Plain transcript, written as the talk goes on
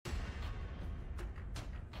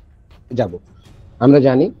যাব। আমরা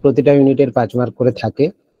জানি প্রতিটা ইউনিটের 5 মার্ক করে থাকে,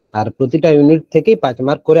 আর প্রতিটা ইউনিট থেকেই 5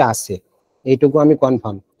 মার্ক করে আসে, এইটুকু আমি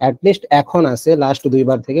কনফার্ম। অ্যাটলিস্ট এখন আসে, লাস্ট 2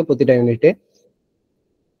 বার থেকে প্রতিটা ইউনিটে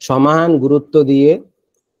সমান গুরুত্ব দিয়ে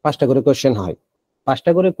 5টা করে কোশ্চেন হয়।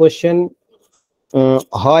 5টা করে কোশ্চেন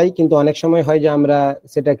হয়, কিন্তু অনেক সময় হয় যে আমরা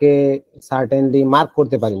সেটাকে সার্টেনলি মার্ক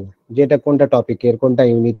করতে পারি না, যে এটা কোনটা টপিকের, কোনটা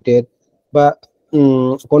ইউনিটের, বা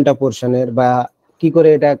কোনটা পোর্শনের, বা কি করে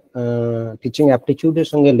এটা টিচিং অ্যাপটিটিউডের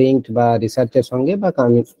সঙ্গে লিঙ্কড, বা রিসার্চের সঙ্গে, বা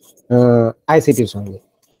আইসিটির সঙ্গে।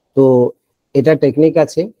 তো এটা টেকনিক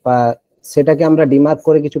আছে, বা সেটাকে আমরা ডিমার্ক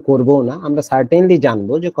করে কিছু করবো না। আমরা সার্টেনলি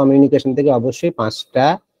জানবো যে কমিউনিকেশন থেকে অবশ্যই 5টা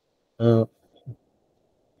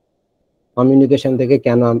কমিউনিকেশন থেকে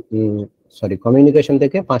কমিউনিকেশন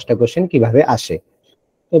থেকে 5টা কোশ্চেন কিভাবে আসে।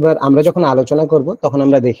 এবার আমরা যখন আলোচনা করব তখন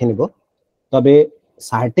আমরা দেখে নিব, তবে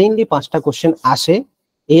সার্টেনলি 5টা কোশ্চেন আসে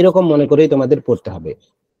এইরকম মনে করেই তোমাদের পড়তে হবে।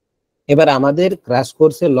 এবার আমাদের ক্র্যাশ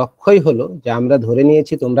কোর্সের লক্ষ্যই হলো যে আমরা ধরে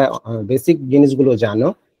নিয়েছি তোমরা বেসিক জিনিসগুলো জানো,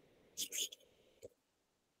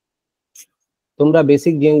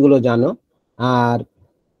 আর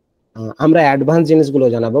আমরা অ্যাডভান্স জিনিসগুলো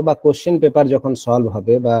জানাবো, বা কোশ্চেন পেপার যখন সলভ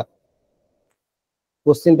হবে, বা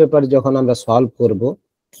কোশ্চেন পেপার যখন আমরা সলভ করব,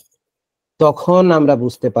 তখন আমরা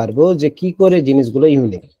বুঝতে পারবো যে কি করে জিনিসগুলো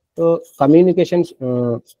ইউনিক। তো কমিউনিকেশন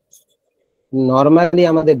নর্মালি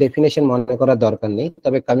আমাদের ডেফিনেশন মনে করার দরকার নেই,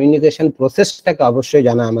 তবে কমিউনিকেশন প্রসেসটাকে অবশ্যই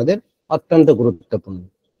জানা আমাদের অত্যন্ত গুরুত্বপূর্ণ।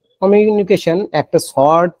 কমিউনিকেশন একটা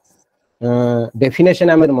শর্ট ডেফিনেশন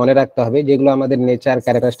আমাদের মনে রাখতে হবে, যেগুলো আমাদের নেচার,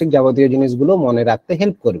 ক্যারেক্টারিস্টিক, যাবতীয় জিনিসগুলো মনে রাখতে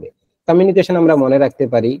হেল্প করবে। কমিউনিকেশন আমরা মনে রাখতে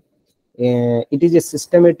পারি, it is a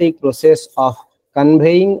systematic process of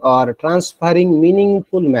conveying or transferring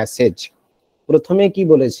meaningful message.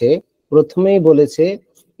 প্রথমেই বলেছে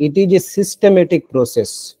it is a systematic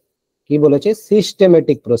process. কি বলেছে?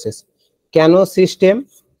 Systematic process. কেন সিস্টেম?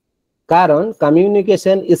 কারণ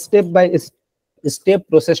কমিউনিকেশন স্টেপ বাই স্টেপ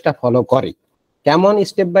প্রসেসটা ফলো করে। কেমন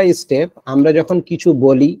স্টেপ বাই স্টেপ? আমরা যখন কিছু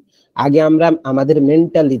বলি, আগে আমরা আমাদের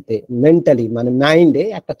মেন্টালি মানে মাইন্ডে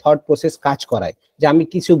একটা থট প্রসেস কাজ করায় যে আমি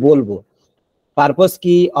কিছু বলবো, পারপস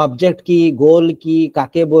কি, অবজেক্ট কি, গোল কি,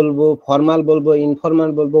 কাকে বলবো, ফর্মাল বলবো, ইনফর্মাল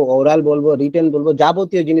বলবো, ওরাল বলবো, রিটেন বলবো,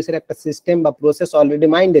 যাবতীয় জিনিসের একটা সিস্টেম বা প্রসেস অলরেডি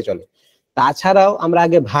মাইন্ডে চলে। তাছাড়াও আমরা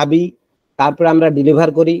আগে ভাবি, তারপরে আমরা ডেলিভার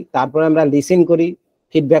করি, তারপরে আমরা লিসেন করি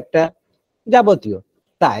ফিডব্যাকটা, যাবতীয়।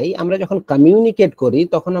 তাই আমরা যখন কমিউনিকেট করি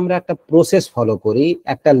তখন আমরা একটা প্রসেস ফলো করি,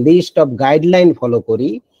 একটা লিস্ট অফ গাইডলাইন ফলো করি,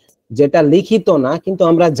 যেটা লিখিত না, কিন্তু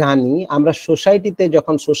আমরা জানি। আমরা সোসাইটিতে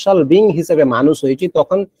যখন সোশ্যাল বিং হিসেবে মানুষ হয়েছি,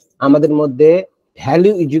 তখন আমাদের মধ্যে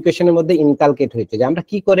ভ্যালু এডুকেশনের মধ্যে ইনকালকেট হয়েছে যে আমরা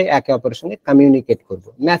কি করে একে অপরের সঙ্গে কমিউনিকেট করব।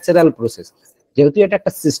 ন্যাচারাল প্রসেস, যেহেতু এটা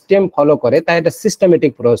একটা সিস্টেম ফলো করে, তাই এটা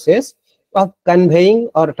systematic process of conveying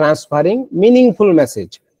or transferring meaningful message.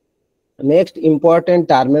 Next important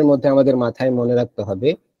টার্মের মধ্যে আমাদের মাথায় মনে রাখতে হবে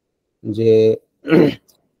যে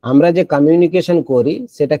আমরা যে কমিউনিকেশন করি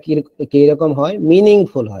সেটা কিরকম হয়?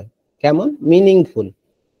 মিনিংফুল হয়। কেমন মিনিংফুল?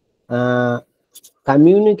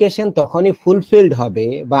 কমিউনিকেশন তখনই ফুলফিলড হবে,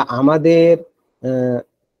 বা আমাদের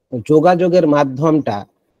যোগাযোগের মাধ্যমটা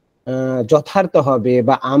যথার্থ হবে,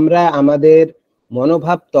 বা আমরা আমাদের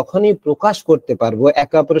মনোভাব তখনই প্রকাশ করতে পারবো,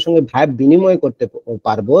 একে অপরের সঙ্গে ভাব বিনিময় করতে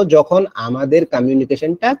পারবো, যখন আমাদের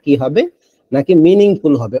কমিউনিকেশনটা কি হবে নাকি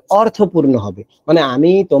মিনিংফুল হবে, অর্থপূর্ণ হবে। মানে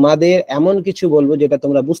আমি তোমাদের এমন কিছু বলবো যেটা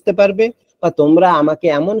তোমরা বুঝতে পারবে, বা তোমরা আমাকে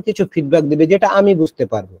এমন কিছু ফিডব্যাক দিবে যেটা আমি বুঝতে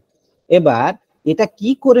পারবো। এবার এটা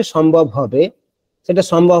কি করে সম্ভব হবে? সেটা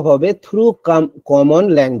সম্ভব হবে থ্রু কমন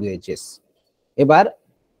ল্যাঙ্গুয়েজেস। এবার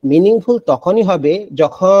মিনিংফুল তখনই হবে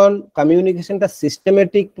যখন কমিউনিকেশনটা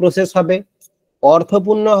সিস্টেমেটিক প্রসেস হবে,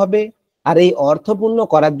 অর্থপূর্ণ হবে। আর এই অর্থপূর্ণ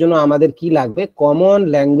করার জন্য আমাদের কি লাগবে? কমন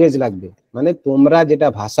ল্যাঙ্গুয়েজ লাগবে। মানে তোমরা যেটা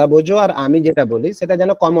ভাষা বোঝো আর আমি যেটা বলি সেটা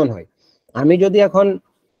যেন কমন হয়। আমি যদি এখন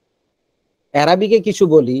অ্যারাবিকে কিছু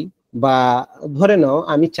বলি, বা ধরে নাও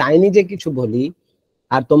আমি চাইনিজে কিছু বলি,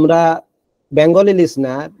 আর তোমরা বেঙ্গলি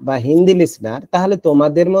লিসনার বা হিন্দি লিসনার, তাহলে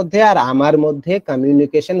তোমাদের মধ্যে আর আমার মধ্যে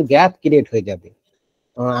কমিউনিকেশন গ্যাপ ক্রিয়েট হয়ে যাবে।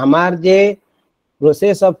 আমার যে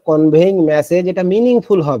প্রসেস অফ কনভেইং মেসেজ, এটা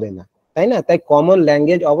মিনিংফুল হবে না, তাই না? তাই কমন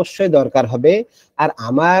ল্যাঙ্গুয়েজ অবশ্যই দরকার হবে। আর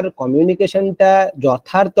আমার কমিউনিকেশনটা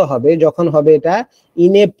যথার্থ হবে যখন হবে এটা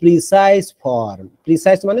in a precise form.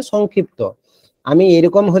 Precise মানে সংক্ষিপ্ত। আমি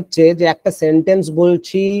এরকম হচ্ছে যে একটা সেন্টেন্স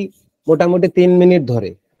বলছি মোটামুটি 3 মিনিট ধরে,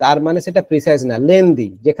 তার মানে সেটা প্রিসাইজ না, লেন্দি,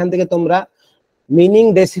 যেখান থেকে তোমরা মিনিং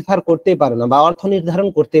ডেসিফার করতেই পারো না বা অর্থ নির্ধারণ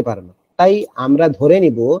করতেই পারো না। তাই আমরা ধরে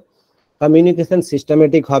নিব কমিউনিকেশন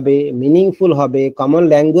সিস্টেমেটিক হবে, মিনিংফুল হবে, কমন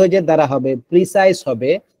ল্যাঙ্গুয়েজের দ্বারা হবে, প্রিসাইজ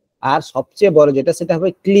হবে, আর সবচেয়ে বড় যেটা সেটা হবে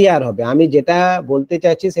ক্লিয়ার হবে। আমি যেটা বলতে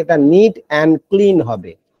চাইছি সেটা নিট অ্যান্ড ক্লিন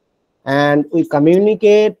হবে। And we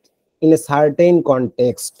communicate in a certain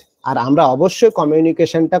context. আর আমরা অবশ্যই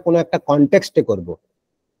কমিউনিকেশনটা কোনো একটা কনটেক্সটে করব।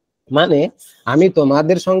 মানে আমি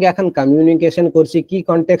তোমাদের সঙ্গে এখন কমিউনিকেশন করছি কি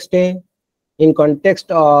কনটেক্সটে, in context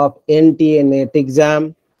of NTA net exam.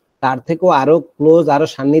 তার থেকেও আরো ক্লোজ, আরো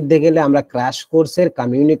সান্নিধ্যে গেলে আমরা ক্র্যাশ কোর্সের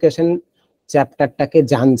কমিউনিকেশন চ্যাপ্টারটাকে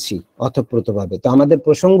জানছি অতপ্রতভাবে। তো আমাদের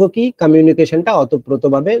প্রসঙ্গ কি, কমিউনিকেশনটা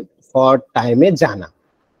অতপ্রতভাবে ফর টাইমে জানা।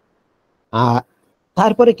 আর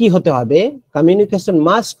তারপরে কি হতে হবে, communication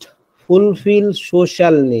must fulfil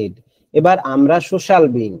social need. এবার আমরা সোশ্যাল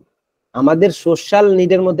বিং, আমাদের সোশ্যাল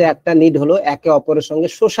নিডের মধ্যে একটা নিড হলো একে অপরের সঙ্গে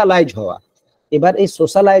সোশ্যালাইজ হওয়া। এবার এই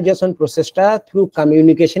সোশ্যালাইজেশন প্রসেসটা থ্রু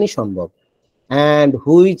কমিউনিকেশনই সম্ভব, অ্যান্ড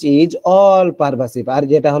হুইচ ইজ অল পারভাসিভ, আর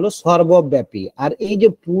যেটা হলো সর্বব্যাপী। আর এই যে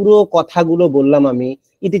পুরো কথাগুলো বললাম আমি,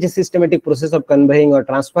 it is a systematic process of conveying or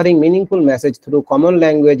transferring meaningful message through common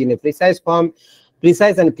language in a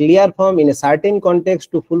precise and clear form in a certain context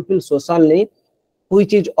to fulfill social need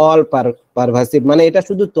which is all pervasive। মানে এটা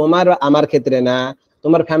শুধু তোমার আমার ক্ষেত্রে না,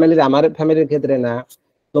 তোমার ফ্যামিলির আমার ফ্যামিলির ক্ষেত্রে না,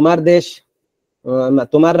 তোমার দেশ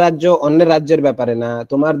তোমার রাজ্য অন্য রাজ্যের ব্যাপারে না,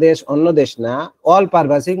 তোমার দেশ অন্য দেশ না, অল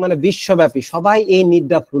পারভাসিভ মানে বিশ্বব্যাপী। সবাই এই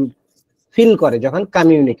নিডটা ফিল করে যখন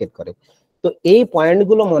কমিউনিকেট করে। তো এই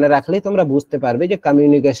পয়েন্টগুলো মনে রাখলে তোমরা বুঝতে পারবে যে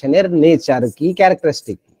কমিউনিকেশনের নেচার কি,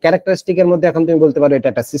 ক্যারেক্টারিস্টিকের মধ্যে এখন তুমি বলতে পারো এটা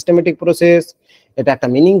একটা সিস্টেমেটিক প্রসেস, এটা একটা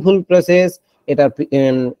মিনিংফুল প্রসেস, এটা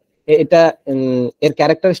এর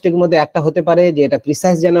ক্যারেক্টারিস্টিক মধ্যে একটা হতে পারে যে এটা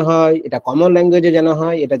প্রিসাইজ যেন হয়, এটা কমন ল্যাঙ্গুয়েজে যেন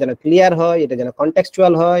হয়, এটা যেন ক্লিয়ার হয়, এটা যেন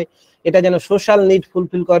কন্টেক্সচুয়াল হয়, এটা যেন সোশ্যাল নিড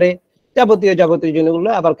ফুলফিল করে, যাবতীয় জিনিসগুলো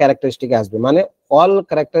আবার ক্যারেক্টারিস্টিকে আসবে। মানে অল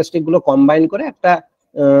ক্যারেক্টারিস্টিক গুলো কম্বাইন করে একটা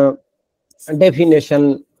ডেফিনেশন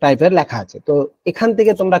টাইপের লেখা আছে। তো এখান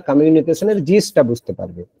থেকে তোমরা কমিউনিকেশনের জিসটা বুঝতে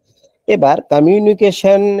পারবে। এবার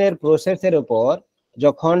কমিউনিকেশনের প্রসেসের উপর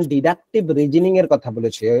যখন ডিডাকটিভ রিজনিং এর কথা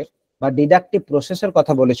বলেছে বা ডিডাকটিভ প্রসেসের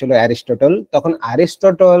কথা বলেছিল অ্যারিস্টটল, তখন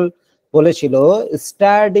অ্যারিস্টটল বলেছিল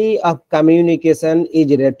study of communication is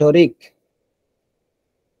rhetoric.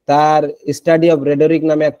 তার স্টাডি অফ রেটরিক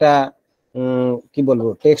নামে একটা কি বলবো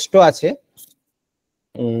টেক্সটও আছে।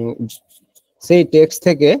 সেই টেক্সট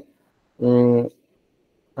থেকে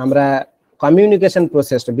আমরা কমিউনিকেশন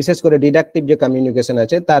প্রসেস, বিশেষ করে ডিডাকটিভ যে কমিউনিকেশন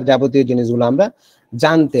আছে তার যাবতীয় জিনিসগুলো আমরা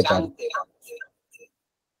জানতে পারি।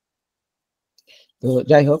 তো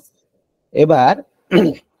যাই হোক, এবার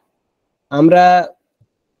আমরা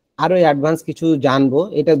আরো অ্যাডভান্স কিছু জানবো।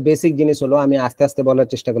 এটা বেসিক জিনিস হলো, আমি আস্তে আস্তে বলার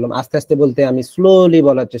চেষ্টা করলাম। আস্তে আস্তে বলতে আমি স্লোলি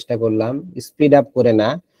বলার চেষ্টা করলাম, স্পিড আপ করে না।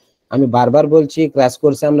 আমি বারবার বলছি ক্র্যাশ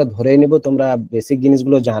কোর্সে আমরা ধরে নিব তোমরা বেসিক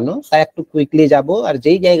জিনিসগুলো জানো, তাই একটু কুইকলি যাব, আর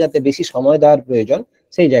যেই জায়গাতে বেশি সময় দেওয়ার প্রয়োজন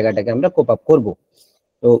সেই জায়গাটাকে আমরা কোপ আপ করবো।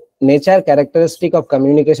 তো নেচার ক্যারেক্টারিস্টিক অফ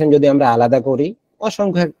কমিউনিকেশন যদি আমরা আলাদা করি,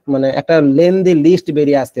 অসংখ্য মানে একটা লেন্দি লিস্ট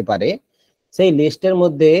বেরিয়ে আসতে পারে। সেই লিস্টের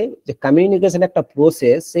মধ্যে যে কমিউনিকেশন একটা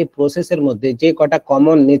প্রসেস, সেই প্রসেসের মধ্যে যে কটা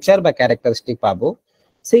কমন নেচার বা ক্যারেক্টারিস্টিক পাবো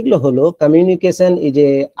সেগুলো হলো communication is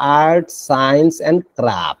a art, science and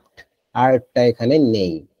craft. আর্টটা এখানে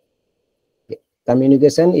নেই।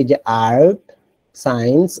 Communication is a art,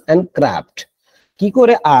 science and craft. কি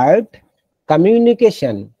করে আর্ট?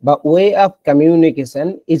 কমিউনিকেশন বা way of communication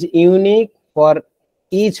is unique for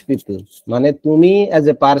each people. মানে তুমি অ্যাজ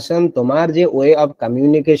এ পার্সন, তোমার যে ওয়ে অফ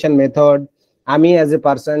কমিউনিকেশন মেথড, আমি অ্যাজ এ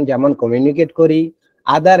পার্সন যেমন কমিউনিকেট করি,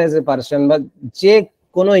 আদার অ্যাজ এ পার্সন বা যে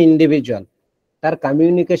কোনো ইন্ডিভিজুয়াল, তার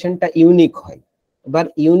কমিউনিকেশনটা ইউনিক হয়। এবার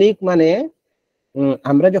ইউনিক মানে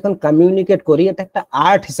আমরা যখন কমিউনিকেট করি এটা একটা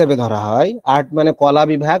আর্ট হিসেবে ধরা হয়। আর্ট মানে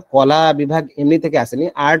কলা বিভাগ এমনি থেকে আসেনি।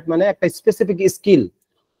 আর্ট মানে একটা specific skill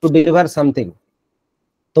to deliver something.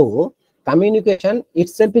 তো কমিউনিকেশন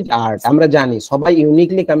ইটসেলফ ইজ আর্ট। আমরা জানি সবাই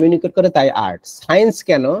ইউনিকলি কমিউনিকেট করে, তাই আর্ট। সায়েন্স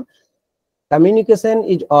কেন? Communication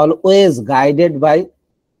is always guided by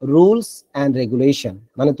rules and regulation.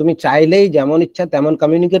 মানে তুমি চাইলেই যেমন ইচ্ছা তেমন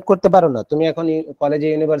কমিউনিকেট করতে পারো না। তুমি এখন কলেজে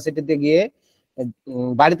ইউনিভার্সিটিতে গিয়ে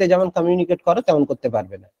বাড়িতে যেমন কমিউনিকেট করো তেমন করতে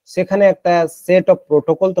পারবে না। সেখানে একটা সেট অফ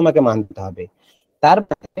প্রোটোকল তোমাকে মানতে হবে।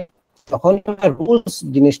 তারপরে যখন রুলস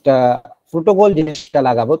জিনিসটা, প্রোটোকল জিনিসটা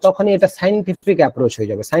লাগাবো, তখনই এটা সাইন্টিফিক অ্যাপ্রোচ হয়ে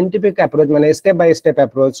যাবে। সাইন্টিফিক অ্যাপ্রোচ মানে স্টেপ বাই স্টেপ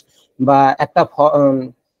অ্যাপ্রোচ বা একটা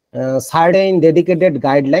সার্টেন ডেডিকেটেড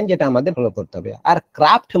গাইডলাইন যেটা আমাদের ফলো করতে হবে। আর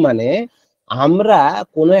ক্রাফট মানে আমরা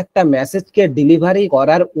কোনো একটা মেসেজকে ডেলিভারি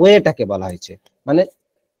করার ওয়েটাকে বলা হয়েছে। মানে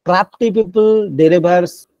ক্রাফটি পিপল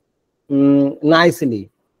ডেলিভারস নাইসলি।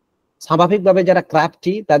 স্বাভাবিকভাবে যারা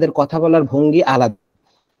ক্রাফটি তাদের কথা বলার ভঙ্গি আলাদা।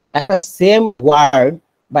 একটা সেম ওয়ার্ড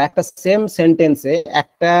বা একটা সেম সেন্টেন্সে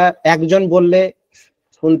একজন বললে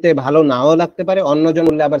শুনতে ভালো নাও লাগতে পারে, অন্যজন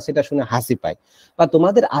বললে আবার সেটা শুনে হাসি পায়। বা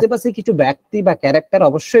তোমাদের আশেপাশে কিছু ব্যক্তি বা ক্যারেক্টার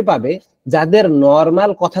অবশ্যই পাবে যাদের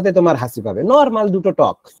নর্মাল কথাতে তোমার হাসি পাবে। নর্মাল দুটো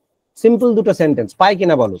টক, সিম্পল দুটো সেন্টেন্স পাই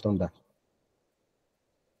কিনা বলো তোমরা?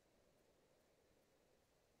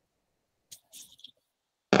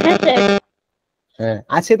 হ্যাঁ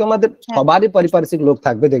আছে, তোমাদের সবারই পারিপার্শ্বিক লোক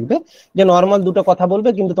থাকবে, দেখবে যে নর্মাল দুটো কথা বলবে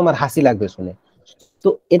কিন্তু তোমার হাসি লাগবে শুনে। তো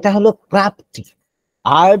এটা হলো ক্রাফট,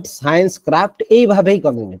 আর্ট সায়েন্স ক্রাফট, এইভাবেই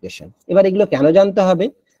কমিউনিকেশন। এবার এগুলো কেন জানতে হবে?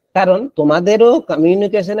 কারণ তোমাদেরও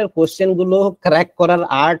কমিউনিকেশনের কোশ্চেন গুলো ক্র্যাক করার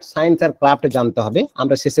আর্ট সায়েন্স আর ক্রাফট জানতে হবে,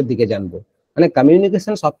 আমরা শেষের দিকে জানবো। মানে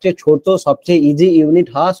কমিউনিকেশন সবচেয়ে ছোট সবচেয়ে ইজি ইউনিট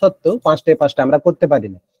হওয়া সত্ত্বেও পাঁচটা আমরা করতে পারি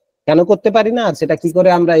না। কেন করতে পারি না আর সেটা কি করে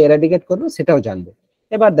আমরা এরাডিকেট করবো সেটাও জানবো।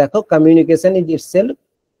 এবার দেখো communication is itself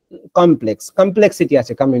complex, complexity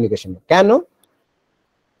আছে কমিউনিকেশনে। কেন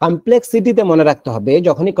কমপ্লেক্সিটিতে মনে রাখতে হবে,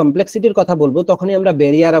 যখনই কমপ্লেক্সিটির কথা বলবো তখনই আমরা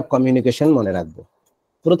ব্যারিয়ার অফ কমিউনিকেশন মনে রাখবো।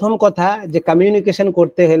 প্রথম কথা যে কমিউনিকেশন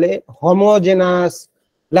করতে হলে হোমোজেনাস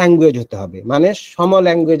ল্যাঙ্গুয়েজ হতে হবে, মানে সম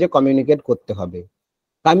ল্যাঙ্গুয়েজে কমিউনিকেট করতে হবে।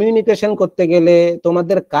 কমিউনিকেশন করতে গেলে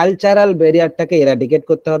তোমাদের কালচারাল ব্যারিয়ারটাকে এরাডিকেট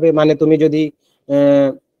করতে হবে। মানে তুমি যদি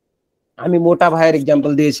আমি মোটা ভাইয়ের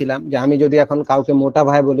এক্সাম্পল দিয়েছিলাম, যে আমি যদি এখন কাউকে মোটা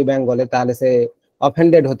ভাই বলি বেঙ্গলে, তাহলে সে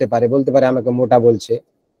অফেন্ডেড হতে পারে, বলতে পারে আমাকে মোটা বলছে।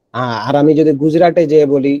 আর আমি যদি গুজরাটে যেয়ে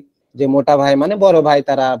বলি যে মোটা ভাই মানে বড় ভাই,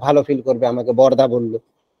 তারা ভালো ফিল করবে আমাকে বড়দা বললো।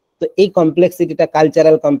 তো এই কমপ্লেক্সিটিটা,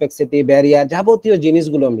 কালচারাল কমপ্লেক্সিটি, ব্যারিয়ার, যাবতীয়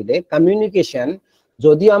জিনিসগুলো মিলে কমিউনিকেশন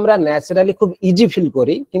যদিও আমরা ন্যাচারালি খুব ইজি ফিল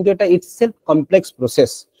করি, কিন্তু এটা ইটসেলফ কমপ্লেক্স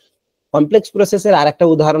প্রসেস। কমপ্লেক্স প্রসেসের আরেকটা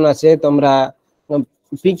উদাহরণ আছে, তোমরা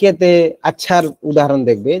পিকেতে আচ্ছার উদাহরণ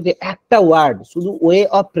দেখবে, যে একটা ওয়ার্ড শুধু ওয়ে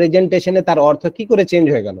অফ প্রেজেন্টেশনে তার অর্থ কি করে চেঞ্জ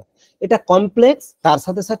হয়ে গেল। এটা কমপ্লেক্স, তার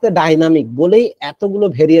সাথে সাথে ডাইনামিক বলেই এতগুলো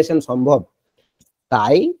ভেরিয়েশন সম্ভব।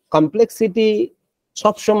 তাই কমপ্লেক্সিটি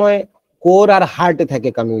সবসময় কোর আর হার্টে থাকে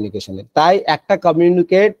কমিউনিকেশনে। তাই একটা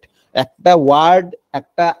কমিউনিকেট, একটা ওয়ার্ড,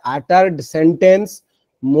 একটা আটার্ড সেন্টেন্স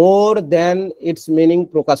মোর দেন ইটস মিনিং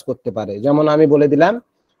প্রকাশ করতে পারে। যেমন আমি বলে দিলাম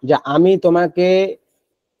যে আমি তোমাকে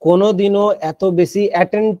কোনোদিনও এত বেশি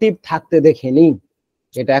অ্যাটেন্টিভ থাকতে দেখিনি,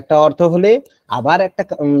 এটা একটা অর্থ হলে। আবার একটা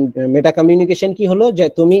মেটা কমিউনিকেশন কি হলো, যে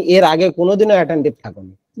তুমি এর আগে কোনোদিনও অ্যাটেন্টিভ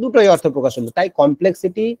থাকোনি, দুটোই অর্থ প্রকাশ হলো। তাই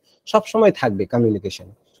কমপ্লেক্সিটি সবসময় থাকবে কমিউনিকেশন।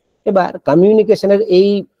 এবার কমিউনিকেশনের এই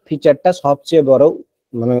ফিচারটা সবচেয়ে বড়,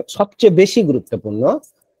 মানে সবচেয়ে বেশি গুরুত্বপূর্ণ,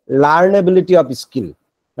 লার্নেবিলিটি অফ স্কিল।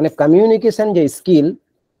 মানে কমিউনিকেশন যে স্কিল,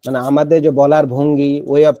 মানে আমাদের যে বলার ভঙ্গি,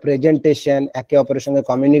 ওয়ে অফ প্রেজেন্টেশন, একে অপরের সঙ্গে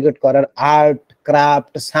কমিউনিকেট করার আর্ট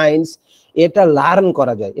ক্রাফট সায়েন্স, এটা লার্ন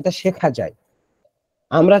করা যায়, এটা শেখা যায়।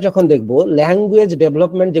 আমরা যখন দেখবো ল্যাঙ্গুয়েজ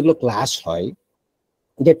ডেভেলপমেন্ট যেগুলো ক্লাস হয়,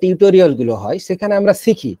 যে টিউটোরিয়াল গুলো হয়, সেখানে আমরা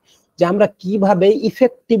শিখি যে আমরা কিভাবে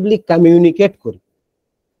ইফেক্টিভলি কমিউনিকেট করি।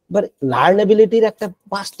 এবার লার্নেবিলিটির একটা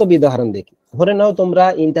বাস্তব উদাহরণ দেখি। ধরে নাও তোমরা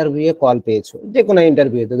ইন্টারভিউ কল পেয়েছো, যে কোনো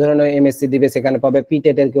ইন্টারভিউতে, ধরে নাও এমএসসি দিবে, সেখানে পাবে,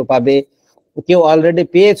 পিটেট এর কেউ পাবে, কেউ অলরেডি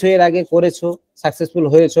পেয়েছো, এর আগে করেছো, সাকসেসফুল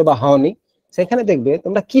হয়েছো বা হওনি। সেখানে দেখবে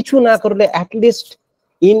তোমরা কিছু না করলে অ্যাটলিস্ট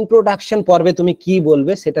ইন্ট্রোডাকশন পর্বে তুমি কি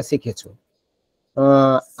বলবে সেটা শিখেছো।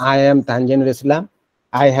 I am Tanjin Islam,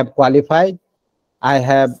 I have qualified, I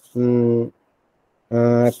have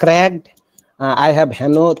cracked, I have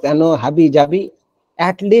হেনো তেনো হাবি জাবি,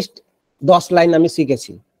 অ্যাটলিস্ট 10 লাইন আমি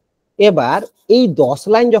শিখেছি। এবার এই 10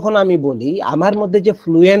 লাইন যখন আমি বলি, আমার মধ্যে যে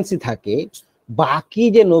ফ্লুয়েন্সি থাকে, বাকি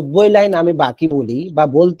যে 90 লাইন আমি বাকি বলি বা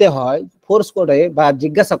বলতে হয় ফোর্স করে বা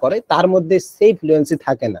জিজ্ঞাসা করে, তার মধ্যে সেই ফ্লুয়েন্সি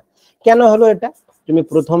থাকে না। কেন হলো এটা? তুমি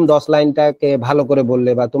প্রথম 10 লাইনটাকে ভালো করে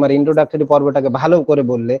বললে, বা তোমার ইন্ট্রোডাক্টরি পর্বটাকে ভালো করে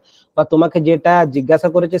বললে, বা তোমাকে যেটা জিজ্ঞাসা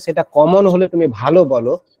করেছে সেটা কমন হলে তুমি ভালো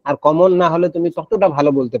বলো, আর কমন না হলে তুমি ততটা ভালো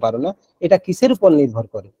বলতে পারো না। এটা কিসের উপর নির্ভর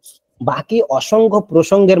করে? বাকি অসংখ্য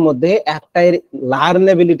প্রসঙ্গের মধ্যে একটাই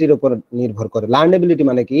লার্নেবিলিটির উপর নির্ভর করে। লার্নেবিলিটি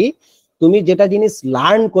মানে কি? তুমি যেটা জিনিস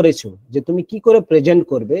লার্ন করেছো, যে তুমি কি করে প্রেজেন্ট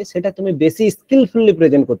করবে, সেটা তুমি বেশি স্কিলফুলি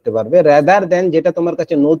প্রেজেন্ট করতে পারবে রাদার দেন যেটা তোমার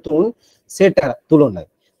কাছে নতুন সেটা তুলনায়।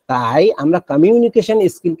 তাই আমরা কমিউনিকেশন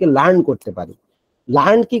স্কিলকে লার্ন করতে পারি।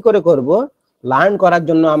 লার্ন কি করে করব? লার্ন করার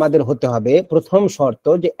জন্য আমাদের হতে হবে, প্রথম শর্ত,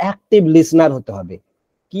 যে অ্যাক্টিভ লিসনার হতে হবে।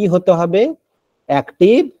 কি হতে হবে?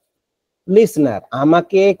 Active listener.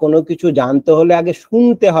 আমাকে কোনো কিছু জানতে হলে আগে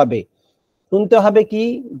শুনতে হবে। শুনতে হবে কি,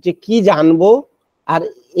 যে কি জানবো, আর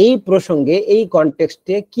এই প্রসঙ্গে এই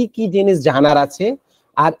কনটেক্সটে কি কি জিনিস জানার আছে,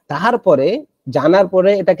 আর তারপরে জানার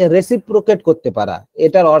পরে এটাকে রেসিপ্রোকেট করতে পারা,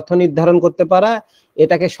 এটার অর্থ নির্ধারণ করতে পারা,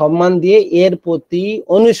 এটাকে সম্মান দিয়ে এর প্রতি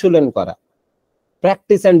অনুশীলন করা,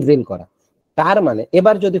 প্র্যাকটিস এন্ড ড্রিল করা। তার মানে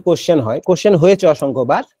এবার যদি কোশ্চেন হয়, কোশ্চেন হয়েছে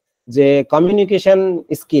অসংখ্যবার, যে কমিউনিকেশন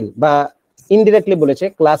স্কিল বা ইনডিরেক্টলি বলেছে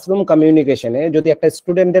ক্লাসরুম কমিউনিকেশনে যদি একটা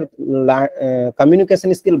স্টুডেন্টের কমিউনিকেশন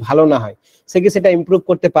স্কিল ভালো না হয়, সে কি সেটা ইমপ্রুভ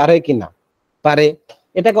করতে পারে কি না পারে।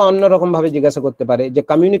 এটাকে অন্যরকম ভাবে জিজ্ঞাসা করতে পারে যে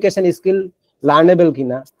কমিউনিকেশন স্কিল লার্নেবল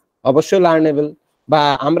কিনা, অবশ্যই লার্নেবল। বা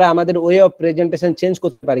আমরা আমাদের ওয়ে অফ প্রেজেন্টেশন চেঞ্জ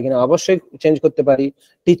করতে পারি কিনা, অবশ্যই চেঞ্জ করতে পারি।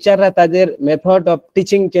 টিচাররা তাদের মেথড অফ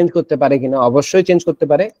টিচিং চেঞ্জ করতে পারে কিনা, অবশ্যই চেঞ্জ করতে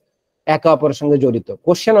পারে। একে অপরের সঙ্গে জড়িত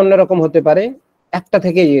কোশ্চেন অন্যরকম হতে পারে, একটা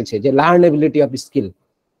থেকে গিয়েছে যে লার্নেবিলিটি অফ স্কিল।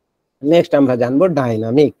 নেক্সট আমরা জানবো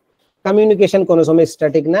ডাইনামিক কমিউনিকেশন। কোনো সময়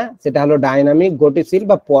স্ট্যাটিক না, সেটা হলো ডাইনামিক, গতিশীল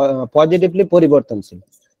বা পজিটিভলি পরিবর্তনশীল।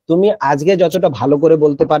 তুমি আজকে যতটা ভালো করে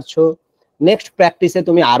বলতে পারছো, নেক্সট প্র্যাকটিসে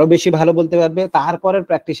তুমি আরো বেশি ভালো বলতে পারবে, তারপরের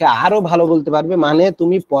প্র্যাকটিসে আরো ভালো বলতে পারবে, মানে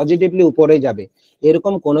তুমি পজিটিভলি উপরে যাবে।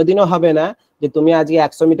 এরকম কোনোদিনও হবে না যে তুমি আজকে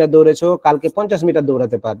 100 মিটার দৌড়েছো, কালকে 50 মিটার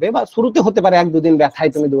দৌড়াতে পারবে, বা শুরুতে হতে পারে 1-2 দিন ব্যথায়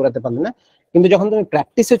তুমি দৌড়াতে পারবে না, কিন্তু যখন তুমি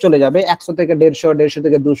প্র্যাকটিসে চলে যাবে 100 থেকে 150, 150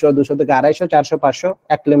 থেকে 200, 200 থেকে 250, 400, 500,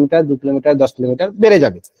 1 কিলোমিটার, 2 কিলোমিটার, 10 কিলোমিটার বেড়ে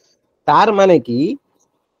যাবে। তার মানে কি,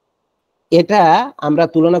 এটা আমরা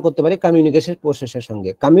তুলনা করতে পারি কমিউনিকেশন প্রসেসের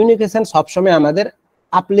সঙ্গে। কমিউনিকেশন সবসময় আমাদের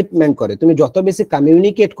আপলিফমেন্ট করে। তুমি যত বেশি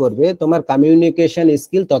কমিউনিকেট করবে, তোমার কমিউনিকেশন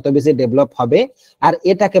স্কিল তত বেশি ডেভেলপ হবে। আর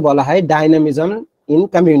এটাকে বলা হয় ডাইনামিজম ইন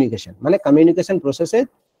কমিউনিকেশন। মানে কমিউনিকেশন প্রসেসে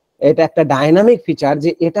এটা একটা ডাইনামিক ফিচার,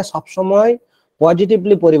 যে এটা সবসময়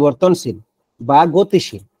পজিটিভলি পরিবর্তনশীল বা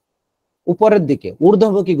গতিশীল, উপরের দিকে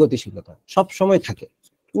ঊর্ধ্বমুখী গতিশীলতা সব সময় থাকে।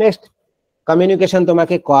 নেক্সট, কমিউনিকেশন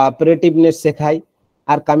তোমাকে কোঅপারেটিভনেস শেখায়।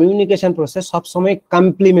 আর কমিউনিকেশন প্রসেস সবসময়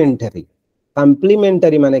কমপ্লিমেন্টারি।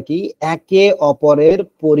 কমপ্লিমেন্টারি মানে কি, একে অপরের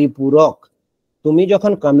পরিপূরক। তুমি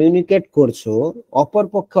যখন কমিউনিকেট করছো, অপর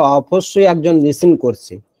পক্ষে অবশ্যই একজন লিসেন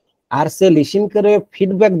করছে, আর সে লিসেন করে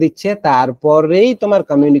ফিডব্যাক দিচ্ছে, তারপরেই তোমার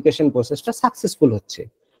কমিউনিকেশন প্রসেসটা সাকসেসফুল হচ্ছে।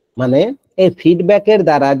 মানে এই ফিডব্যাকের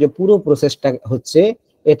দ্বারা যে পুরো প্রসেসটা হচ্ছে,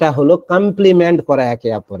 এটা হলো কমপ্লিমেন্ট করা একে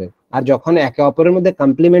অপরের। আর যখন একে অপরের মধ্যে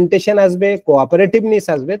কমপ্লিমেন্টেশন আসবে, কোঅপারেটিভনেস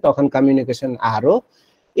আসবে, তখন কমিউনিকেশন আরো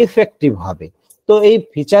ইফেক্টিভ হবে। তো এই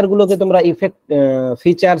ফিচারগুলোকে তোমরা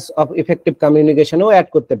ফিচার্স অফ ইফেক্টিভ কমিউনিকেশনও অ্যাড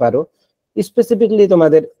করতে পারো। স্পেসিফিকলি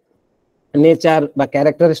তোমাদের নেচার বা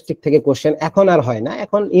ক্যারেক্টারিস্টিক থেকে কোশ্চেন এখন আর হয় না,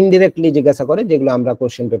 এখন ইনডিরেক্টলি জিজ্ঞাসা করে, যেগুলো আমরা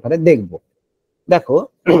কোশ্চেন পেপারে দেখবো। দেখো,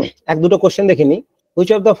 1-2 কোশ্চেন দেখিনি। Which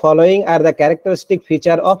of the following are the characteristic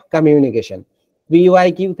feature of communication.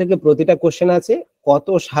 PYQ থেকে প্রতিটা কোশ্চেন আছে, কত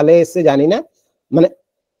সালে এসে জানি না, মানে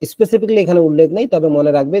স্পেসিফিকলি এখানে উল্লেখ নেই, তবে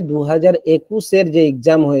মনে রাখবে 2021-এর যে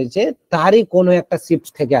এক্সাম হয়েছে তারই কোনো একটা শিফট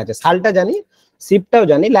থেকে আছে। সালটা জানি, শিফটটাও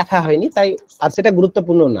জানি, লেখা হয়নি তাই, আর সেটা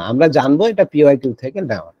গুরুত্বপূর্ণ না, আমরা জানবো এটা PYQ থেকে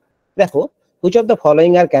নেওয়া। দেখো, which of the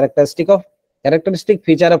following R characteristic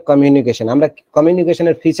feature of communication. আমরা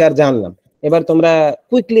কমিউনিকেশনের ফিচার জানলাম, এবার তোমরা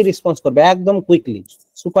কুইকলি রেসপন্স করবে, একদম কুইকলি,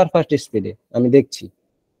 সুপার ফাস্ট স্পিডে। আমি দেখছি।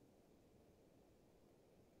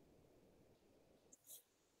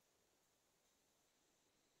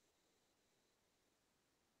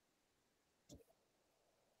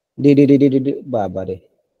 ডি বাবারে,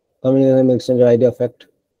 কমিউনিকেশন এক্সচেঞ্জ আইডিয়া ফ্যাক্ট।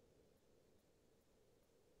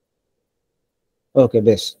 ওকে,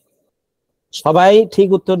 বেশ, সবাই ঠিক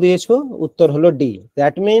উত্তর দিয়েছো। উত্তর হলো D.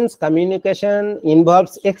 That means communication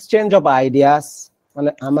involves exchange of ideas. মানে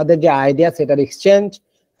আমাদের যে আইডিয়া, সেটার এক্সচেঞ্জ,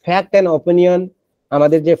 ফ্যাক্ট অ্যান্ড অপিনিয়ন।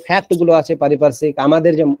 আমাদের যে ফ্যাক্ট গুলো আছে পারিপার্শ্বিক,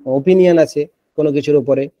 আমাদের যে ওপিনিয়ন আছে কোনো কিছুর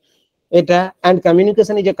উপরে, এটা। And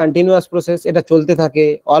communication is a continuous process, এটা চলতে থাকে,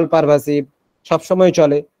 অল পারভাসিভ, সবসময়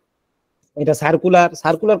চলে। এটা সার্কুলার।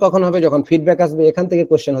 সার্কুলার কখন হবে? যখন ফিডব্যাক আসবে। এখান থেকে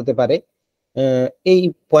কোশ্চেন হতে পারে এই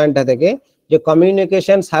পয়েন্টটা থেকে, যে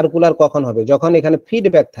কমিউনিকেশন সার্কুলার কখন হবে? যখন এখানে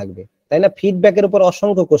ফিডব্যাক থাকবে, তাই না? ফিডব্যাকের উপর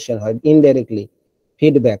অসংখ্য কোশ্চেন হয় ইনডাইরেক্টলি।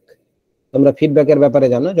 ফিডব্যাক, তোমরা ফিডব্যাকের ব্যাপারে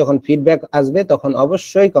জানো, যখন ফিডব্যাক আসবে তখন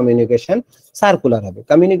অবশ্যই কমিউনিকেশন সার্কুলার হবে।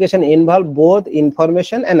 Communication involve both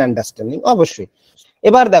information and understanding, অবশ্যই।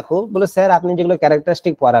 এবার দেখো, বলে স্যার আপনি যেগুলো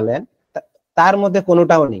ক্যারেক্টারিস্টিক পড়ালেন তার মধ্যে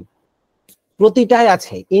কোনোটাও নেই। প্রতিটাই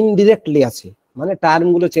আছে, ইনডিরেক্টলি আছে, মানে টার্ম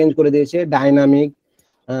গুলো চেঞ্জ করে দিয়েছে। ডাইনামিক,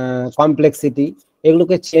 কমপ্লেক্সিটি,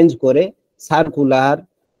 এগুলোকে চেঞ্জ করে সার্কুলার,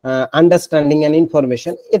 আন্ডারস্ট্যান্ডিং এন্ড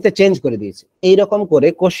ইনফরমেশন, এতে চেঞ্জ করে দিয়েছে। এইরকম করে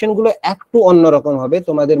কোশ্চেন গুলো একটু অন্যরকম হবে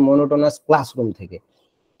তোমাদের মনোটোনাস ক্লাসরুম থেকে।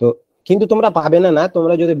 তো কিন্তু তোমরা পাবে না, না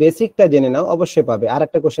তোমরা যদি বেসিকটা জেনে নাও অবশ্যই পাবে। আর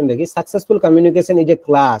একটা কোশ্চেন দেখি, successful communication is a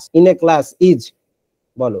class in a class is,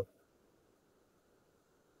 বলো।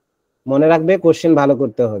 মনে রাখবে, কোশ্চেন ভালো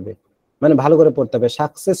করতে হবে, মানে ভালো করে পড়তে হবে।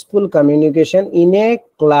 Successful communication in a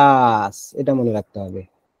class, এটা মনে রাখতে হবে।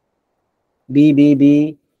 B B B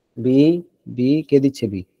B B, কে দিচ্ছে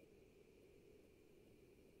B?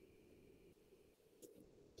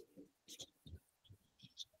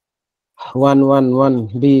 One one one,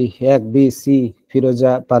 B, এক, বি, সি,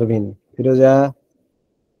 ফিরোজা পারভিন। ফিরোজা,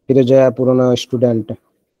 ফিরোজা পুরনো স্টুডেন্ট।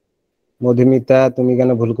 মধুমিতা, তুমি কেন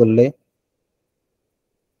ভুল করলে?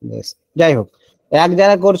 যাই হোক, এক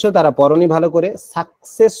যারা করছো তারা পড়নি ভালো করে।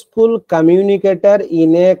 Successful communicator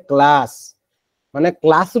in a class, মানে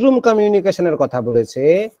ক্লাসরুম কমিউনিকেশনের কথা বলেছে।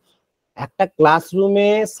 একটা ক্লাসরুমে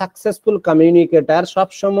সাকসেসফুল কমিউনিকেটর সব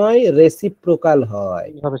সময় রেসিপ্রোকাল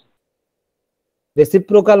হয়।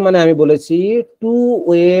 রেসিপ্রোকাল মানে আমি বলেছি টু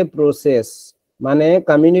ওয়ে প্রসেস। মানে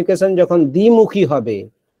কমিউনিকেশন যখন দ্বিমুখী হবে,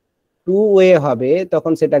 টু ওয়ে হবে,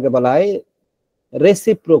 তখন সেটাকে বলা হয়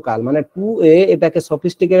রেসিপ্রোকাল, মানে 2A এটাকে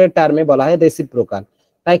সফিস্টিকেটেড টার্মে বলা হয় রেসিপ্রোকাল।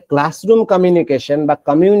 তাই ক্লাসরুম কমিউনিকেশন বা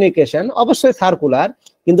কমিউনিকেশন অবশ্যই সার্কুলার,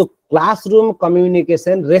 কিন্তু ক্লাসরুম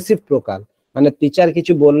কমিউনিকেশন রেসিপ্রোকাল, মানে টিচার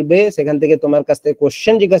কিছু বলবে, সেখান থেকে তোমার কাছ থেকে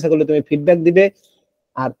কোশ্চেন জিজ্ঞাসা করলে তুমি ফিডব্যাক দিবে,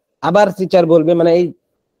 আর আবার টিচার বলবে, মানে এই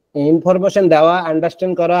ইনফরমেশন দেওয়া,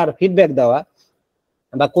 আন্ডারস্ট্যান্ড করা আর ফিডব্যাক দেওয়া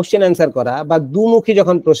বা কোশ্চেন অ্যান্সার করা, বা দুমুখী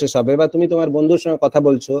যখন প্রসেস হবে, বা তুমি তোমার বন্ধুর সঙ্গে কথা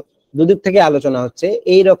বলছো, দুদিক থেকে আলোচনা হচ্ছে,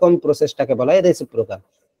 এই রকম প্রসেসটাকে বলা হয় রেসিপ্রোকাল।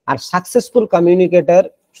 আর সাকসেসফুল কমিউনিকেটর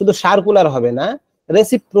শুধু সার্কুলার হবে না,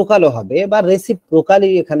 রেসিপ্রোকালও হবে, বা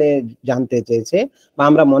রেসিপ্রোকালই এখানে জানতে চেয়েছে, বা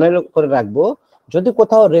আমরা মনে করে রাখবো যদি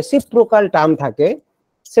কোথাও রেসিপ্রোকাল টার্ম থাকে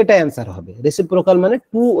সেটা অ্যান্সার হবে। রেসিপ্রোকাল মানে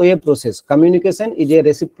 2 way process, communication is a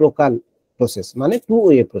reciprocal process, মানে 2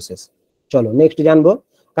 ওয়ে প্রসেস। চলো নেক্সট জানবো।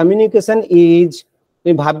 কমিউনিকেশন ইজ,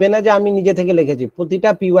 তুমি ভাববে না যে আমি নিজে থেকে লিখেছি, প্রতিটা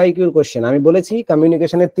পিওয়াইকিউর কোশ্চেন আমি বলেছি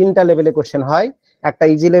কমিউনিকেশনের 3টা লেভেলে কোশ্চেন হয়। একটা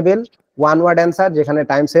ইজি লেভেল, 1 ওয়ার্ড অ্যান্সার, যেখানে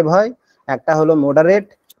টাইম সেভ হয়। একটা হলো মডারেট,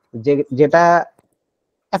 যেটা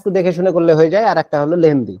একটু দেখে শুনে করলে হয়ে যায়, আর একটা হলো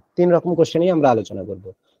লেন্দি। 3 রকম কোশ্চেনই আমরা আলোচনা করব।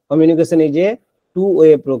 Communication is a 2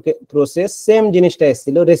 way process, same জিনিসটা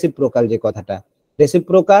এসেছিল রেসিপ্রোকাল, যে কথাটা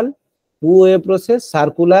রেসিপ্রোকাল, 2 ওয়ে প্রসেস,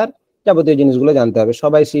 সার্কুলার, যাবতীয় জিনিসগুলো জানতে হবে।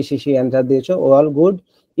 সবাই সি অ্যান্সার দিয়েছো, all good.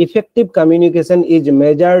 Effective communication is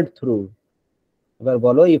measured through, এবার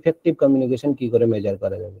বলো ইফেক্টিভ কমিউনিকেশন কি করে মেজার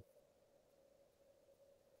করা যাবে?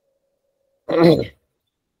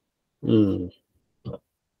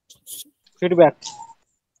 ফিডব্যাক।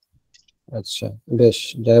 আচ্ছা বেশ,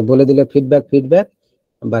 যা বলে দিলে ফিডব্যাক,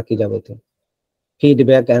 বাকি যাবতীয়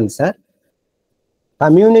ফিডব্যাক অ্যান্সার।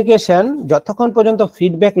 কমিউনিকেশন যতক্ষণ পর্যন্ত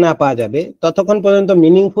ফিডব্যাক না পাওয়া যাবে ততক্ষণ পর্যন্ত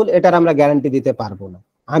মিনিংফুল, এটার আমরা গ্যারান্টি দিতে পারবো না।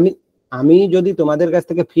 আমি আমি যদি তোমাদের কাছ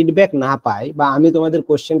থেকে ফিডব্যাক না পাই, বা আমি তোমাদের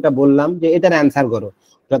কোশ্চেনটা বললাম যে এটার অ্যান্সার করো,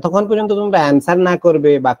 যতক্ষণ পর্যন্ত তোমরা অ্যান্সার না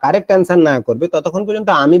করবে বা কারেক্ট অ্যান্সার না করবে ততক্ষণ পর্যন্ত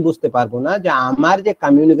আমি বুঝতে পারবো না যে আমার যে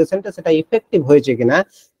কমিউনিকেশনটা সেটা ইফেক্টিভ হয়েছে কিনা।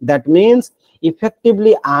 দ্যাট মিনস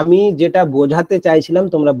ইফেক্টিভলি আমি যেটা বোঝাতে চাইছিলাম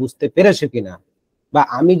তোমরা বুঝতে পেরেছো কিনা, বা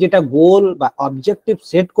আমি যেটা গোল বা অবজেক্টিভ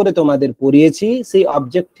সেট করে তোমাদের পড়িয়েছি সেই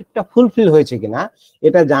অবজেক্টিভটা ফুলফিল হয়েছে কিনা,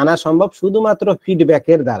 এটা জানা সম্ভব শুধুমাত্র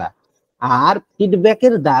ফিডব্যাকের দ্বারা। আর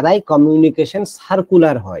ফিডব্যাকের দ্বারাই কমিউনিকেশন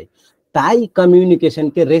সার্কুলার হয়, তাই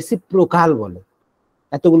কমিউনিকেশনকে রেসিপ্রোকাল বলে।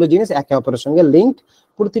 এতগুলো জিনিস একে অপরের সঙ্গে লিঙ্কড,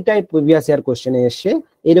 প্রতিটাই প্রিভিয়াস ইয়ার কোশ্চেনে এসে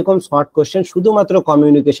এরকম শর্ট কোশ্চেন শুধুমাত্র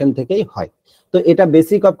কমিউনিকেশন থেকেই হয়। তো এটা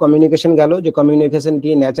বেসিক অফ কমিউনিকেশন গেল, যে কমিউনিকেশন কি,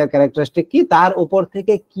 নেচার, ক্যারেক্টারিস্টিক কি, তার উপর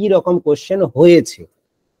থেকে কি রকম কোশ্চেন হয়েছে।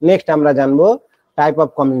 নেক্সট আমরা জানবো type of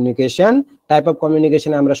communication. Type of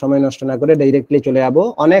কমিউনিকেশনে আমরা সময় নষ্ট না করে ডাইরেক্টলি চলে যাবো।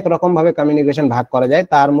 অনেক রকম ভাবে কমিউনিকেশন ভাগ করা যায়,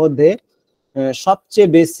 তার মধ্যে সবচেয়ে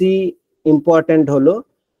বেশি ইম্পর্টেন্ট হলো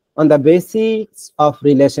on the basics of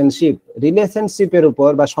relationship. রিলেশনশিপের উপর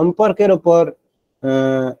বা সম্পর্কের উপর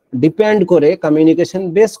ডিপেন্ড করে কমিউনিকেশন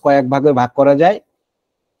বেশ কয়েক ভাগে ভাগ করা যায়।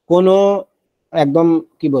 কোনো একদম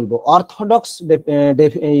কি বলবো অর্থোডক্স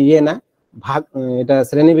ইয়ে না, ভাগ, এটা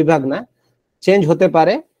শ্রেণী বিভাগ না, চেঞ্জ হতে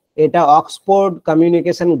পারে। এটা অক্সফোর্ড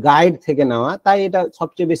কমিউনিকেশন গাইড থেকে নেওয়া, তাই এটা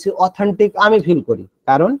সবচেয়ে বেশি অথেন্টিক আমি ফিল করি,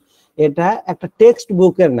 কারণ এটা একটা টেক্সট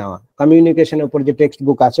বুকের নেওয়া, কমিউনিকেশনের উপর যে টেক্সট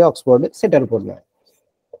বুক আছে অক্সফোর্ডে সেটার উপর নেওয়া।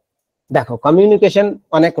 দেখো কমিউনিকেশন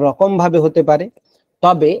অনেক রকম ভাবে হতে পারে,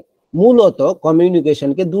 তবে মূলত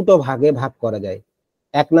কমিউনিকেশনকে দুটো ভাগে ভাগ করা যায়।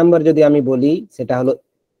 1 নাম্বার যদি আমি বলি সেটা হলো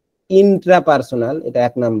ইন্ট্রাপার্সোনাল, এটা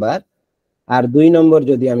 1 নাম্বার। আর 2 নম্বর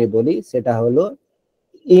যদি আমি বলি সেটা হলো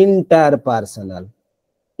ইন্টারপার্সোনাল।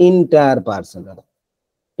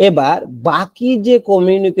 এবার বাকি যে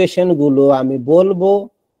কমিউনিকেশন গুলো আমি বলবো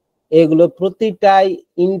এগুলো প্রতিটাই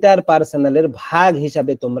ইন্টারপার্সোনালের ভাগ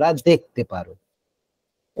হিসাবে তোমরা দেখতে পারো।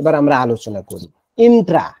 এবার আমরা আলোচনা করি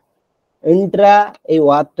ইন্ট্রা। ইন্ট্রা এই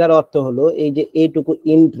ওয়ার্ডটার অর্থ হলো, এই যে এইটুকু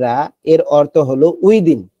ইন্ট্রা, এর অর্থ হলো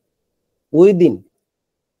উইদিন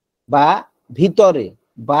বা ভিতরে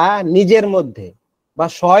বা নিজের মধ্যে বা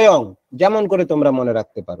স্বয়ং, যেমন করে তোমরা মনে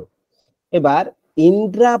রাখতে পারো। এবার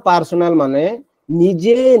ইন্ট্রা পার্সোনাল মানে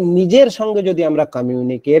নিজের সঙ্গে যদি আমরা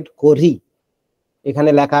কমিউনিকেট করি, এখানে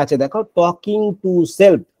লেখা আছে দেখো টকিং টু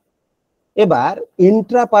সেলফ। এবার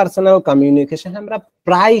ইন্ট্রা পার্সোনাল কমিউনিকেশন আমরা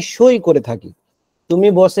প্রায়শই করে থাকি। তুমি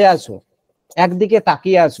বসে আছো, একদিকে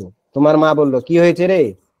তাকিয়ে আছো, তোমার মা বললো কি হয়েছে রে,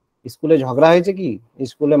 স্কুলে ঝগড়া হয়েছে কি,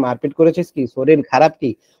 স্কুলে মারপিট করেছিস কি, শরীর খারাপ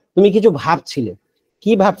কি, তুমি কিছু ভাবছিলে।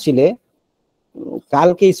 কি ভাবছিলে?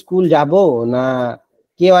 কালকে স্কুল যাব না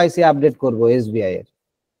কেওয়াইসি আপডেট করব এসবিআই এর।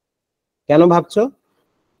 কেন ভাবছো?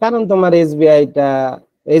 কারণ তোমার এসবিআই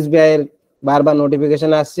এর বারবার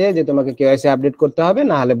নোটিফিকেশন আসছে যে তোমাকে কেওয়াইসি আপডেট করতে হবে,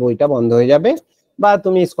 না হলে বইটা বন্ধ হয়ে যাবে, বা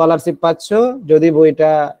তুমি স্কলারশিপ পাচ্ছ, যদি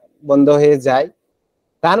বইটা বন্ধ হয়ে যায়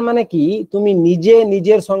তার মানে কি, তুমি নিজে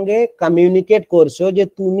নিজের সঙ্গে কমিউনিকেট করছো যে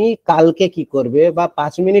তুমি কালকে কি করবে বা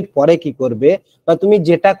 5 মিনিট পরে কি করবে, বা তুমি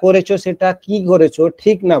যেটা করেছো সেটা কি করেছো,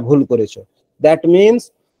 ঠিক না ভুল করেছো। That means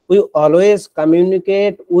we always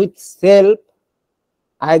communicate with self,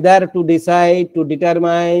 either to decide, to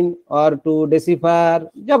determine or two ডেসিফার,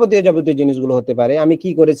 যাবতীয় যাবতীয় জিনিসগুলো হতে পারে। আমি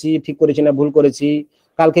কি করেছি, ঠিক করেছি না ভুল করেছি,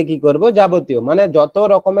 কালকে কি করব, যাবতীয় মানে যত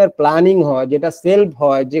রকমের প্ল্যানিং হয়, যেটা সেলফ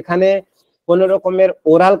হয়, যেখানে কোনো রকমের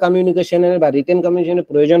ওরাল কমিউনিকেশনের বা রিটেন কমিউনিকেশনের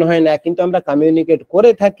প্রয়োজন হয় না, কিন্তু আমরা কমিউনিকেট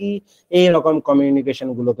করে থাকি, এই রকম কমিউনিকেশন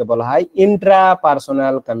গুলোকে বলা হয় ইন্ট্রা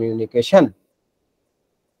পার্সোনাল কমিউনিকেশন।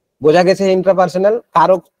 বোঝা গেছে ইন্ট্রা পার্সোনাল?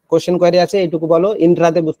 কারো কোশ্চেন কোয়ারি আছে? এইটুকু বলো,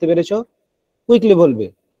 ইন্ট্রাতে বুঝতে পেরেছো? কুইকলি বলবে,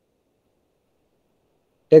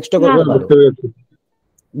 টেক্সট করবে পারো,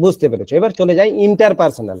 বুঝতে পেরেছো। এবার চলে যাই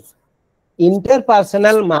ইন্টারপার্সোনাল।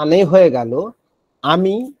 ইন্টারপার্সোনাল মানে হয়ে গেল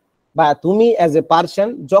আমি বা তুমি অ্যাজ এ পার্সন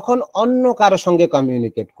যখন অন্য কারো সঙ্গে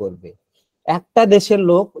কমিউনিকেট করবে। একটা দেশের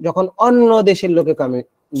লোক যখন অন্য দেশের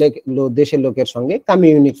দেশের লোকের সঙ্গে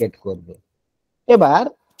কমিউনিকেট করবে। এবার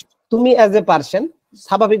তুমি অ্যাজ এ পার্সন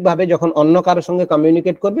স্বাভাবিকভাবে যখন অন্য কারোর সঙ্গে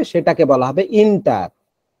কমিউনিকেট করবে, সেটাকে বলা হবে ইন্টার।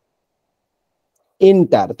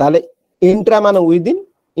 ইন্টার তাহলে ইন্ট্রা মানে উইদিন,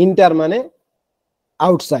 ইন্টার মানে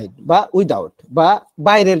আউটসাইড বা উইদাউট, বা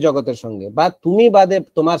বাইরের জগতের সঙ্গে, বা তুমি বাদে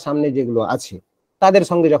তোমার সামনে যেগুলো আছে তাদের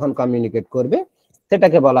সঙ্গে যখন কমিউনিকেট করবে,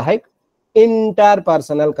 সেটাকে বলা হয়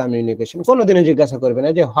ইন্টারপার্সোনাল কমিউনিকেশন। কোনোদিনও জিজ্ঞাসা করবে না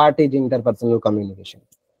যে হোয়াট ইজ ইন্টারপার্সোনাল কমিউনিকেশন,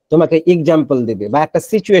 তোমাকে এক্সাম্পল দিবে বা একটা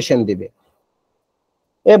সিচুয়েশন দিবে।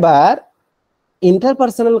 এবার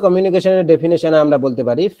ইন্টারপার্সোনাল কমিউনিকেশনের ডেফিনেশন আমরা বলতে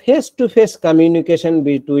পারি face to face communication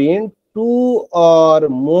between two or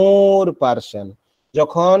more person.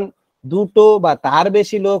 যখন দুটো বা তার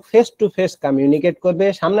বেশি লোক ফেস টু ফেস কমিউনিকেট করবে,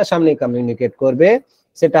 সামনাসামনি কমিউনিকেট করবে,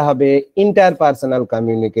 সেটা হবে ইন্টারপার্সোনাল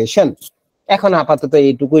কমিউনিকেশন। এখন আপাতত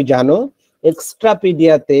এইটুকুই জানো।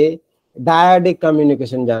 এক্সট্রাপিডিয়াতে ডায়াডিক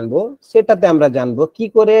কমিউনিকেশন জানবো, সেটাতে আমরা জানবো কি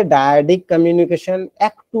করে ডায়াডিক কমিউনিকেশন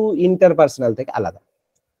একটু ইন্টারপার্সোনাল থেকে আলাদা।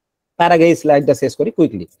 তার আগে এই স্লাইডটা শেষ করি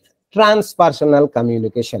কুইকলি। ট্রান্সপার্সোনাল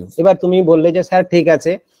কমিউনিকেশন। এবার তুমি বললে যে স্যার ঠিক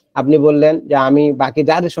আছে, আপনি বললেন যে আমি বাকি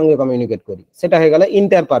যাদের সঙ্গে কমিউনিকেট করি, সেটা হয়ে গেল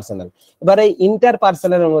ইন্টারপার্সোনাল। এবার এই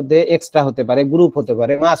ইন্টারপার্সোনালের মধ্যে এক্সট্রা হতে পারে, গ্রুপ হতে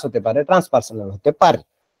পারে, মাস হতে পারে, ট্রান্সপার্সোনাল হতে পারে।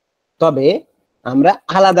 তবে আমরা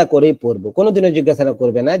আলাদা করেই পড়বো, কোনোদিনও জিজ্ঞাসা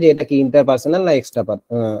করবে না যে এটা কি ইন্টারপার্সোনাল না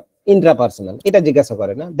ইন্ট্রাপার্সোনাল, এটা জিজ্ঞাসা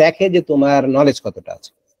করে না, দেখে যে তোমার নলেজ কতটা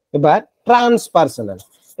আছে। এবার ট্রান্সপার্সোনাল।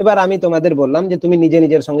 এবার আমি তোমাদের বললাম যে তুমি নিজে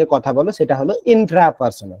নিজের সঙ্গে কথা বলো, সেটা হলো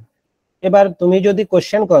ইন্ট্রাপার্সোনাল। এবার তুমি যদি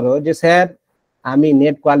কোশ্চেন করো যে স্যার আমি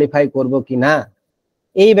নেট কোয়ালিফাই করব কি না,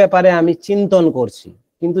 এই ব্যাপারে আমি চিন্তন করছি,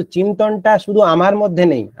 কিন্তু চিন্তনটা শুধু আমার মধ্যে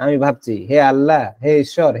নেই। আমি ভাবছি হে আল্লাহ, হে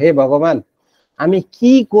ঈশ্বর, হে ভগবান, আমি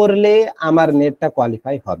কি করলে আমার নেটটা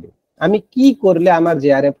কোয়ালিফাই হবে, আমি কি করলে আমার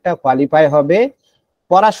জেআরএফটা কোয়ালিফাই হবে,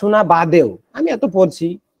 পড়াশোনা বাদেও। আমি এত পড়ছি,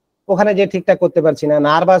 ওখানে যে ঠিকঠাক করতে পারছি না,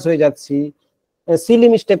 নার্ভাস হয়ে যাচ্ছি, সিলি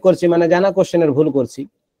মিস্টেক করছি, মানে জানা কোশ্চেনের ভুল করছি,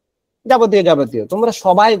 যাবতীয় যাবতীয় তোমরা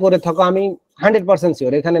সবাই করে থাকো, আমি 100%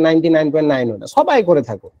 শিওর এখানে 99.9 সবাই করে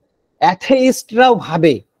থাকো। অ্যাথেইস্টরাও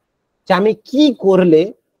ভাবে যে আমি কি করলে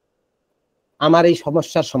আমার এই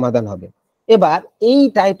সমস্যার সমাধান হবে। এবার এই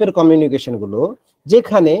টাইপের কমিউনিকেশন গুলো,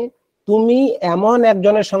 যেখানে তুমি এমন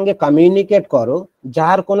একজনের সঙ্গে কমিউনিকেট করো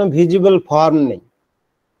যার কোনো ভিজিবল ফর্ম নেই,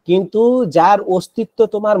 কিন্তু যার অস্তিত্ব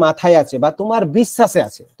তোমার মাথায় আছে বা তোমার বিশ্বাসে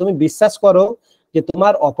আছে। তুমি বিশ্বাস করো যে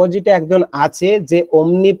তোমার অপোজিটে একজন আছে যে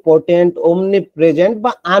অমনিপোটেন্ট, অমনিপ্রেজেন্ট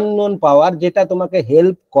বা আননোন পাওয়ার, যেটা তোমাকে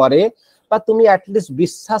হেল্প করে, বা তুমি অ্যাটলিস্ট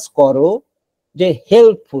বিশ্বাস করো যে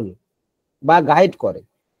হেল্পফুল বা গাইড করে।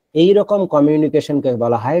 এইরকম কমিউনিকেশনকে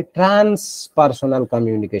বলা হয় ট্রান্সপার্সোনাল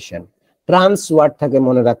কমিউনিকেশন। ট্রান্স ওয়ার্ড থেকে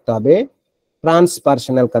মনে রাখতে হবে,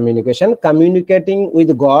 ট্রান্সপার্সোনাল communication, communicating with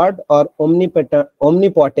god or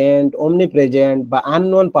omnipotent, omnipresent বা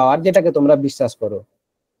আননোন পাওয়ার, যেটাকে তোমরা বিশ্বাস করো।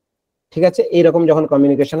 ঠিক আছে, এইরকম যখন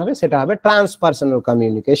কমিউনিকেশন হবে সেটা হবে ট্রান্সপার্সোনাল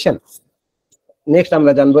কমিউনিকেশন। নেক্সট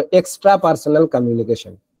আমরা জানবো এক্সট্রা পার্সোনাল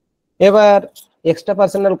কমিউনিকেশন। এবার এক্সট্রা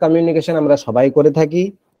পার্সোনাল কমিউনিকেশন আমরা সবাই করে থাকি।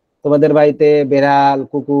 তোমাদের বাড়িতে বেড়াল,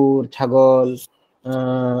 কুকুর, ছাগল,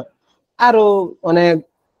 আরো অনেক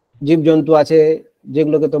জীবজন্তু আছে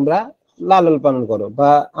যেগুলোকে তোমরা লালন পালন করো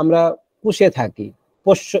বা আমরা পুষে থাকি,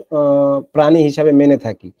 পোষ্য প্রাণী হিসাবে মেনে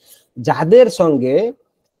থাকি, যাদের সঙ্গে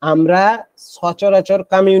আমরা সচরাচর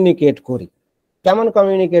কমিউনিকেট করি। কেমন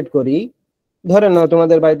কমিউনিকেট করি? ধরে নাও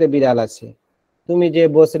তোমাদের বাড়িতে বিড়াল আছে, তুমি যে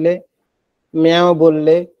বসলে, ম্যাও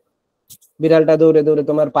বললে, বিড়ালটা দৌড়ে দৌড়ে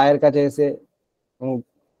তোমার পায়ের কাছে এসে,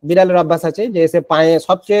 বিড়ালের অভ্যাস আছে যে এসে পায়ে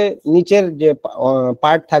সবচেয়ে নিচের যে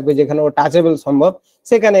পার্ট থাকবে যেখানে ও টাচেবল সম্ভব,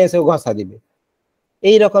 সেখানে এসে ঘষা দিবে।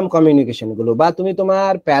 এইরকম কমিউনিকেশন গুলো। বা তুমি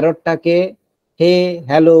তোমার প্যারটটাকে হে,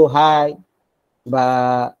 হ্যালো, হাই, বা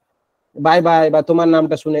বাই বাই বা তোমার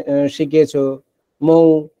নামটা শুনে শিখিয়েছো, মৌ,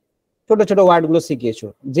 ছোট ছোট ওয়ার্ড গুলো শিখিয়েছো,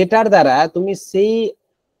 যেটার দ্বারা তুমি সেই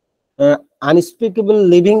আনস্পিকেবল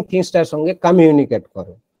লিভিং থিংসটার সঙ্গে কমিউনিকেট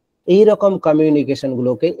করো। এইরকম কমিউনিকেশন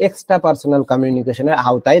গুলোকে এক্সট্রা পার্সোনাল কমিউনিকেশনের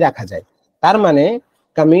আওতায় রাখা যায়। তার মানে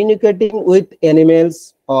communicating with animals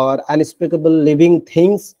or আনস্পিকেবল living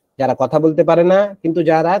things, যারা কথা বলতে পারে না কিন্তু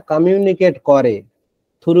যারা কমিউনিকেট করে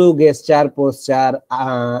থ্রু গেস্টার, পোস্টার,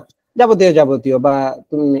 যাবতীয় যাবতীয় বা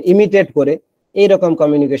ইমিটেট করে, এইরকম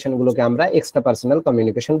কমিউনিকেশন গুলোকে আমরা এক্সট্রা পার্সোনাল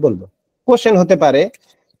কমিউনিকেশন বলবো। কোশ্চেন হতে পারে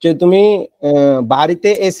যে তুমি বাড়িতে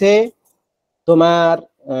এসে তোমার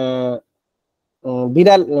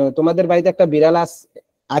বিড়াল, তোমাদের বাড়িতে একটা বিড়াল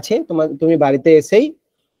আছে, তুমি বাড়িতে এসেই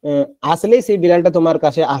আসলেই সেই বিড়ালটা তোমার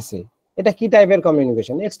কাছে আসে, এটা কি টাইপের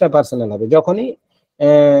কমিউনিকেশন? এক্সট্রা পার্সোনাল হবে। যখনই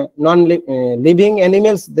নন লিভিং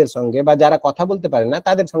অ্যানিমেলসদের সঙ্গে বা যারা কথা বলতে পারে না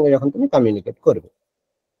তাদের সঙ্গে যখন তুমি কমিউনিকেট করবে।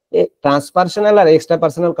 ট্রান্সপার্সোনাল আর এক্সট্রা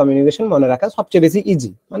পার্সোনাল কমিউনিকেশন মনে রাখা সবচেয়ে বেশি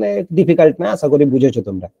ইজি, মানে ডিফিকাল্ট না, আশা করি বুঝেছো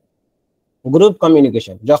তোমরা। গ্রুপ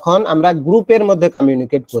কমিউনিকেশন, যখন আমরা গ্রুপের মধ্যে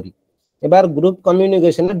কমিউনিকেট করি। এবার গ্রুপ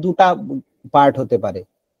কমিউনিকেশনের দুটা পার্ট হতে পারে,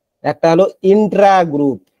 একটা হলো Intra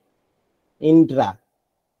group, Intra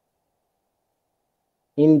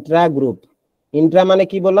Intra group. Intra মানে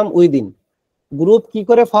কি বললাম? উইদিন। গ্রুপ কি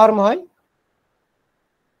করে ফর্ম হয়?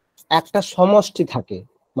 একটা সমষ্টি থাকে,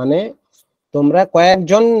 মানে তোমরা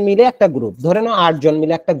কয়েকজন মিলে একটা গ্রুপ, ধরে নাও 8 জন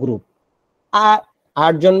মিলে একটা গ্রুপ, আর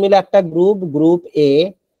 8 জন মিলে একটা গ্রুপ, গ্রুপ এ,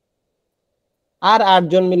 আর 8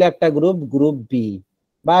 জন মিলে একটা গ্রুপ, গ্রুপ বি,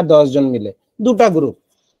 বা 10 জন মিলে দুটা গ্রুপ।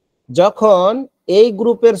 যখন এই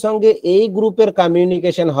গ্রুপের সঙ্গে এই গ্রুপের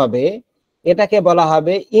কমিউনিকেশন হবে, এটাকে বলা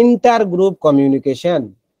হবে ইন্টার গ্রুপ কমিউনিকেশন।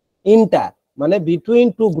 ইন্টার মানে বিটুইন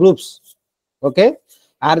টু গ্রুপস, ওকে।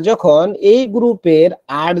 আর যখন এই গ্রুপের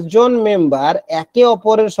 8 জন মেম্বার একে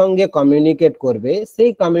অপরের সঙ্গে কমিউনিকেট করবে,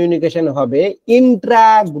 সেই কমিউনিকেশন হবে ইন্ট্রা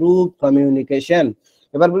গ্রুপ কমিউনিকেশন।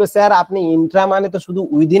 এবার বলে স্যার আপনি ইন্ট্রা মানে তো শুধু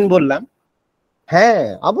উইদিন বললাম। হ্যাঁ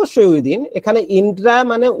অবশ্যই উইদিন, এখানে ইন্ট্রা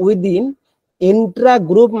মানে উইদিন, ইন্ট্রা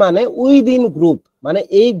গ্রুপ মানে উইদিন গ্রুপ, মানে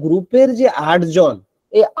এই গ্রুপের যে 8 জন,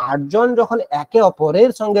 এই 8 জন যখন একে অপরের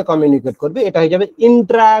সঙ্গে কমিউনিকেট করবে, এটা হয়ে যাবে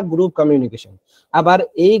ইন্ট্রা গ্রুপ কমিউনিকেশন। আবার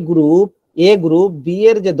এই গ্রুপ এ গ্রুপ বি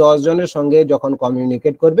এর যে 10 জনের সঙ্গে যখন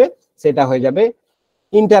কমিউনিকেট করবে, সেটা হয়ে যাবে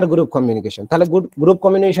ইন্টার গ্রুপ কমিউনিকেশন। তাহলে গ্রুপ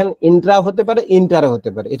কমিউনিকেশন ইন্ট্রা হতে পারে, ইন্টার হতে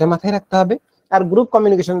পারে, এটা মাথায় রাখতে হবে। আর গ্রুপ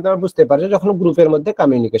কমিউনিকেশন তোমরা বুঝতে পারছো, যখন গ্রুপের মধ্যে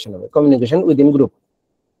কমিউনিকেশন হবে, কমিউনিকেশন উইদিন গ্রুপ।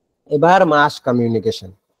 এবার মাস কমিউনিকেশন।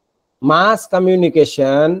 মাস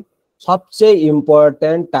কমিউনিকেশন সবচেয়ে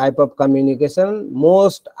important type of communication.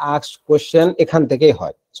 Most asked question এখান থেকেই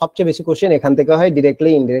হয়, সবচেয়ে বেশি কোশ্চেন এখান থেকে হয়,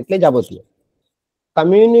 ডিরেক্টলি ইনডিরেক্টলি যাবতীয়।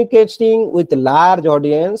 Communicating with large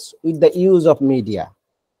audience with the use of media.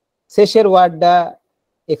 শেষের ওয়ার্ডটা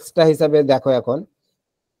এক্সট্রা হিসাবে দেখো। এখন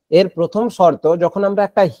এর প্রথম শর্ত, যখন আমরা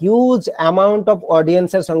একটা হিউজ অ্যামাউন্ট অফ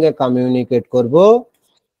অডিয়েন্সের সঙ্গে কমিউনিকেট করব,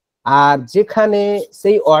 আর যেখানে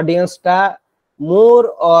সেই অডিয়েন্সটা মোর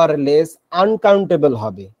অর লেস আনকাউন্টেবল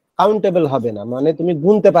হবে, কাউন্টেবল হবে না, মানে তুমি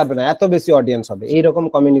গুনতে পারবে না, এত বেশি অডিয়েন্স হবে, এইরকম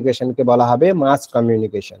কমিউনিকেশনকে বলা হবে মাস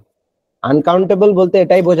কমিউনিকেশন। আনকাউন্টেবল বলতে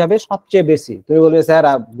এটাই বোঝাবে সবচেয়ে বেশি। তুমি বলবে স্যার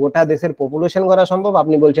গোটা দেশের পপুলেশন করা সম্ভব,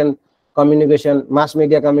 আপনি বলছেন communication, mass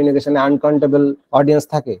media কমিউনিকেশনে uncountable audience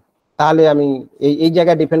থাকে, তাহলে আমি এই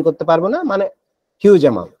জায়গায় ডিফেন্ড করতে পারবো না, মানে হিউজ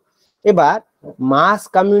অ্যামাউন্ট। এবার মাস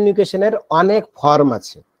কমিউনিকেশনের অনেক ফর্ম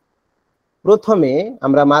আছে। প্রথমে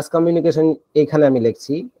আমরা মাস কমিউনিকেশন, এখানে আমি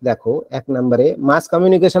লিখছি, দেখো 1 নম্বরে মাস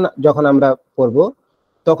কমিউনিকেশন যখন আমরা পড়ব,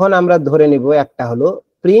 তখন আমরা ধরে নিব একটা হলো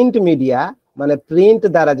প্রিন্ট মিডিয়া, মানে প্রিন্ট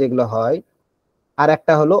দ্বারা যেগুলো হয়, আর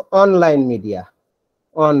একটা হলো অনলাইন মিডিয়া,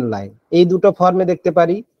 অনলাইন। এই দুটো ফর্মে দেখতে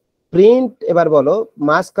পারি। প্রিন্ট, এবার বলো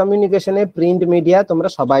মাস কমিউনিকেশনে প্রিন্ট মিডিয়া তোমরা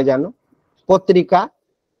সবাই জানো, পত্রিকা,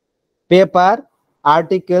 পেপার,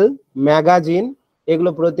 আর্টিকেল, ম্যাগাজিন, এগুলো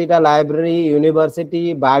প্রতিটা লাইব্রেরি, ইউনিভার্সিটি,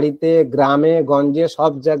 বাড়িতে, গ্রামে গঞ্জে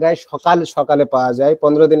সব জায়গায় সকাল সকালে পাওয়া যায়,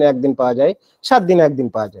 15 দিনে একদিন পাওয়া যায়, 7 দিনে একদিন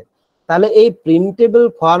পাওয়া যায়। তাহলে এই প্রিন্টেবল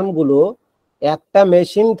ফর্মগুলো একটা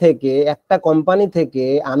মেশিন থেকে, একটা কোম্পানি থেকে,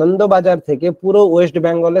 আনন্দবাজার থেকে পুরো ওয়েস্ট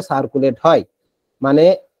বেঙ্গলে সার্কুলেট হয়। মানে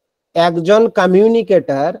একজন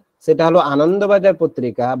কমিউনিকেটর, সেটা হলো আনন্দবাজার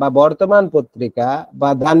পত্রিকা বা বর্তমান পত্রিকা বা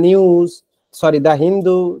দ্য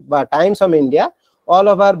হিন্দু বা Times of India, all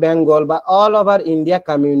over Bengal বা অল ওভার ইন্ডিয়া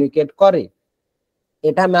কমিউনিকেট করে।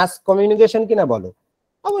 এটা মাস কমিউনিকেশন কিনা বলো?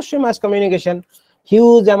 অবশ্যই মাস কমিউনিকেশন,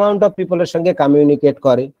 হিউজ অ্যামাউন্ট অফ পিপলের সঙ্গে কমিউনিকেট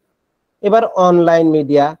করে। এবার অনলাইন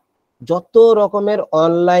মিডিয়া, যত রকমের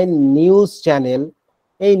অনলাইন নিউজ চ্যানেল,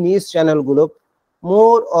 এই নিউজ চ্যানেলগুলো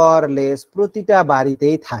মোর অর লেস প্রতিটা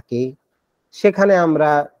বাড়িতেই থাকে। সেখানে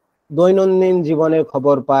আমরা দৈনন্দিন জীবনের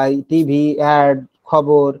খবর পাই, টিভি অ্যাড,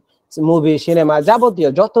 খবর, মুভি, সিনেমা, যাবতীয়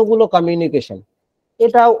যতগুলো কমিউনিকেশন,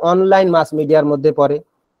 এটাও অনলাইন মাস মিডিয়ার মধ্যে পড়ে।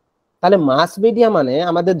 তাহলে মাস মিডিয়া মানে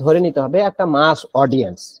আমাদের ধরে নিতে হবে একটা মাস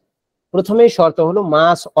অডিয়েন্স। প্রথমেই শর্ত হলো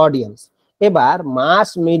মাস অডিয়েন্স। এবার মাস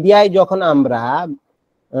মিডিয়ায় যখন আমরা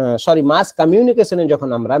মাস কমিউনিকেশনে যখন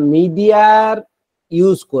আমরা মিডিয়ার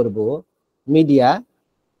ইউজ করব, মিডিয়া,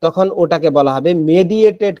 তখন ওটাকে বলা হবে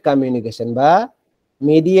মেডিয়েটেড কমিউনিকেশন বা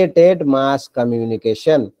মেডিয়েটেড মাস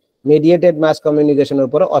কমিউনিকেশন। মেডিয়েটেড মাস কমিউনিকেশনের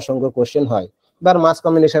উপরে অসংখ্য কোশ্চেন হয়। এবার মাস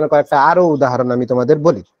কমিউনিকেশনের কয়েকটা আরো উদাহরণ আমি তোমাদের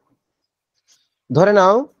বলি। ধরে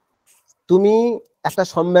নাও তুমি একটা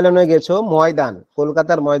সম্মেলনে গেছো, ময়দান,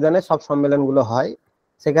 কলকাতার ময়দানে সব সম্মেলনগুলো হয়,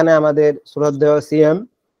 সেখানে আমাদের শ্রদ্ধেয় সিএম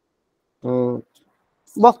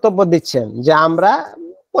বক্তব্য দিচ্ছেন যে আমরা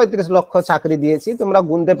 35 লক্ষ চাকরি দিয়েছি, তোমরা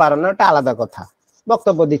গুনতে পারো না, এটা আলাদা কথা,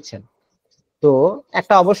 বক্তব্য দিচ্ছেন। তো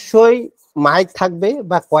একটা অবশ্যই মাইক থাকবে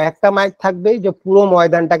বা কয়েকটা মাইক থাকবে যে পুরো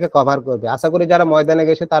ময়দানটাকে কভার করবে। আশা করি যারা ময়দানে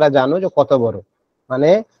গেছে তারা জানো যে কত বড়, মানে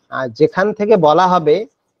যেখান থেকে বলা হবে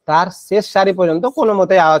তার শেষ সারি পর্যন্ত কোনো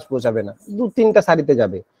মতেই আওয়াজ পৌঁছাবে না, 2-3টা সারিতে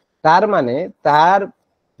যাবে। তার মানে তার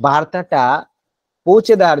বার্তাটা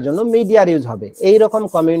পৌঁছে দেওয়ার জন্য মিডিয়ার ইউজ হবে। এইরকম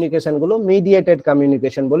কমিউনিকেশন গুলো মিডিয়েটেড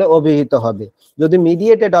কমিউনিকেশন বলে অভিহিত হবে। যদি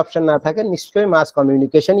মিডিয়েটেড অপশন না থাকে নিশ্চয়ই মাস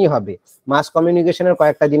কমিউনিকেশনই হবে। মাস কমিউনিকেশনের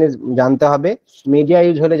কয়েকটা জিনিস জানতে হবে। মিডিয়া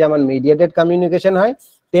ইউজ হলে যেমন মিডিয়েটেড কমিউনিকেশন হয়,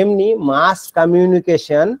 তেমনি মাস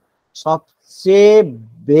কমিউনিকেশন সবচেয়ে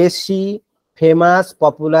বেশি famous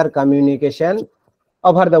popular communication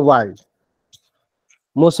over the world.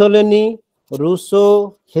 Mussolini, Russo,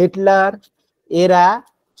 Hitler, এরা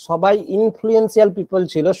সবাই ইনফ্লুয়েন্সিয়াল পিপল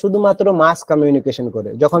ছিল শুধুমাত্র মাস কমিউনিকেশন করে।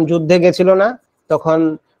 যখন যুদ্ধে গেছিল না, তখন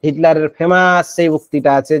হিটলারের ফেমাস সেই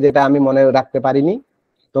উক্তিটা আছে, যেটা আমি মনে রাখতে পারিনি,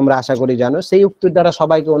 তোমরা আশা করি জানো। সেই উক্তির দ্বারা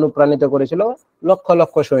সবাইকে অনুপ্রাণিত করেছিল, লক্ষ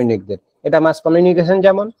লক্ষ সৈনিকদের। এটা মাস কমিউনিকেশন।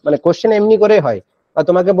 যেমন মানে কোশ্চেন এমনি করে হয়, বা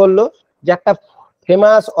তোমাকে বললো যে একটা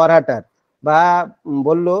ফেমাস অরাটার, বা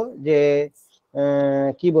বললো যে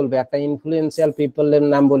কি বলবে, একটা ইনফ্লুয়েন্সিয়াল পিপলের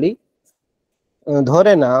নাম বলি,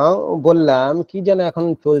 ধরে নাও বললাম কি যেন এখন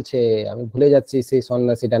চলছে, আমি ভুলে যাচ্ছি সেই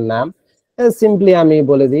সন্ন্যাসীটার নাম, সিম্পলি আমি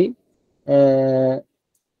বলে দিই,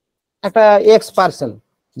 একটা এক্স পার্সন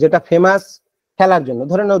যেটা ফেমাস খেলার জন্য,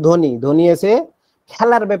 ধরে নাও ধোনি। ধোনি এসে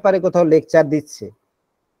খেলার ব্যাপারে কোথাও লেকচার দিচ্ছে।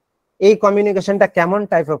 এই কমিউনিকেশনটা কেমন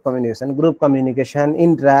type of communication? Group communication,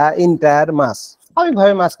 inter মাস,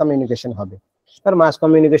 ওইভাবে মাস কমিউনিকেশন হবে। আর মাস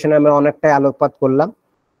কমিউনিকেশনে আমরা অনেকটাই আলোকপাত করলাম।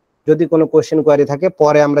 যদি কোনো কোশ্চেন কোয়ারি থাকে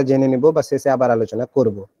পরে আমরা জেনে নিব বা শেষে আবার আলোচনা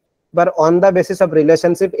করব। এবার on the basis of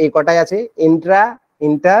relationship এই কটাই আছে,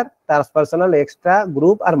 ইন্টার, ট্রান্সপার্সোনাল, এক্সট্রা,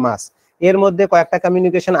 গ্রুপ আর মাস। এর মধ্যে কয়েকটা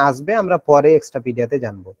কমিউনিকেশন আসবে, আমরা পরে এক্সট্রাপিডিয়াতে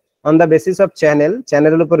জানবো। অন দা বেসিস অফ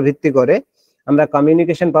চ্যানেলের উপর ভিত্তি করে আমরা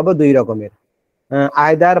কমিউনিকেশন পাবো দুই রকমের,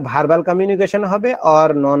 আইদার ভার্বাল কমিউনিকেশন হবে আর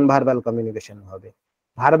নন ভার্বাল কমিউনিকেশন হবে।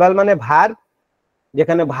 ভার্বাল মানে ভার্ব,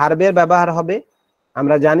 যেখানে ভার্বের ব্যবহার হবে।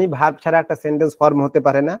 আমরা জানি ভার্ব ছাড়া একটা সেন্টেন্স ফর্ম হতে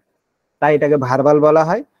পারে না, তাই এটাকে ভার্বাল বলা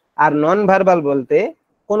হয়। আর নন ভার্বাল বলতে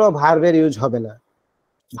কোনো ভার্বের ইউজ হবে না,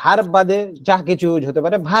 ভার্ব বাদে যা কিছু ইউজ হতে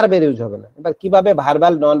পারে, ভার্বের ইউজ হবে না। এবার কিভাবে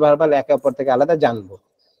ভার্বাল নন ভার্বাল একে অপর থেকে আলাদা জানবো।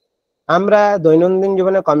 আমরা দৈনন্দিন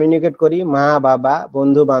জীবনে কমিউনিকেট করি, মা বাবা,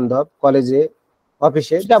 বন্ধু বান্ধব, কলেজে,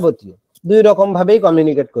 অফিসে, যাবতীয় দুই রকম ভাবেই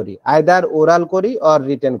কমিউনিকেট করি, আইদার ওরাল করি অর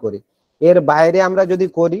রিটেন করি। এর বাইরে আমরা যদি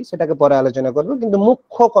করি সেটাকে পরে আলোচনা করবো, কিন্তু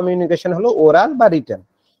মুখ্য কমিউনিকেশন হলো ওরাল বা রিটেন।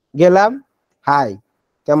 গেলাম, হাই,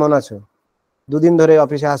 কেমন আছো, দুদিন ধরে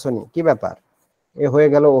অফিসে আসোনি, কি ব্যাপার, এ হয়ে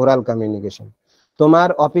গেল ওরাল কমিউনিকেশন। তোমার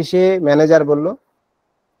অফিসে ম্যানেজার বলল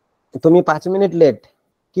তুমি 5 মিনিট লেট,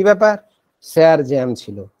 কি ব্যাপার, স্যার জ্যাম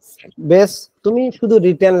ছিল। বেশ, তুমি শুধু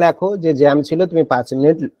রিটেন লেখো যে জ্যাম ছিল, তুমি 5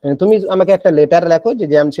 মিনিট, তুমি আমাকে একটা লেটার লেখো যে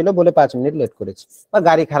জ্যাম ছিল বলে 5 মিনিট লেট করেছি, বা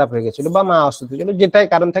গাড়ি খারাপ হয়ে গেছিল, বা মা অসুস্থ ছিল, যেটাই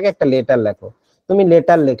কারণ থাকে একটা লেটার লেখো। তুমি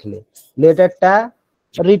লেটার লিখলে, লেটারটা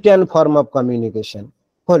রিটেন ফর্ম অফ কমিউনিকেশন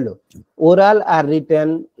হলো। Oral are written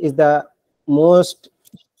is the most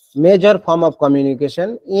major form of communication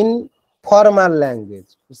in formal language.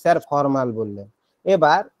 Sir formal বললেন।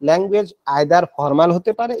 এবার ল্যাঙ্গুয়েজ আইদার ফর্মাল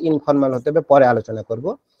হতে পারে, ইনফর্মাল হতে পারে, পরে আলোচনা করব।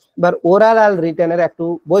 এবার ওরাল আর রিটেনের একটু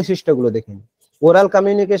বৈশিষ্ট্যগুলো দেখে নিই। ওরাল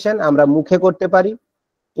কমিউনিকেশন আমরা মুখে করতে পারি,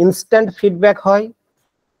 ইনস্ট্যান্ট ফিডব্যাক হয়,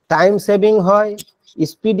 টাইম সেভিং হয়,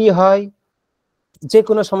 স্পিডি হয়, যে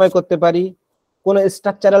কোনো সময় করতে পারি, কোনো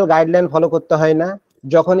স্ট্রাকচারাল গাইডলাইন ফলো করতে হয় না,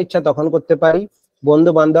 যখন ইচ্ছা তখন করতে পারি।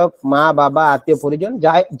 বন্ধু বান্ধব, মা বাবা, আত্মীয় পরিজন,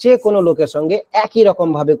 যে কোনো লোকের সঙ্গে একই রকম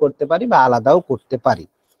ভাবে করতে পারি বা আলাদাও করতে পারি।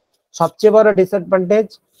 সবচেয়ে বড় ডিসঅ্যাডভান্টেজ,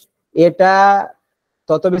 এটা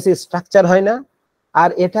তত বেশি স্ট্রাকচার হয় না, আর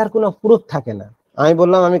এটার কোনো প্রুফ থাকে না। আমি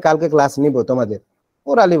বললাম আমি কালকে ক্লাস নিব তোমাদের,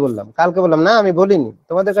 ওরালি বললাম, কালকে বললাম না আমি বলিনি,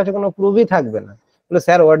 তোমাদের কাছে কোনো প্রুফই থাকবে না। বলে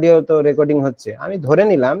স্যার অডিও তো রেকর্ডিং হচ্ছে। আমি ধরে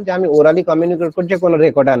নিলাম যে আমি ওরালি কমিউনিকেট করছি, কোনো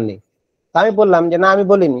রেকর্ডার নেই। আমি বললাম যে না আমি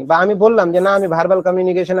বলিনি, বা আমি বললাম যে না আমি ভার্বাল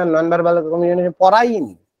কমিউনিকেশন আর নন ভার্বাল কমিউনিকেশন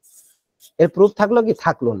পড়াইনি, এর প্রুফ থাকলো কি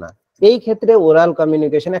থাকলো না। এই ক্ষেত্রে ওরাল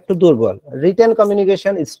কমিউনিকেশন একটু দুর্বল। রিটেন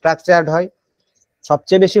কমিউনিকেশন স্ট্রাকচার্ড হয়,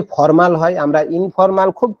 সবচেয়ে বেশি ফর্মাল হয়। আমরা ইনফর্মাল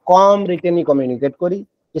খুব কম রিটেনই কমিউনিকেট করি,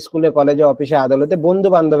 স্কুলে কলেজে অফিসে আদালতে বন্ধু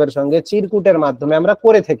বান্ধবের সঙ্গে চিরকুটের মাধ্যমে আমরা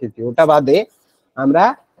করে থেকেছি। ওটা বাদে আমরা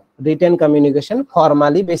রিটেন কমিউনিকেশন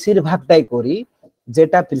ফর্মালি বেশিরভাগটাই করি,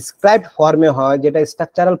 যেটা প্রিসক্রাইবড ফর্মে হয়, যেটা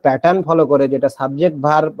স্ট্রাকচারাল প্যাটার্ন ফলো করে, যেটা subject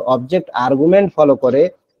verb object argument follow করে,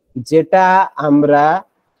 যেটা আমরা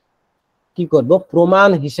কি করব প্রমাণ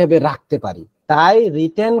হিসেবে রাখতে পারি। তাই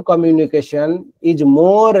written communication is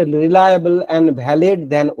more reliable and valid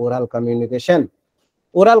then oral communication.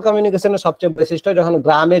 Oral কমিউনিকেশনের সবচেয়ে বৈশিষ্ট্য, যখন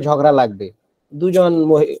গ্রামে ঝগড়া লাগবে, দুজন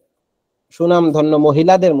সুনামধন্য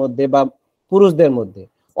মহিলাদের মধ্যে বা পুরুষদের মধ্যে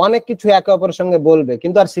অনেক কিছু একে অপরের সঙ্গে বলবে,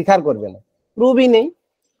 কিন্তু আর স্বীকার করবে না, প্রুফই নেই,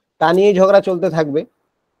 তা নিয়েই ঝগড়া চলতে থাকবে।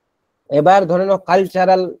 এবার ধরে নাও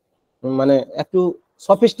কালচারাল মানে একটু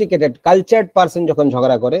সফিস্টিকেটেড কালচার্ড পার্সন যখন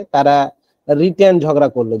ঝগড়া করে, তারা রিটেন ঝগড়া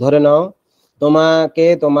করলো। ধরে নাও তোমাকে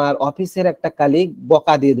তোমার অফিসের একটা কালিগ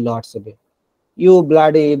বকা দিয়ে দিল হোয়াটসঅ্যাপে, you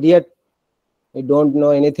bloody idiot, you don't know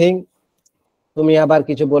anything. তুমি আবার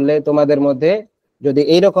কিছু বললে, তোমাদের মধ্যে যদি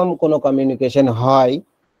এইরকম কোনো কমিউনিকেশন হয়,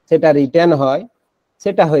 সেটা রিটেন হয়,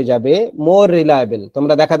 সেটা হয়ে যাবে মোর রিলায়েবল।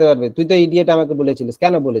 তোমরা দেখাতে পারবে তুই তো ইডিয়েট আমাকে বলেছিলিস,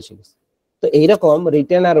 কেন বলেছিলিস। তো এইরকম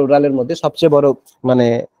রিটেন আর ওরালের মধ্যে সবচেয়ে বড় মানে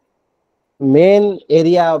মেন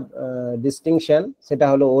এরিয়া ডিস্টিংশন, সেটা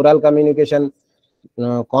হলো ওরাল কমিউনিকেশন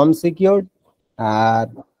কম সিকিউরড আর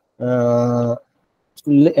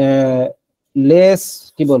লেস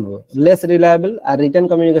কি বলবো less reliable, are written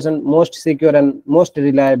communication most secure and most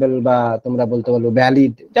reliable, বা তোমরা বলতে পারো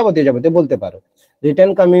ভ্যালিড, যাবতীয় যাবতীয় বলতে পারো। রিটেন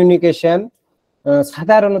কমিউনিকেশন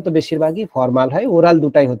সাধারণত বেশিরভাগই ফর্মাল হয়, ওরাল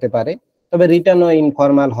দুটাই হতে পারে, তবে রিটেনও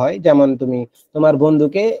ইনফর্মাল হয়। যেমন তুমি তোমার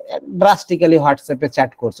বন্ধুকে ড্রাস্টিক্যালি হোয়াটসঅ্যাপে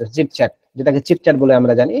চ্যাট করছো, চিটচ্যাট, যেটাকে চিটচ্যাট বলে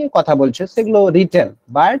আমরা জানি, কথা বলছো, সেগুলো রিটেন,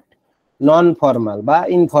 বাট নন ফর্মাল বা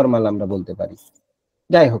ইনফর্মাল আমরা বলতে পারি।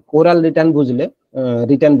 যাই হোক, ওরাল রিটেন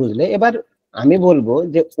বুঝলে এবার আমি বলবো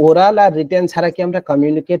যে ওরাল আর রিটেন ছাড়া কি আমরা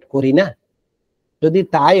কমিউনিকেট করি না? যদি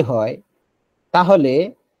তাই হয়, তাহলে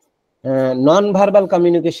নন ভার্বাল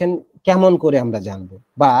কমিউনিকেশন কেমন করে আমরা জানবো,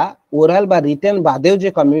 বা ওরাল বা রিটেন বাদেও যে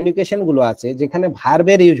কমিউনিকেশন গুলো আছে যেখানে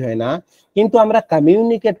ভার্বের ইউজ হয় না কিন্তু আমরা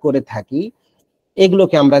কমিউনিকেট করে থাকি,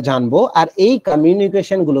 এগুলোকে আমরা জানবো। আর এই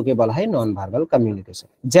কমিউনিকেশন গুলোকে বলা হয় নন ভার্বাল কমিউনিকেশন।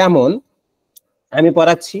 যেমন আমি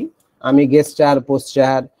পড়াচ্ছি, আমি গেস্টার,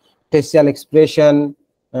 পোস্টার, ফেসিয়াল এক্সপ্রেশন,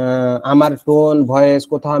 আমার টোন ভয়েস,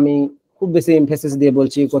 কোথাও আমি খুব বেশি এমফেসিস দিয়ে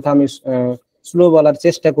বলছি, কোথাও আমি স্লো বলার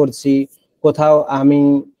চেষ্টা করছি, কোথাও আমি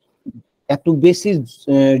একটু বেশি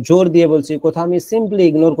জোর দিয়ে বলছি, কোথাও আমি সিম্পলি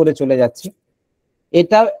ইগনোর করে চলে যাচ্ছি।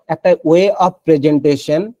 এটা একটা ওয়ে অফ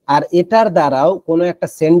প্রেজেন্টেশন, আর এটার দ্বারাও কোনো একটা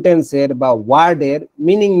সেন্টেন্সের বা ওয়ার্ডের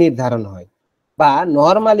মিনিং নির্ধারণ হয়। বা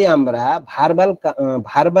নর্মালি আমরা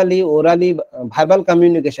ভার্বাল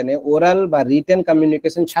কমিউনিকেশনে ওরাল বা রিটেন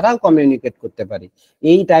কমিউনিকেশন ছাড়াও কমিউনিকেট করতে পারি।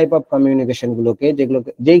 এই টাইপ অফ কমিউনিকেশন গুলোকে,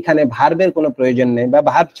 যেখানে ভার্বের কোনো প্রয়োজন নেই বা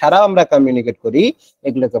ভার্ব ছাড়াও আমরা কমিউনিকেট করি,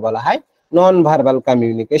 এগুলোকে বলা হয় নন ভার্বাল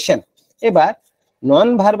কমিউনিকেশন। এবার নন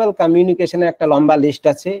ভার্বাল কমিউনিকেশনের একটা লম্বা লিস্ট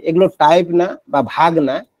আছে, এগুলো টাইপ না বা ভাগ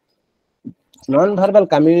না। নন ভার্বাল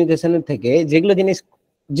কমিউনিকেশনের থেকে যেগুলো জিনিস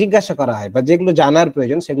জিজ্ঞাসা করা হয় বা যেগুলো জানার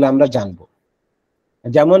প্রয়োজন, সেগুলো আমরা জানবো।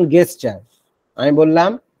 যেমন গেস্টার, আমি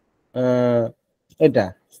বললাম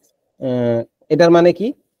এটার মানে কি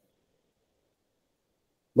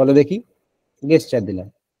বলো দেখি, গেস্টার দিলাম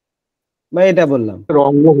বা এটা বললাম,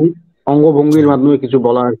 অঙ্গভঙ্গির মাধ্যমে কিছু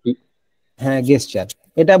বলা আর কি। হ্যাঁ গেস্টার,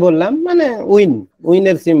 এটা বললাম মানে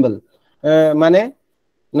উইনের সিম্বল, মানে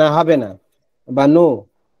না হবে না, বা নো,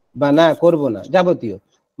 বা না করব না, যাবতীয়।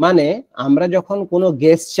 মানে আমরা যখন কোনো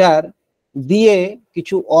গেস্টার দিয়ে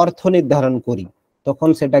কিছু অর্থ নির্ধারণ করি, তখন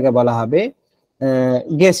সেটাকে বলা হবে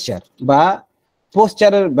গেস্টার। বা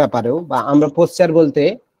পোস্টারের ব্যাপারেও, বা আমরা পোস্টার বলতে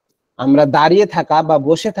আমরা দাঁড়িয়ে থাকা বা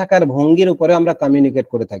বসে থাকার ভঙ্গির উপরে আমরা কমিউনিকেট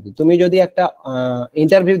করে থাকি। তুমি যদি একটা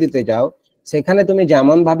ইন্টারভিউ দিতে যাও, সেখানে তুমি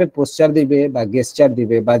যেমন ভাবে পোস্টার দিবে বা গেস্টার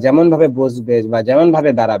দিবে বা যেমন ভাবে বসবে বা যেমন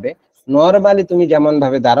ভাবে দাঁড়াবে, নর্মালি তুমি যেমন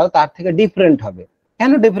ভাবে দাঁড়াও তার থেকে ডিফারেন্ট হবে।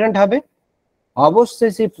 কেন ডিফারেন্ট হবে?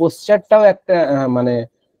 অবশ্যই সেই পোস্টারটাও একটা মানে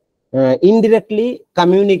ইনডিরেক্টলি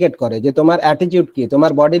কমিউনিকেট করে যে তোমার অ্যাটিটিউড কি,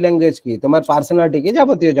 তোমার বডি ল্যাঙ্গুয়েজ কি, তোমার পার্সোনালিটি কি,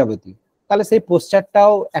 যাবতীয় যাবতীয়। তাহলে সেই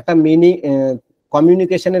পোস্টারটাও একটা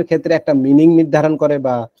কমিউনিকেশনের ক্ষেত্রে একটা মিনিং নির্ধারণ করে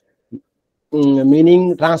বা মিনিং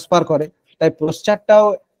ট্রান্সফার করে। তাই পোস্টারটাও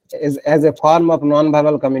as a form of non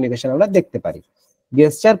verbal communication আমরা দেখতে পারি।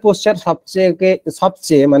 গেস্টার পোস্টার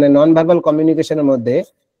সবচেয়ে মানে নন ভার্বাল কমিউনিকেশনের মধ্যে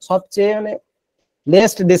সবচেয়ে মানে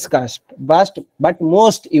least discussed but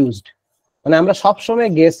most used. মানে আমরা সবসময়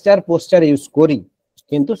গেস্টার পোস্টার ইউজ করি,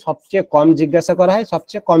 কিন্তু সবচেয়ে কম জিজ্ঞাসা করা হয়,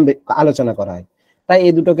 সবচেয়ে কম আলোচনা করা হয়। তাই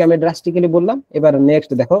এই দুটোকে আমি ড্রাস্টিক্যালি বললাম। এবার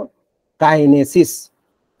নেক্সট দেখো, কাইনেসিস।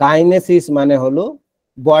 কাইনেসিস মানে হলো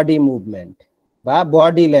বডি মুভমেন্ট বা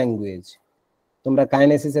বডি ল্যাঙ্গুয়েজ। তোমরা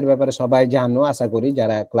কাইনেসিসের ব্যাপারে সবাই জানো আশা করি,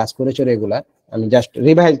 যারা ক্লাস করেছো রেগুলার। আমি জাস্ট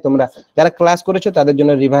রিভাইজ, তোমরা যারা ক্লাস করেছো তাদের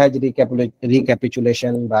জন্য রিভাইজ,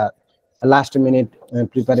 রিক্যাপিচুলেশন বা লাস্ট মিনিট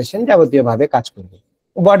প্রিপারেশন যাবতীয় ভাবে কাজ করবে।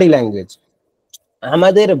 বডি ল্যাঙ্গুয়েজ,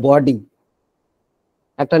 আমাদের বডি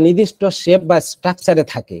একটা নির্দিষ্ট শেপ বা স্ট্রাকচারে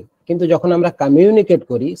থাকে, কিন্তু যখন আমরা কমিউনিকেট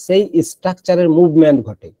করি সেই স্ট্রাকচারের মুভমেন্ট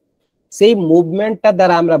ঘটে। সেই মুভমেন্টটা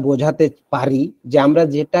দ্বারা আমরা বোঝাতে পারি যে আমরা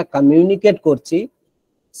যেটা কমিউনিকেট করছি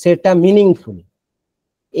সেটা মিনিংফুল।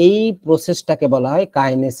 এই প্রসেসটাকে বলা হয়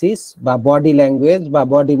কাইনেসিস বা বডি ল্যাঙ্গুয়েজ বা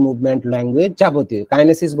বডি মুভমেন্ট ল্যাঙ্গুয়েজ যাবতীয়।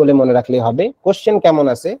 কাইনেসিস বলে মনে রাখলে হবে। কোশ্চেন কেমন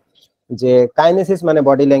আছে যে কাইনেসিস মানে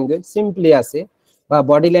বডি ল্যাঙ্গুয়েজ, সিম্পলি আছে বা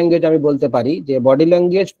বডি ল্যাঙ্গুয়েজ আমি বলতে পারি যে বডি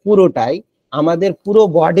ল্যাঙ্গুয়েজ পুরোটাই আমাদের পুরো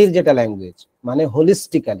বডির যেটা ল্যাঙ্গুয়েজ, মানে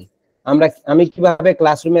হোলিস্টিক্যালি আমি কিভাবে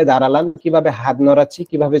ক্লাসরুমে দাঁড়ালাম, কিভাবে হাত নড়াচ্ছি,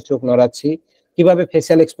 কিভাবে চোখ নড়াচ্ছি, কিভাবে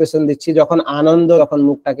ফেসিয়াল এক্সপ্রেশন দিচ্ছি, যখন আনন্দ তখন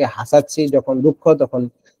মুখটাকে হাসাচ্ছি, যখন দুঃখ তখন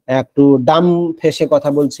একটু ডাম ফেসে কথা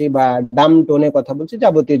বলছি বা ডাম টোনে কথা বলছি,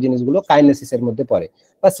 যাবতীয় জিনিসগুলো কাইনেসিসের মধ্যে পড়ে।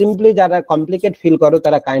 বা সিম্পলি যারা কমপ্লিকেট ফিল করো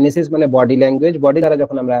তারা কাইনেসিস মানে বডি ল্যাঙ্গুয়েজ, বডি দ্বারা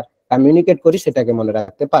যখন আমরা কমিউনিকেট করি সেটাকে মনে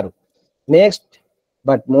রাখতে পারো। নেক্সট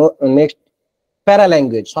নেক্সট প্যারা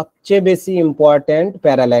ল্যাঙ্গুয়েজ, সবচেয়ে বেশি ইম্পর্টেন্ট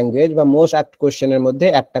প্যারা ল্যাঙ্গুয়েজ বা মোস্ট আস্কড কোশ্চেনের মধ্যে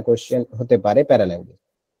একটা কোশ্চেন হতে পারে প্যারা ল্যাঙ্গুয়েজ।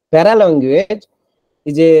 প্যারা ল্যাঙ্গুয়েজ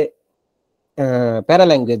এই যে প্যারা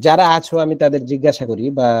ল্যাঙ্গুয়েজ যারা আছো আমি তাদের জিজ্ঞাসা করি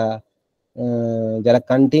বা যারা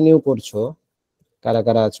কন্টিনিউ করছো, কারা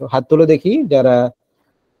কারা আছো হাত তুলো দেখি, যারা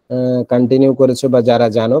কন্টিনিউ করেছো বা যারা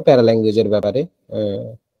জানো প্যারা ল্যাঙ্গুয়েজের ব্যাপারে।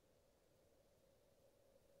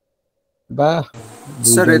 বাহ,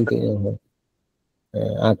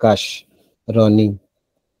 আকাশ, রনি,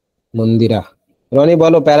 মন্দিরা। রনি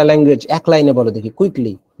বলো প্যারা ল্যাঙ্গুয়েজ এক লাইনে বলো দেখি,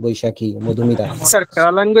 কুইকলি। বৈশাখী, মধুমিতা। স্যার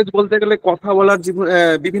প্যারা ল্যাঙ্গুয়েজ বলতে গেলে কথা বলার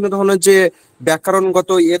বিভিন্ন ধরনের যে ব্যাকরণগত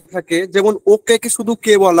ইয়ে থাকে, যেমন ওকে কে শুধু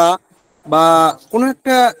কে বলা বা কোনো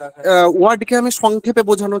একটা ওয়ার্ডকে আমি সংক্ষেপে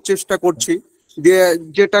বোঝানোর চেষ্টা করছি,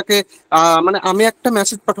 যেটাকে মানে আমি একটা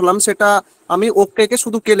মেসেজ পাঠালাম, সেটা আমি ওকে কে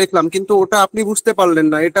শুধু কে লিখলাম, কিন্তু ওটা আপনি বুঝতে পারলেন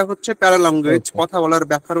না, এটা হচ্ছে প্যারা ল্যাঙ্গুয়েজ, কথা বলার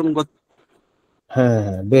ব্যাকরণগত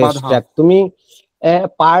হ্যাঁ বেশ। বাধা। তুমি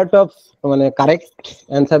পার্ট অফ মানে কারেক্ট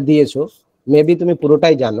অ্যান্সার দিয়েছো, মেবি তুমি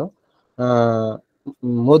পুরোটাই জানো।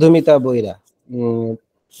 মধুমিতা বৈরা,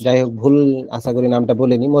 যাই হোক ভুল আশা করি নামটা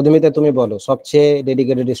বলিনি। মধুমিতা তুমি বলো, সবচেয়ে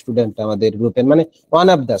ডেডিকেটেড স্টুডেন্ট আমাদের গ্রুপের, মানে ওয়ান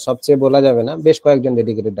অফ দা, সবচেয়ে বলা যাবে না, বেশ কয়েকজন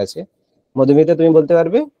ডেডিকেটেড আছে। মধুমিতা তুমি বলতে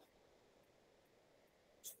পারবে?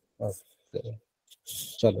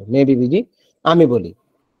 চলো, মেবি বিজি আমি বলি।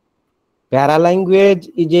 প্যারা language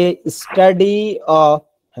is a study of,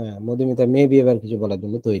 হ্যাঁ মধুমিতা মেবি এবার কিছু বলার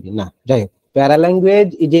জন্য তৈরি না, যাই হোক। প্যারা language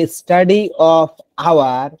is a study of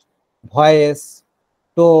our voice,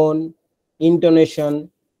 tone, intonation,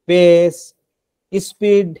 pace,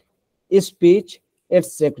 speed, speech,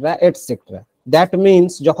 etcetera etcetera. That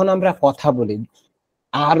means যখন আমরা কথা বলি,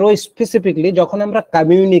 আরো স্পেসিফিকলি যখন আমরা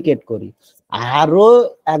কমিউনিকেট করি, আরো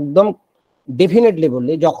একদম ডেফিনেটলি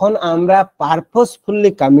বললি যখন আমরা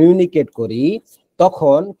পারপাসফুলি কমিউনিকেট করি,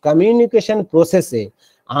 তখন কমিউনিকেশন প্রসেসে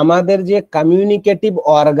আমাদের যে কমিউনিকেটিভ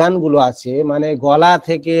অর্গানগুলো আছে, মানে গলা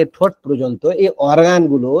থেকে ঠোঁট পর্যন্ত, এই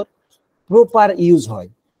অর্গানগুলোর প্রপার ইউজ হয়।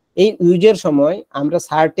 এই ইউজের সময় আমরা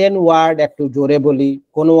সার্টেন ওয়ার্ড একটু জোরে বলি,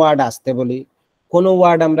 কোনো ওয়ার্ড আস্তে বলি, কোনো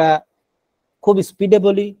ওয়ার্ড আমরা খুব স্পিডে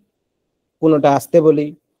বলি, কোনোটা আস্তে বলি,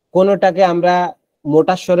 কোনোটাকে আমরা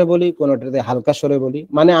মোটা স্বরে বলি, কোনোটাতে হালকা স্বরে বলি।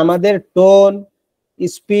 মানে আমাদের টোন,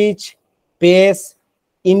 স্পিচ, পেস,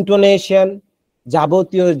 ইন্টোনেশন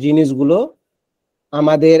যাবতীয় জিনিসগুলো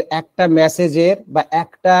আমাদের একটা মেসেজের বা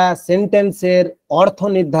একটা সেন্টেন্সের অর্থ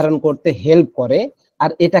নির্ধারণ করতে হেল্প করে, আর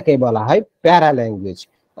এটাকে বলা হয় প্যারা ল্যাঙ্গুয়েজ।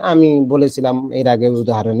 আমি বলেছিলাম এর আগে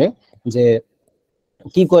উদাহরণে যে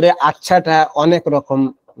কি করে আচ্ছাটা অনেক রকম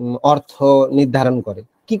অর্থ নির্ধারণ করে।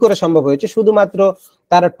 কি করে সম্ভব হয়েছে? শুধুমাত্র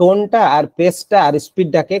তার টোনটা আর পেসটা আর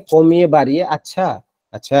স্পিডটাকে কমিয়ে বাড়িয়ে আচ্ছা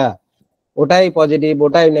আচ্ছা, ওটাই পজিটিভ,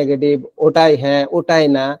 ওটাই নেগেটিভ, ওটাই হ্যাঁ, ওটাই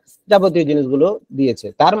না, যাবতীয় জিনিসগুলো দিয়েছে।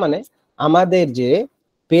 তার মানে আমাদের যে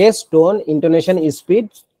পেস, টোন, ইন্টোনেশন, স্পিড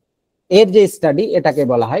এর যে স্টাডি, এটাকে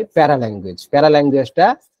বলা হয় প্যারা ল্যাঙ্গুয়েজ। প্যারা ল্যাঙ্গুয়েজটা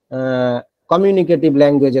কমিউনিকেটিভ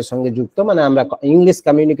ল্যাঙ্গুয়েজের সঙ্গে যুক্ত। মানে আমরা ইংলিশ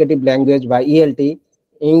কমিউনিকেটিভ ল্যাঙ্গুয়েজ বা ইএলটি,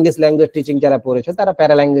 ইংলিশ ল্যাঙ্গুয়েজ টিচিং যারা পড়েছো তারা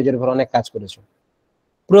প্যারা ল্যাঙ্গুয়েজের উপর অনেক কাজ করেছো।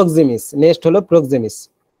 প্রক্সিমিস, নেক্সট হলো প্রক্সিমিস।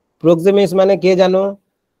 প্রক্সিমিস মানে কে জানো?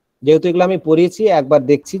 যেহেতু এগুলো আমি পড়িয়েছি, একবার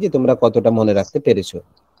দেখছি যে তোমরা কতটা মনে রাখতে পেরেছো।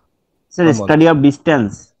 Sir study of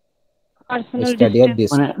distance. Personal study of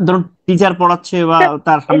distance. মানে ধরুন টিচার পড়াচ্ছে বা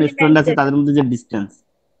তার সামনে স্টুডেন্ট আছে, তাদের মধ্যে যে ডিস্টেন্স।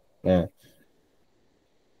 হ্যাঁ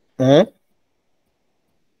হ্যাঁ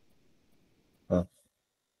হ্যাঁ,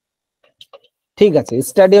 ঠিক আছে।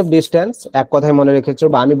 স্টাডি অফ ডিস্টেন্স এক কথায় মনে রেখেছো,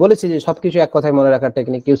 বা আমি বলেছি যে সবকিছু এক কথায় মনে রাখার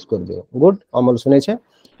টেকনিক ইউজ করবে। গুড, অমল শুনেছে।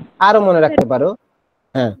 আরো মনে রাখতে পারো।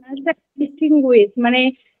 হ্যাঁ ডিস্টিংগুইশ মানে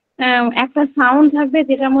একটা সাউন্ড থাকবে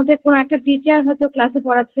যেটার মধ্যে কোনো একটা টিচার হয়তো ক্লাসে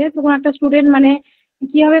পড়াচ্ছে, তো কোনো একটা স্টুডেন্ট মানে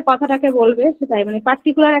কিভাবে কথাটাকে বলবে সেটাই, মানে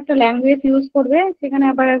পার্টিকুলার একটা ল্যাঙ্গুয়েজ ইউজ করবে, সেখানে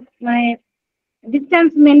আবার মানে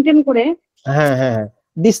ডিস্টেন্স মেনটেন করে। হ্যাঁ হ্যাঁ হ্যাঁ,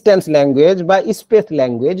 ডিস্টেন্স ল্যাঙ্গুয়েজ বা স্পেস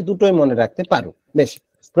ল্যাঙ্গুয়েজ দুটোই মনে রাখতে পারো। বেশ,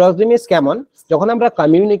 প্রক্সিমিক্স কেমন? যখন আমরা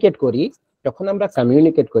কমিউনিকেট করি,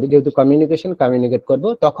 যেহেতু কমিউনিকেট করব,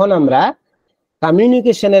 তখন আমরা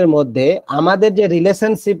কমিউনিকেশনের মধ্যে আমাদের যে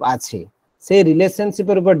রিলেশনশিপ আছে সেই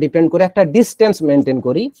রিলেশনশিপের উপর ডিপেন্ড করে একটা ডিস্টেন্স মেনটেন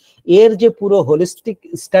করি। এর যে পুরো হোলিস্টিক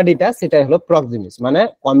স্টাডিটা সেটাই হলো প্রক্সিমিক্স। মানে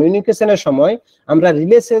কমিউনিকেশনের সময় আমরা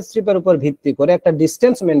রিলেশনশিপের উপর ভিত্তি করে একটা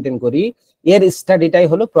ডিস্টেন্স মেনটেন করি, এর স্টাডিটাই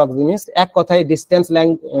হলো প্রক্সিমিক্স। এক কথায়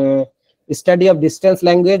স্টাডি অফ ডিস্টেন্স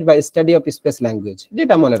ল্যাঙ্গুয়েজ বা স্টাডি অফ স্পেস ল্যাঙ্গুয়েজ,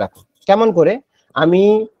 যেটা মনে রাখো। কেমন করে আমি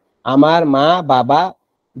আমার মা বাবা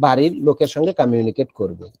বাড়ির লোকের সঙ্গে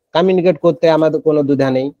কমিউনিকেট করতে আমাদের কোনো দ্বিধা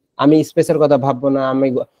নেই। আমি স্পেসের কথা ভাববো না।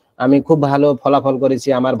 আমি খুব ভালো ফলাফল করেছি,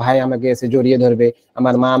 আমার ভাই আমাকে এসে জড়িয়ে ধরবে,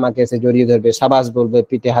 আমার মা আমাকে এসে জড়িয়ে ধরবে, সাবাস বলবে,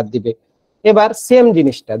 পিঠে হাত দিবে। এবার সেম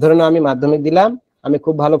জিনিসটা ধরুন আমি মাধ্যমিক দিলাম, আমি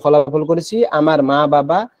খুব ভালো ফলাফল করেছি, আমার মা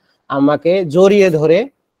বাবা আমাকে জড়িয়ে ধরে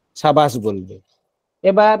সাবাস বলবে।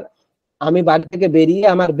 এবার আমি বাড়ি থেকে বেরিয়ে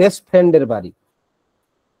আমার বেস্ট ফ্রেন্ডের বাড়ি,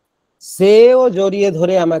 সেও জড়িয়ে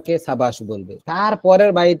ধরে আমাকে সাবাস বলবে।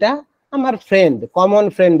 তারপরের বাড়িটা আমার ফ্রেন্ড, কমন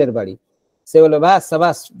ফ্রেন্ডের বাড়ি, সে বলবে বাস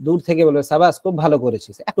সাবাস, দূর থেকে বলবে সাবাস খুব ভালো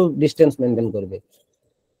করেছিস, একটু ডিস্টেন্স মেনটেন করবে।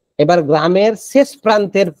 এবার গ্রামের শেষ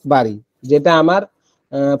প্রান্তের বাড়ি, যেটা আমার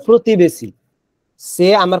প্রতিবেশী, সে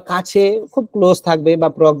আমার কাছে খুব ক্লোজ থাকবে বা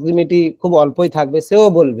প্রক্সিমিটি খুব অল্পই থাকবে, সেও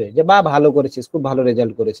বলবে যে বা ভালো করেছিস, খুব ভালো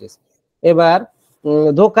রেজাল্ট করেছিস। এবার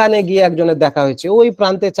দোকানে গিয়ে একজনের দেখা হয়েছে, ওই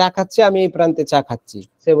প্রান্তে চা খাচ্ছে, আমি এই প্রান্তে চা খাচ্ছি,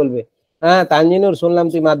 সে বলবে হ্যাঁ তানজিনুর, শুনলাম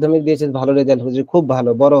তুই মাধ্যমিক দিয়েছিস, ভালো রেজাল্ট হয়েছে, খুব ভালো,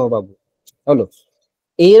 বড় হ বাবু। হলো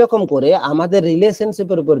এইরকম করে আমাদের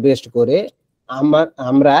রিলেশনশিপের উপর বেস্ট করে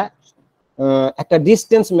আমরা একটা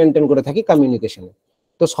ডিস্টেন্স মেনটেন করে থাকি কমিউনিকেশনে।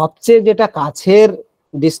 তো সবচেয়ে যেটা কাছের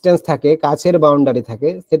ডিস্টেন্স থাকে, কাছের বাউন্ডারি থাকে,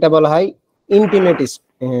 সেটা বলা হয় ইন্টিমেট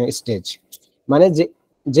স্টেজ। মানে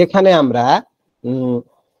যেখানে আমরা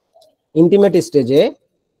ইন্টিমেট স্টেজে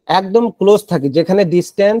একদম ক্লোজ থাকি, যেখানে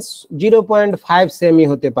ডিস্টেন্স 0.5 সেমি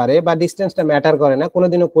হতে পারে, বা ডিস্টেন্সটা ম্যাটার করে না,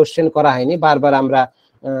 কোনোদিনও কোশ্চেন করা হয়নি। বারবার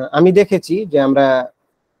আমি দেখেছি যে আমরা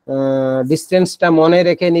ডিস্টেন্সটা মনে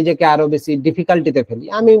রেখে নিজেকে আরো বেশি ডিফিকাল্টিতে ফেলি।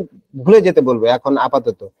 আমি ভুলে যেতে বলবো এখন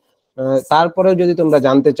আপাতত, তারপরেও যদি তোমরা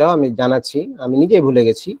জানতে চাও আমি জানাচ্ছি, আমি নিজেই ভুলে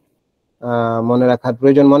গেছি, মনে রাখার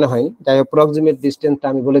প্রয়োজন মনে হয়নি। যাই হোক, প্রক্সিমেট ডিস্টেন্সটা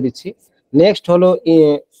আমি বলে দিচ্ছি। নেক্সট হলো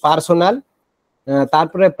পার্সোনাল,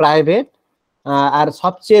 তারপরে প্রাইভেট, আর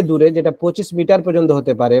সবচেয়ে দূরে যেটা 25 মিটার পর্যন্ত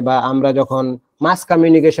হতে পারে, বা আমরা যখন মাস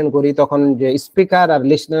কমিউনিকেশন করি তখন যে স্পিকার আর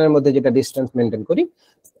লিসনারের মধ্যে যেটা ডিস্টেন্স মেনটেন করি,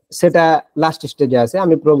 সেটা লাস্ট স্টেজে আছে।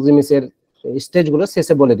 আমি প্রক্সিমিক্সের স্টেজগুলো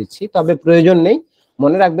শেষে বলে দিচ্ছি, তবে প্রয়োজন নেই,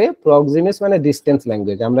 মনে রাখবে প্রক্সিমিক্স মানে ডিস্টেন্স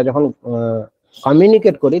ল্যাঙ্গুয়েজ। আমরা যখন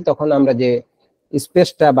কমিউনিকেট করি তখন আমরা যে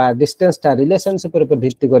স্পেসটা বা ডিস্টেন্সটা রিলেশনশিপের উপর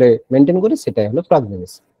ভিত্তি করে মেনটেন করি, সেটাই হলো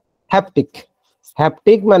প্রক্সিমিক্স।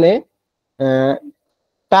 হ্যাপটিক মানে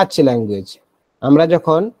টাচ ল্যাঙ্গুয়েজ। আমরা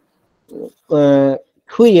যখন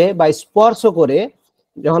ছুঁয়ে বা স্পর্শ করে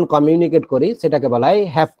যখন কমিউনিকেট করি সেটাকে বলা হয়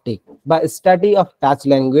হ্যাপটিক বা স্টাডি অফ টাচ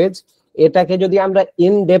ল্যাঙ্গুয়েজ। এটাকে যদি আমরা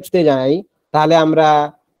ইন ডেপথে যাই তাহলে আমরা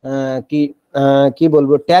কি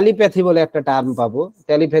বলবো, টেলিপ্যাথি বলে একটা টার্ম পাবো।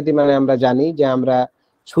 টেলিপ্যাথি মানে আমরা জানি যে আমরা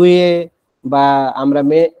ছুঁয়ে বা আমরা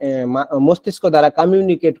মস্তিষ্ক দ্বারা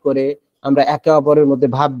কমিউনিকেট করে আমরা একে অপরের মধ্যে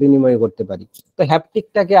ভাব বিনিময় করতে পারি। তো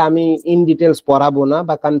হ্যাপটিকটাকে আমি ইন ডিটেলস পড়াবো না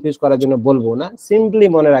বা কনফিউজ করার জন্য বলবো না, সিম্পলি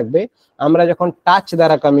মনে রাখবে আমরা যখন টাচ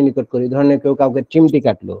দ্বারা কমিউনিকেট করি, ধরনের কেউ কাউকে চিমটি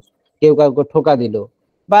কাটলো, কেউ কাউকে ঠোকা দিল,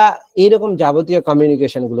 বা এইরকম যাবতীয়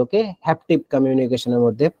কমিউনিকেশন গুলোকে হ্যাপটিক কমিউনিকেশনের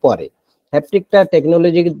মধ্যে পড়ে। হ্যাপটিকটা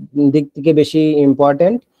টেকনোলজির দিক থেকে বেশি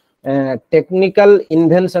ইম্পর্টেন্ট। টেকনিক্যাল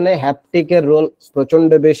ইনভেনশনে হ্যাপটিকের রোল প্রচন্ড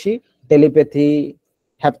বেশি। টেলিপ্যাথি,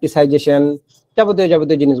 হ্যাপটিসাইজেশন,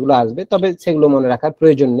 যাবতীয় জিনিসগুলো আসবে, তবে সেগুলো মনে রাখার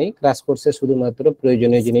প্রয়োজন নেই। ক্লাস কোর্সে শুধুমাত্র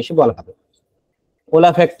প্রয়োজনীয় জিনিসই বলা হবে।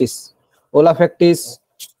 ওলাফ্যাক্টিস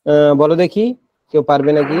বলো দেখি, কেউ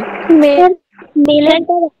পারবে নাকি?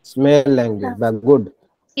 স্মেল ল্যাঙ্গুয়েজ বা গুড,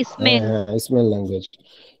 স্মেল ল্যাঙ্গুয়েজ।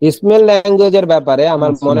 স্মেল ল্যাঙ্গুয়েজের ব্যাপারে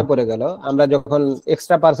আমার মনে পড়ে গেল, আমরা যখন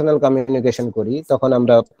এক্সট্রা পার্সোনাল কমিউনিকেশন করি তখন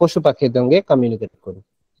আমরা পশু পাখির সঙ্গে কমিউনিকেট করি।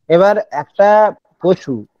 এবার একটা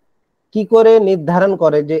পশু কি করে নির্ধারণ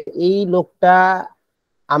করে যে এই লোকটা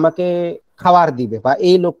আমাকে খাবার দিবে, বা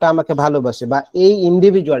এই লোকটা আমাকে ভালোবাসে, বা এই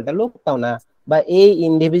ইন্ডিভিজুয়ালটা, লোকটাও না, বা এই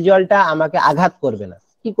ইন্ডিভিজুয়ালটা আমাকে আঘাত করবে না,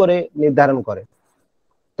 কি করে নির্ধারণ করে?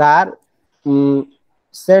 তার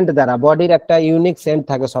সেন্ট দ্বারা, বডির একটা ইউনিক সেন্ট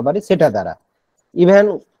থাকে সবারই, সেটা দ্বারা। ইভেন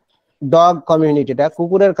ডগ কমিউনিটিটা,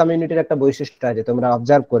 কুকুরের কমিউনিটির একটা বৈশিষ্ট্য আছে, তোমরা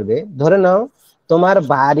অবজার্ভ করবে। ধরে নাও তোমার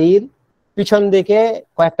বাড়ির পিছন দিকে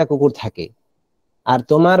কয়েকটা কুকুর থাকে, আর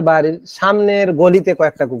তোমার বাড়ির সামনের গলিতে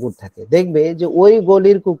কয়েকটা কুকুর থাকে। দেখবে যে ওই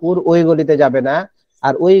গলির কুকুর ওই গলিতে যাবে না,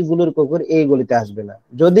 আর ওই গুলোর কুকুর এই গলিতে আসবে না।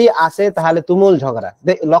 যদি আসে তাহলে তুমুল ঝগড়া।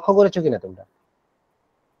 লক্ষ্য করেছো কিনা তোমরা?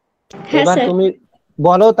 এবার তুমি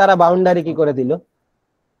বলো তারা বাউন্ডারি কি করে দিল?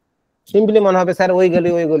 সিম্পলি মনে হবে স্যার ওই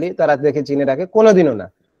গলি তারা দেখে চিনে রাখে, কোনোদিনও না।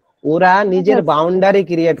 ওরা নিজের বাউন্ডারি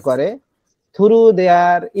ক্রিয়েট করে থ্রু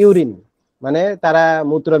দেয়ার ইউরিন, মানে তারা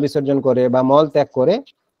মূত্র বিসর্জন করে বা মল ত্যাগ করে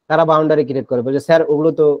তারা বাউন্ডারি ক্রিয়েট করে, বলছে স্যার ওগুলো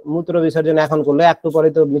তো মূত্র বিসর্জন এখন করলে একটু পরে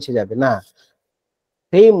তো মিশে যাবে না।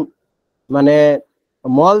 সেই মানে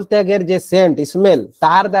মল ত্যাগের যে সেন্ট, স্মেল,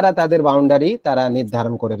 তার দ্বারা তাদের বাউন্ডারি তারা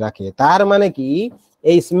নির্ধারণ করে রাখে। তার মানে কি,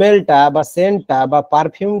 এই স্মেলটা বা সেন্টটা বা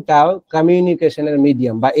পারফিউমটাও কমিউনিকেশনের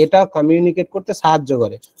মিডিয়াম, বা এটা কমিউনিকেট করতে সাহায্য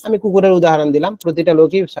করে। আমি কুকুরের উদাহরণ দিলাম, প্রতিটা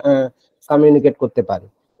লোকই কমিউনিকেট করতে পারে।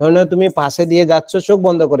 ধরো তুমি পাশে দিয়ে যাচ্ছ, চোখ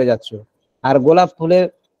বন্ধ করে যাচ্ছ, আর গোলাপ ফুলের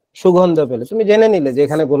সুগন্ধ পেলে তুমি জেনে নিলে যে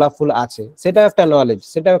এখানে গোলাপ ফুল আছে, সেটা একটা নলেজ,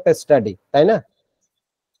 সেটা একটা স্টাডি, তাই না?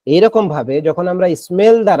 এইরকম ভাবে যখন আমরা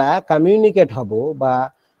স্মেল দ্বারা কমিউনিকেট হব, বা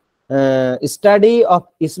study of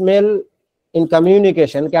smell in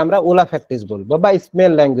communication কে আমরা ওলাফ্যাক্টিস বলবো, বা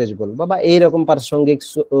স্মেল ল্যাঙ্গুয়েজ বলবো, বা এইরকম প্রাসঙ্গিক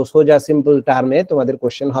সোজা সিম্পল টার্মে তোমাদের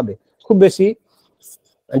কোশ্চেন হবে, খুব বেশি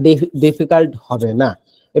ডিফিকাল্ট হবে না।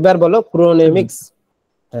 এবার বলো ক্রোনেমিক্স।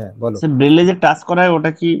 হ্যাঁ বলো। ব্রেলে যে টাচ করা হয়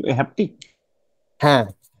ওটা কি হ্যাপটিক? হ্যাঁ,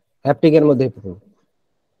 হ্যাপটিকের মধ্যে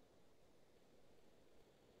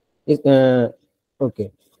ওকে,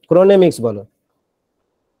 ক্রোনেমিক্স বলো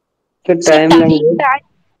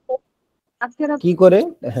কি করে।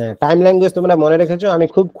 হ্যাঁ, টাইম ল্যাঙ্গুয়েজ তোমরা মনে রেখেছো, আমি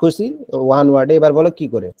খুব খুশি, ওয়ান ওয়ার্ডে। এবার বলো কি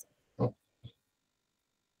করে।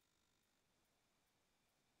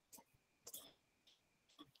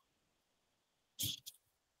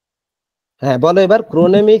 হ্যাঁ বলো এবার,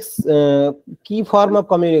 ক্রোনেমিক্স কি ফর্ম অফ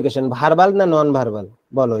কমিউনিকেশন, ভার্বাল না নন ভার্বাল?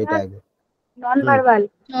 বলো এটা আগে। Non verbal.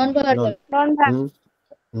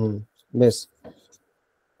 বেশ।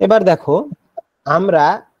 এবার দেখো, আমরা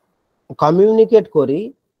কমিউনিকেট করি,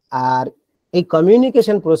 আর এই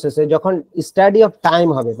কমিউনিকেশন প্রসেসে যখন স্টাডি অফ টাইম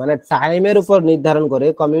হবে, মানে টাইমের উপর নির্ধারণ করে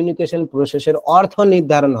কমিউনিকেশন প্রসেসের অর্থ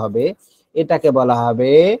নির্ধারণ হবে, এটাকে বলা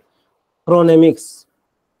হবে ক্রোনেমিক্স।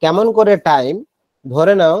 কেমন করে টাইম?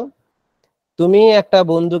 ধরে নাও তুমি একটা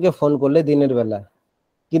বন্ধুকে ফোন করলে দিনের বেলা,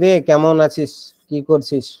 কিরে কেমন আছিস, কি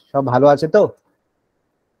করছিস, সব ভালো আছে তো,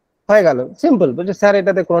 হয়ে গেল, সিম্পল। বলছে স্যার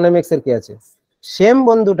এটাতে ক্রোনেমিক্স এর কি আছে? সেম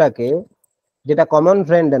বন্ধুটাকে, যেটা কমন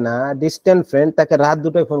ফ্রেন্ড না, ডিস্টেন্ট ফ্রেন্ড, তাকে রাত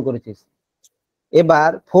দুটোয় ফোন করেছিস।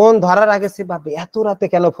 এবার ফোন ধরার আগে সে ভাবে এত রাতে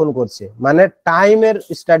কেন ফোন করছে, মানে টাইমের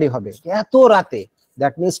স্টাডি হবে, এত রাতে,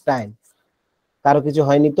 দ্যাট মিনস টাইম, কারো কিছু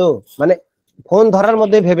হয়নি তো, মানে ফোন ধরার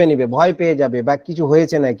মধ্যে ভেবে নিবে, ভয় পেয়ে যাবে, বা কিছু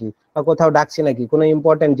হয়েছে নাকি, বা কোথাও ডাকছে নাকি, কোনো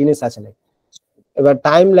ইম্পর্টেন্ট জিনিস আছে নাকি। এবার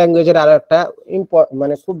টাইম ল্যাঙ্গুয়েজের আরো একটা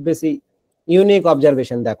মানে খুব বেশি ইউনিক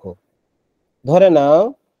অবজারভেশন দেখো। ধরে নাও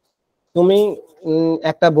তুমি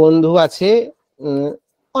একটা বন্ধু আছে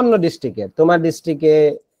অন্য ডিস্ট্রিক্টে, তোমার ডিস্ট্রিক্টে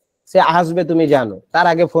সে আসবে, তুমি জানো, তার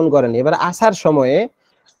আগে ফোন করেনি। এবার আসার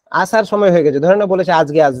সময় হয়ে গেছে, ধরে নাও বলেছে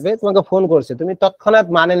আজকে আসবে, তোমাকে ফোন করছে, তুমি তৎক্ষণাৎ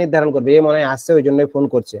মানে নির্ধারণ করবে, এ মনে হয় আসছে ওই জন্যই ফোন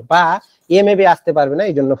করছে, বা এ মেবি আসতে পারবে না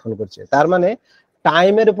এই জন্য ফোন করছে। তার মানে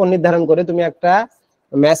টাইমের উপর নির্ধারণ করে তুমি একটা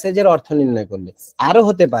মেসেজের অর্থ নির্ণয় করলে। আরো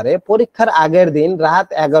হতে পারে পরীক্ষার আগের দিন রাত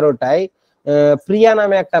 11টায় প্রিয়া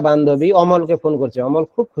নামে একটা বান্ধবী অমলকে ফোন করছে, অমল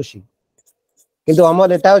খুব খুশি, কিন্তু অমল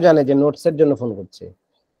এটাও জানে যে নোটসের জন্য ফোন করছে।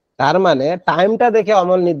 তার মানে টাইমটা দেখে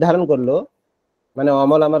অমল নির্ধারণ করলো, মানে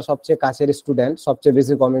অমল আমার সবচেয়ে কাছের স্টুডেন্ট, সবচেয়ে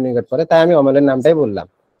বেশি কমিউনিকেট করে, তাই আমি অমলের নামটাই বললাম।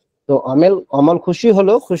 তো অমল খুশি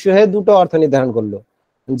হলো, খুশি হয়ে দুটো অর্থ নির্ধারণ করলো,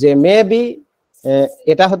 যে মেবি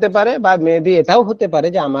এটা হতে পারে, বা মেবি এটাও হতে পারে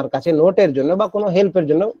যে আমার কাছে নোটের জন্য বা কোনো হেল্পের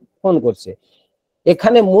জন্য ফোন করছে।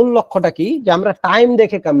 এখানে মূল লক্ষ্যটা কি, যে আমরা টাইম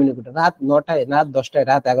দেখে কমিউনিকেট, রাত 9টায়, রাত 10টায়,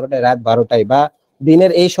 রাত 11টায়, রাত 12টায়, বা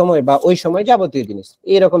দিনের এই সময় বা ওই সময়, যাবতীয় জিনিস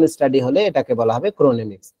এইরকম স্টাডি হলে এটাকে বলা হবে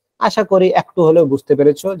ক্রোনেমিক্স। আশা করি একটু হলেও বুঝতে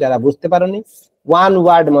পেরেছো। যারা বুঝতে পারোনি, ওয়ান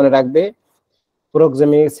ওয়ার্ড মনে রাখবে,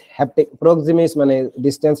 প্রক্সিমিক্স, হ্যাপটিক। প্রক্সিমিক্স মানে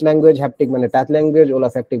ডিস্টেন্স ল্যাঙ্গুয়েজ, হ্যাপটিক মানে টাচ ল্যাঙ্গুয়েজ,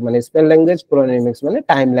 ওলাফ্যাক্টিক মানে স্পেল ল্যাঙ্গুয়েজ, ক্রোনেমিক্স মানে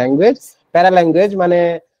টাইম ল্যাঙ্গুয়েজ, প্যারা ল্যাঙ্গুয়েজ মানে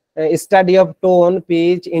study of tone,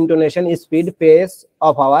 pitch, intonation, speed, pace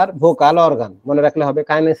of our vocal organ, মনে রাখলে হবে।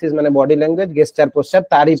 কাইনেসিস মানে বডি ল্যাঙ্গুয়েজ, গেস্টার, পোস্টার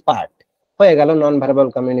তারই পার্ট। হয়ে গেল নন ভার্বাল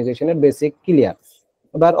কমিউনিকেশনের বেসিক ক্লিয়ার।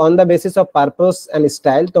 এবার on the basis of purpose and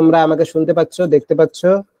style, তোমরা আমাকে শুনতে পাচ্ছ, দেখতে পাচ্ছ?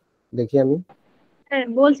 দেখি আমি স্যার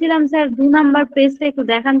বলছিলাম স্যার 2 নাম্বার পেজটা একটু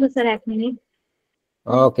দেখান তো স্যার 1 মিনিট।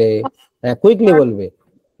 ওকে, হ্যাঁ কুইকলি বলবে,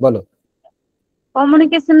 বলো।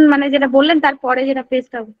 কমিউনিকেশন মানে যেটা বললেন তারপরে যেটা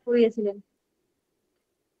পেজটা করিয়েছিলেন।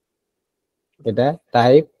 এটা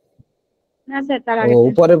টাইপ, না স্যার তার ও আগে।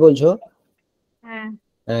 উপরে বলছো? হ্যাঁ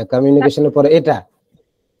হ্যাঁ, কমিউনিকেশনের পরে এটা।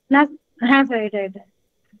 না, হ্যাঁ স্যার এটা।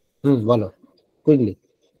 বলো কুইকলি।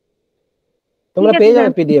 ঠিক তোমরা আছে পেয়ে যাবে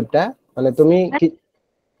স্যার, পিডিএফটা, মানে তুমি কি,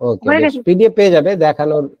 ওকে হয়ে বেশ, গেছে। পিডিএফ পেয়ে যাবে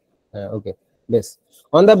দেখানোর। হ্যাঁ ওকে বেশ।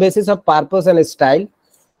 On the basis of purpose and style,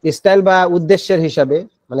 style বা উদ্দেশ্যের হিসাবে,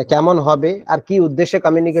 মানে কেমন হবে আর কি উদ্দেশ্যে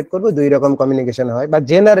কমিউনিকেট করবো, দুই রকম কমিউনিকেশন হয়। বা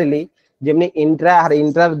জেনারেলি যেমনি ইন্ট্রা আর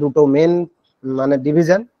ইন্টার দুটো মেন মানে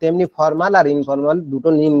ডিভিশন, তেমনি ফর্মাল আর ইনফর্মাল দুটো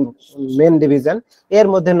মেন ডিভিশন। এর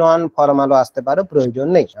মধ্যে নন ফর্মালও আসতে পারে, প্রয়োজন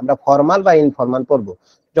নেই। আমরা ফর্মাল বা ইনফর্মাল পড়বো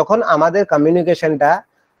যখন আমাদের কমিউনিকেশনটা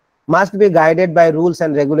must be guided by rules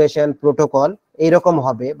and regulation protocol, এইরকম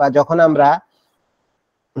হবে। বা যখন আমরা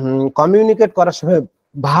কমিউনিকেট করার সময়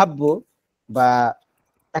ভাববো বা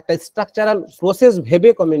একটা স্ট্রাকচারাল প্রসেস ভেবে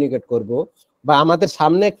কমিউনিকেট করব, বা আমাদের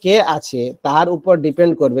সামনে কে আছে তার উপর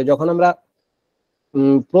ডিপেন্ড করবে, যখন আমরা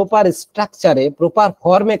প্রপার স্ট্রাকচারে প্রপার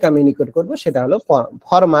ফর্মে কমিউনিকেট করব, সেটা হলো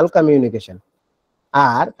ফর্মাল কমিউনিকেশন।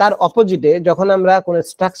 আর তার অপোজিটে যখন আমরা কোন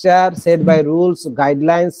structure set by rules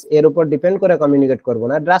guidelines এর উপর ডিপেন্ড করে কমিউনিকেট করব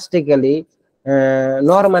না, ড্রাস্টিক্যালি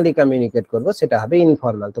নরমালি কমিউনিকেট করব, সেটা হবে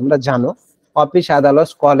ইনফর্মাল। তোমরা জানো অফিস আদালত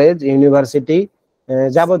কলেজ ইউনিভার্সিটি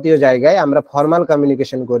যাবতীয় জায়গায় আমরা ফর্মাল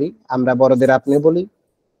কমিউনিকেশন করি, আমরা বড়দের আপনি বলি,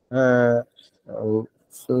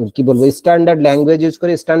 কি বলবো, স্ট্যান্ডার্ড ল্যাঙ্গুয়েজ ইউজ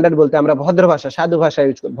করি। স্ট্যান্ডার্ড বলতে আমরা ভদ্র ভাষা, সাধু ভাষা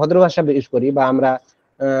ইউজ করি, ভদ্র ভাষা ইউজ করি। বা আমরা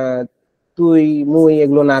তুই মুই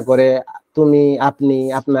এগুলো না করে তুমি আপনি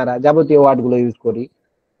আপনারা যাবতীয় ওয়ার্ড গুলো ইউজ করি।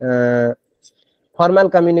 ফর্মাল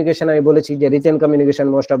কমিউনিকেশন আমি বলেছি যে written communication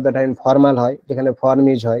most of the time formal হয়, যেখানে ফর্ম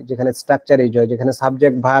ইউজ হয়, যেখানে স্ট্রাকচার ইউজ হয়, যেখানে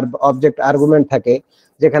সাবজেক্ট ভার্ব অবজেক্ট আর্গুমেন্ট থাকে,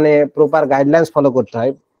 যেখানে প্রপার গাইডলাইন্স ফলো করতে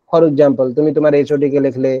হয়। ফর এক্সাম্পল, তুমি তোমার এইচওডি কে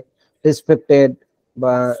লিখলে রেসপেক্টেড,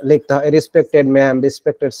 বা লিখতে হয় রেসপেক্টেড ম্যাম,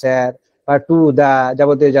 রেসপেক্টেড স্যার, বা টু দা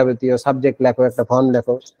যাবতীয় সাবজেক্ট লেখো, একটা ফর্ম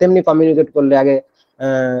লেখো। তেমনি কমিউনিকেট করলে আগে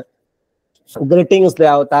গ্রিটিংস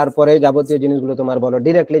দাও, তারপরে যাবতীয় জিনিসগুলো তোমার বলো।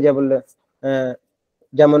 ডিরেক্টলি যে বললে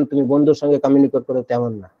যেমন তুমি বন্ধুর সঙ্গে কমিউনিকেট করো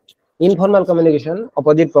তেমন না। ইনফর্মাল কমিউনিকেশন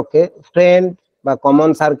অপোজিট পক্ষে, ফ্রেন্ড বা কমন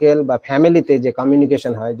সার্কেল বা ফ্যামিলিতে যে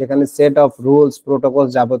কমিউনিকেশন হয়, যেখানে সেট অফ রুলস প্রোটোকল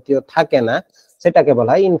যাবতীয় থাকে না, সেটাকে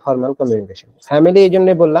বলা হয় ইনফর্মাল কমিউনিকেশন। ফ্যামিলি এই জন্য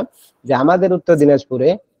বললাম যে আমাদের উত্তর দিনাজপুরে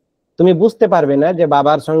তুমি বুঝতে পারবে না যে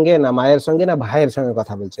বাবার সঙ্গে না মায়ের সঙ্গে না ভাইয়ের সঙ্গে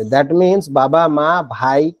কথা বলছে। দ্যাট মিনস বাবা মা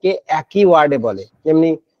ভাইকে একই ওয়ার্ডে বলে। যেমনি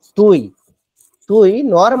তুই, তুই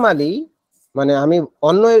নর্মালি, মানে আমি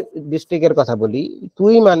অন্য ডিস্ট্রিক্টের কথা বলি,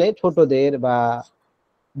 তুই মানে ছোটদের বা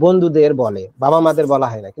বন্ধুদের বলে, বাবা মাদের বলা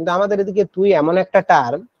হয় না। কিন্তু আমাদের এদিকে তুই এমন একটা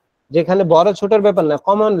টার্ম যেখানে বড় ছোটর ব্যাপার না,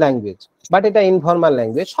 কমন ল্যাঙ্গুয়েজ, বাট এটা ইনফর্মাল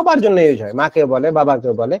ল্যাঙ্গুয়েজ, সবার জন্য ইউজ হয়, মাকে বলে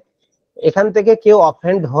বাবাকে বলে। এখান থেকে কেউ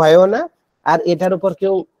অফেন্ড হয়ও না, আর এটার উপর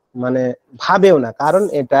কেউ মানে ভাবেও না, কারণ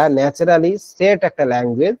এটা ন্যাচারালি সেট একটা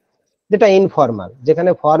ল্যাঙ্গুয়েজ যেটা ইনফর্মাল,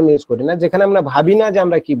 যেখানে ফর্ম ইউজ করি না, যেখানে আমরা ভাবি না যে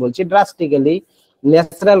আমরা কি বলছি, ড্রাস্টিক্যালি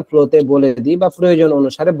ন্যাচারাল ফ্লোতে বলে দিই বা প্রয়োজন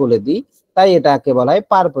অনুসারে বলে দিই। তাই এটাকে বলা হয়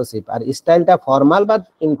পারপসিভ। আর স্টাইলটা ফর্মাল বা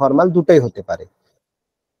ইনফর্মাল দুটোই হতে পারে।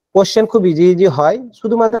 কোশ্চেন খুব ইজি হয়,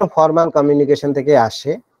 শুধুমাত্র ফর্মাল কমিউনিকেশন থেকে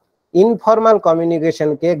আসে। ইনফর্মাল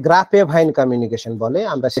কমিউনিকেশনকে গ্রাফেভাইন কমিউনিকেশন বলে,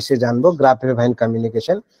 আমরা শেষে জানবো গ্রাফেভাইন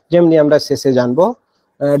কমিউনিকেশন। যেমনি আমরা শেষে জানবো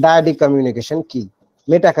ডায়াডিক কমিউনিকেশন কি,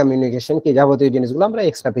 মেটা কমিউনিকেশন কি, যাবতীয় জিনিসগুলো আমরা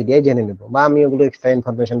এক্সট্রা পিডিয়ায় জেনে নেবো, বা আমি ওগুলো এক্সট্রা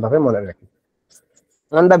ইনফরমেশন ভাবে মনে রাখি।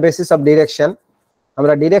 On the basis of direction,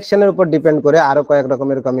 আমরা ডিরেকশনের উপর ডিপেন্ড করে আরো কয়েক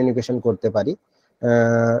রকমের কমিউনিকেশন করতে পারি।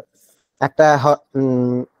 একটা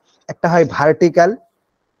একটা হয় ভার্টিক্যাল,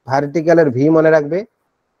 ভার্টিক্যালের ভি মনে রাখবে,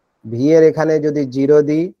 ভি এর এখানে যদি 0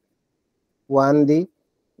 দিই, 1 দিই,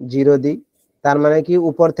 0 দিই, তার মানে কি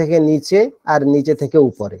উপর থেকে নিচে আর নিচে থেকে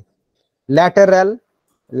উপরে। ল্যাটেরাল,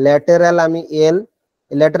 ল্যাটেরাল আমি এল,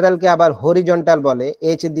 ল্যাটেরালকে আবার হরিজন্টাল বলে,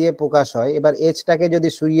 এইচ দিয়ে প্রকাশ হয়। এবার এইচটাকে যদি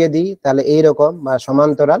শুইয়ে দিই তাহলে এইরকম বা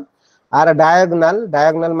সমান্তরাল। আর ডায়াগনাল,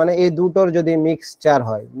 ডায়াগনাল মানে এই দুটোর যদি মিক্সচার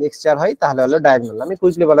হয় তাহলে হলো ডায়াগনাল। আমি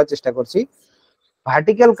কুইকলি বলার চেষ্টা করছি।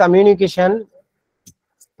 ভার্টিক্যাল কমিউনিকেশন,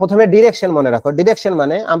 প্রথমে ডিরেকশন মনে রাখো। ডিরেকশন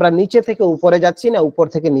মানে আমরা নিচে থেকে উপরে যাচ্ছি না উপর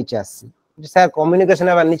থেকে নিচে আসছি। স্যার কমিউনিকেশন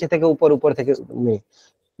আবার নিচে থেকে উপর, উপর থেকে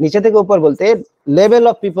নিচে থেকে উপর বলতে লেভেল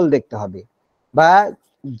অফ পিপল দেখতে হবে, বা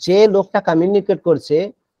যে লোকটা কমিউনিকেট করছে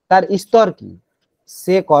তার স্তর কি,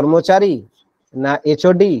 সে কর্মচারী না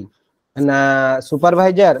এইচওডি না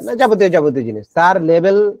সুপারভাইজার না যাবতীয় জিনিস, তার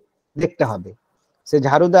লেভেল দেখতে হবে। সে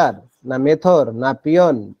ঝাড়ুদার না মেথর না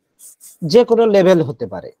পিয়ন, যে কোনো লেভেল হতে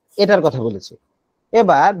পারে, এটার কথা বলেছি।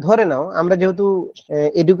 এবার ধরে নাও আমরা যেহেতু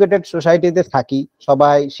এডুকেটেড সোসাইটিতে থাকি,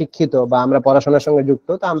 সবাই শিক্ষিত বা আমরা পড়াশোনার সঙ্গে যুক্ত,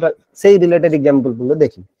 তো আমরা সেই রিলেটেড এক্সাম্পল গুলো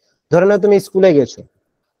দেখি। ধরে নাও তুমি স্কুলে গেছো,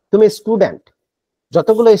 তুমি স্টুডেন্ট,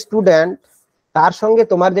 যতগুলো স্টুডেন্ট তার সঙ্গে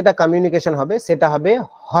তোমার যেটা কমিউনিকেশন হবে সেটা হবে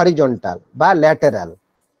হরিজন্টাল বা ল্যাটেরাল।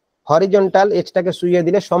 হরিজন্টাল এজটাকে শুইয়ে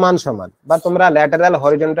দিলে সমান সমান, বা তোমরা ল্যাটেরাল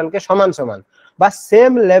হরিজন্টালকে সমান সমান বা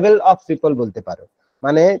সেম লেভেল অফ পিপল বলতে পারো।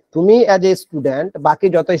 মানে তুমি অ্যাজ এ স্টুডেন্ট বাকি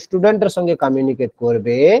যত স্টুডেন্টের সঙ্গে কমিউনিকেট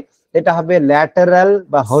করবে এটা হবে ল্যাটেরাল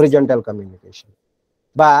বা হরিজন্টাল কমিউনিকেশন।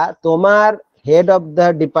 বা তোমার head of the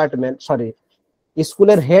department, sorry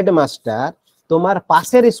স্কুলের হেডমাস্টার তোমার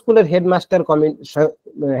পাশের স্কুলের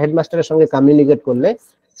হেডমাস্টারের সঙ্গে কমিউনিকেট করলে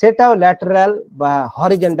সেটাও ল্যাটারাল বা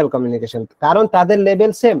হরিজন্টাল কমিউনিকেশন, কারণ তাদের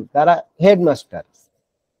লেভেল সেম, তারা হেডমাস্টার।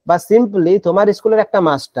 বা সিম্পলি তোমার স্কুলের একটা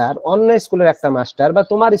মাস্টার অন্য স্কুলের একটা মাস্টার বা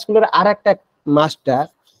তোমার স্কুলের আর একটা মাস্টার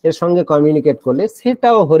এর সঙ্গে কমিউনিকেট করলে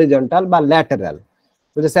সেটাও হরিজন্টাল বা ল্যাটারাল।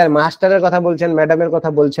 বুঝলে স্যার মাস্টারের কথা বলছেন, ম্যাডামের কথা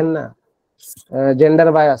বলছেন না, জেন্ডার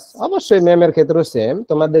বায়াস অবশ্যই ম্যামের ক্ষেত্রেও সেম।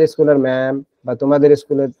 তোমাদের স্কুলের ম্যাম বা তোমাদের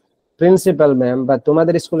স্কুলের প্রিন্সিপাল ম্যাম বা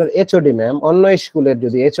তোমাদের স্কুলের এইচওডি ম্যাম অন্য স্কুলের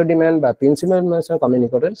যদি এইচওডি ম্যাম বা প্রিন্সিপাল ম্যামের সঙ্গে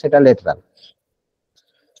কমিউনিকেট করেন সেটা লেটারাল।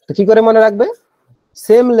 তো কি করে মনে রাখবে?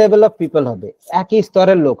 সেম লেভেল অফ পিপল হবে, একই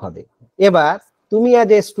স্তরের লোক হবে। এবার তুমি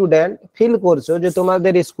অ্যাজ এ স্টুডেন্ট ফিল করছো যে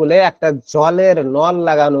তোমাদের স্কুলে একটা জলের নল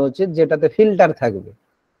লাগানো উচিত যেটাতে ফিল্টার থাকবে,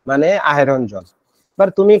 মানে আয়রন জল। এবার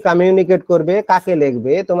তুমি কমিউনিকেট করবে কাকে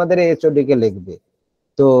লিখবে? তোমাদের এইচওডি কে লিখবে।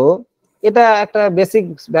 তো এটা একটা বেসিক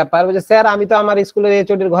ব্যাপার যে স্যার আমি তো আমার স্কুলের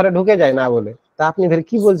এইচওডির ঘরে ঢুকে যাই না বলে। তা আপনি ফের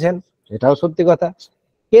কি বলছেন? এটাও সত্যি কথা,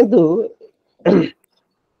 কিন্তু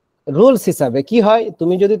রুলস হিসাবে কি হয়,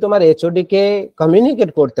 তুমি যদি তোমার এইচওডি কে কমিউনিকেট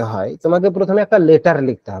করতে হয় তোমাকে প্রথমে একটা লেটার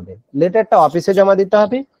লিখতে হবে, লেটারটা অফিসে জমা দিতে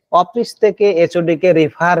হবে, অফিস থেকে এইচওডি কে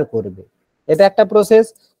রেফার করবে, এটা একটা প্রসেস।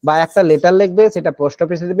 বা একটা লেটার লিখবে, সেটা পোস্ট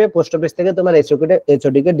অফিসে দেবে, পোস্ট অফিস থেকে তোমার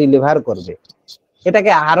এইচওডি কে ডেলিভার করবে।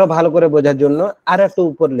 এটাকে আরো ভালো করে বোঝার জন্য আর একটু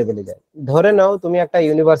উপর লেভেলে যায়। ধরে নাও তুমি একটা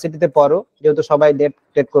ইউনিভার্সিটিতে পড়ো, যেহেতু সবাই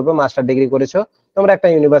টেট করবে, মাস্টার ডিগ্রি করেছো, তোমরা একটা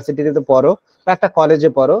ইউনিভার্সিটিতে পড়ো বা একটা কলেজে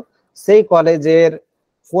পড়ো। সেই কলেজের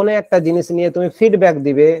কোন একটা জিনিস নিয়ে তুমি ফিডব্যাক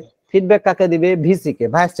দিবে। ফিডব্যাক কাকে দিবে? ভিসি কে,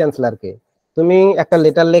 ভাইস চ্যান্সেলরকে। তুমি একটা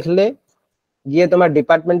লেটার লিখলে, গিয়ে তোমার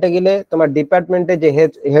ডিপার্টমেন্টে গেলে, তোমার ডিপার্টমেন্টে যে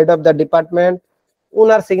হেড অফ দ্য ডিপার্টমেন্ট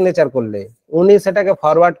উনার সিগনেচার করলে, উনি সেটাকে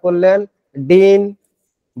ফরওয়ার্ড করলেন ডিন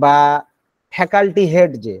বা ফ্যাকাল্টি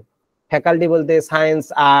হেড, যে ফ্যাকাল্টি বলতে সায়েন্স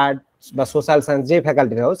আর্টস বা সোশ্যাল সায়েন্স যে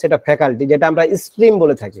ফ্যাকাল্টি হোক সেটা ফ্যাকাল্টি, যেটা আমরা স্ট্রিম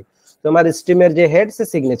বলে থাকি। তোমার স্ট্রিমের যে হেড সে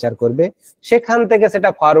সিগনেচার করবে, সেখান থেকে সেটা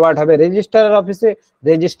ফরওয়ার্ড হবে রেজিস্ট্রার অফিসে,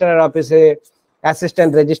 রেজিস্ট্রার অফিসে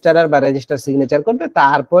অ্যাসিস্ট্যান্ট রেজিস্ট্রার বা রেজিস্ট্রার সিগনেচার করবে,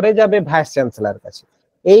 তারপরে যাবে ভাইস চ্যান্সেলর কাছে।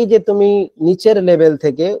 এই যে তুমি নিচের লেভেল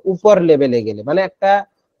থেকে উপর লেভেলে গেলে, মানে একটা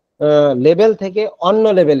লেভেল থেকে অন্য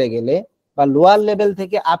লেভেলে গেলে বা লোয়ার লেভেল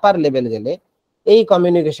থেকে আপার লেভেল গেলে, এই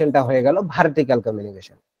কমিউনিকেশনটা হয়ে গেল ভার্টিক্যাল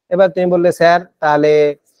কমিউনিকেশন। এবার তুমি বললে স্যার তাহলে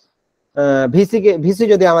ভিসি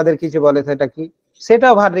যদি আমাদের কিছু বলে সেটা কি?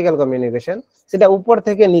 সেটাও ভার্টিক্যাল কমিউনিকেশন, সেটা উপর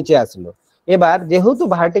থেকে নিচে আসলো। এবার যেহেতু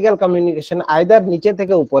ভার্টিক্যাল কমিউনিকেশন আইদার নিচে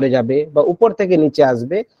থেকে উপরে যাবে বা উপর থেকে নিচে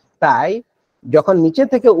আসবে, তাই যখন নিচে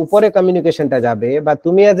থেকে উপরে কমিউনিকেশনটা যাবে বা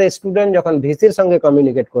তুমি এজ এ স্টুডেন্ট যখন ভিসির সঙ্গে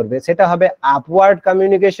কমিউনিকেট করবে সেটা হবে upward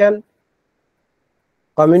communication,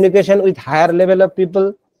 communication with higher level of people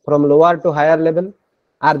from lower two higher level.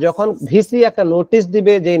 আর যখন ভিসি একটা নোটিশ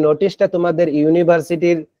দিবে, যে নোটিশটা তোমাদের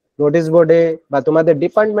ইউনিভার্সিটির নোটিশ বোর্ডে বা তোমাদের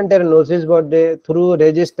ডিপার্টমেন্টের নোটিশ বোর্ডে থ্রু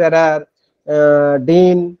রেজিস্ট্রার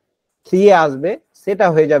ডিন থ্রিয়ে আসবে, সেটা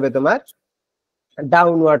হয়ে যাবে তোমার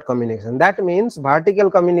downward communication. That means vertical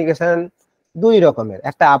communication দুই রকমের,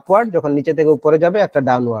 একটা আপওয়ার্ড যখন নিচে থেকে উপরে যাবে, একটা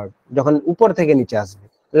ডাউনওয়ার্ড যখন উপর থেকে নিচে আসবে।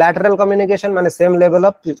 ল্যাটারাল কমিউনিকেশন মানে সেম লেভেল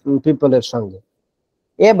অফ পিপলের সঙ্গে।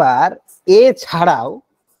 এবার এছাড়াও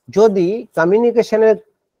যদি কমিউনিকেশনের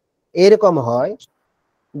এরকম হয়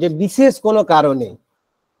যে বিশেষ কোনো কারণে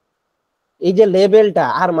এই যে লেভেলটা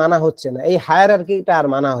আর মানা হচ্ছে না, এই হায়ারার্কিটা আর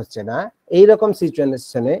মানা হচ্ছে না, এইরকম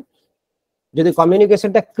সিচুয়েশনে যদি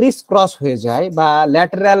কমিউনিকেশনটা ক্রিস ক্রস হয়ে যায় বা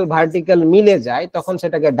ল্যাটারাল ভার্টিক্যাল মিলে যায়, তখন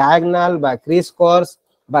সেটাকে ডায়াগনাল বা ক্রিস ক্রস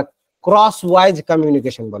বা ক্রস ওয়াইজ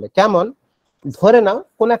কমিউনিকেশন বলে। কেমন? ধরে নাও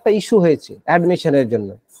কোন একটা ইস্যু হয়েছে অ্যাডমিশনের জন্য,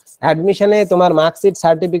 অ্যাডমিশনে তোমার মার্কশিট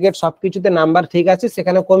সার্টিফিকেট সবকিছুতে নাম্বার ঠিক আছে,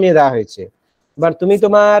 সেখানে কমিয়ে দেওয়া হয়েছে। এবার তুমি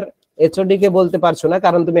তোমার এইচওডি কে বলতে পারছো না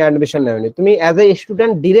কারণ তুমি অ্যাডমিশন নেওনি, তুমি অ্যাজ এ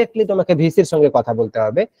স্টুডেন্ট ডিরেক্টলি তোমাকে ভিসির সঙ্গে কথা বলতে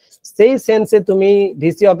হবে। সেই সেন্সে তুমি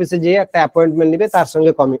ভিসি অফিসে যেয়ে একটা অ্যাপয়েন্টমেন্ট নিবে, তার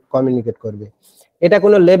সঙ্গে কমিউনিকেট করবে। এটা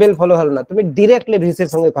কোনো লেভেল ফলো হলো না, তুমি ডিরেক্টলি ভিসির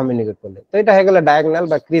সঙ্গে কমিউনিকেট করলে। তো এটা হয়ে গেল ডায়াগনাল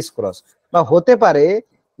বা ক্রিস ক্রস। বা হতে পারে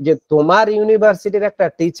যে তোমার ইউনিভার্সিটির একটা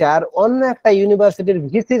টিচার অন্য একটা ইউনিভার্সিটির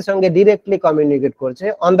ভিসির সঙ্গে ডিরেক্টলি কমিউনিকেট করছে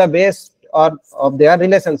on the base of their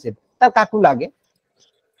relationship. তার কাকু লাগে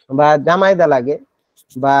বা জামাইদা লাগে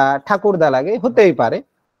বা ঠাকুরদা লাগে, হতেই পারে।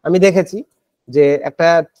 আমি দেখেছি যে একটা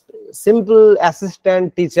simple assistant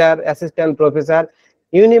teacher, assistant professor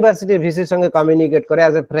ইউনিভার্সিটির ভিসির সঙ্গে কমিউনিকেট করে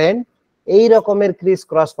অ্যাজ এ ফ্রেন্ড। এই রকমের ক্রিস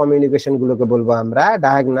ক্রস কমিউনিকেশন গুলোকে বলবো আমরা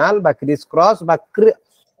ডায়াগনাল বা ক্রিস ক্রস বা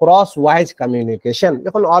ক্রস ওয়াইজ কমিউনিকেশন।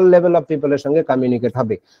 যখন অল লেভেল অফ পিপলের সঙ্গে কমিউনিকেট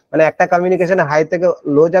হবে, মানে একটা কমিউনিকেশন হাই থেকে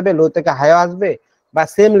লো যাবে, লো থেকে হাই আসবে, বা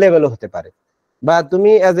সেম লেভেলও হতে পারে। বা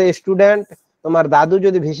তুমি অ্যাজ এ স্টুডেন্ট, তোমার দাদু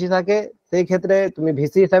যদি ভিসি থাকে, সেই ক্ষেত্রে তুমি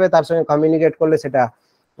ভিসি হিসাবে তার সঙ্গে কমিউনিকেট করলে সেটা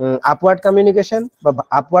আপওয়ার্ড কমিউনিকেশন বা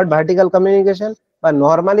আপওয়ার্ড ভার্টিক্যাল কমিউনিকেশন। বা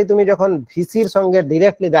নর্মালি তুমি যখন ভিসির সঙ্গে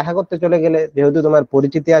ডিরেক্টলি দেখা করতে চলে গেলে, যেহেতু তোমার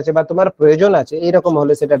পরিচিতি আছে বা তোমার প্রয়োজন আছে, এইরকম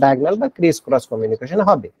হলে সেটা ডায়াগনাল বা ক্রিস ক্রস কমিউনিকেশন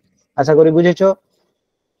হবে। আশা করি বুঝেছো।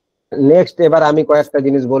 নেক্সট এবার আমি কয়েকটা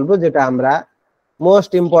জিনিস বলবো যেটা আমরা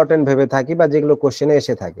মোস্ট ইম্পর্টেন্ট ভেবে থাকি বা যেগুলো কোশ্চেনে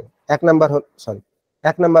এসে থাকে।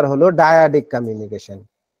 এক নাম্বার হলো ডায়াডিক communication.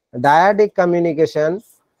 ডায়াডিক communication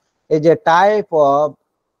is a type of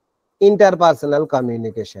interpersonal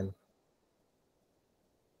communication.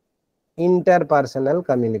 Interpersonal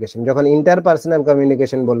communication, যখন ইন্টারপার্সোনাল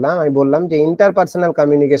কমিউনিকেশন বললাম, আমি বললাম যে ইন্টারপার্সোনাল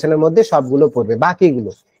কমিউনিকেশনের মধ্যে সবগুলো পড়বে,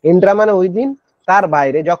 বাকিগুলো ইন্ট্রা মানে উইদিন, তার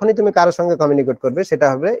বাইরে যখনই তুমি কারোর সঙ্গে কমিউনিকেট করবে সেটা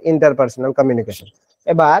হবে ইন্টারপার্সোনাল কমিউনিকেশন।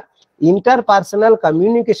 এবার ইন্টারপার্সোনাল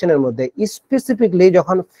কমিউনিকেশনের মধ্যে স্পেসিফিকলি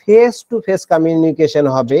যখন ফেস টু ফেস কমিউনিকেশন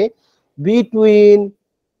হবে বিটুইন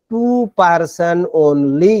টু পারসন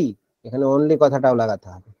অনলি, এখানে অনলি কথাটাও লাগাতে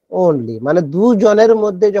হবে, অনলি মানে দুজনের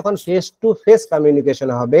মধ্যে যখন ফেস টু ফেস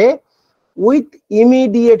কমিউনিকেশন হবে উইথ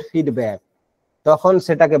ইমিডিয়েট ফিডব্যাক, তখন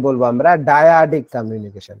সেটাকে বলবো আমরা ডায়াডিক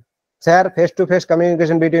communication. Sir face to face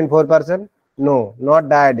communication between four person, no not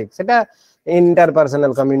ডায়াডিক, সেটা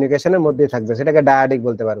ইন্টারপার্সোনাল কমিউনিকেশনের মধ্যেই থাকবে, সেটাকে ডায়াডিক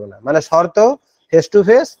বলতে পারবো না। মানে শর্ত ফেস টু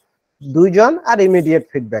ফেস, দুইজন আর ইমিডিয়েট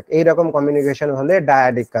ফিডব্যাক, এইরকম কমিউনিকেশন হলে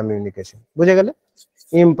ডায়াডিক কমিউনিকেশন। বুঝে গেলে?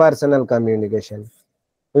 ইমপার্সোনাল কমিউনিকেশন,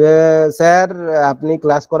 স্যার আপনি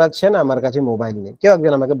ক্লাস করাচ্ছেন, আমার কাছে মোবাইল নেই, কেউ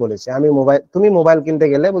একজন আমাকে বলেছে, আমি মোবাইল, তুমি মোবাইল কিনতে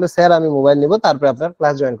গেলে বলে স্যার আমি মোবাইল নিব, তারপরে আপনার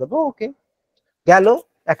ক্লাস জয়েন করবো। ওকে, গেল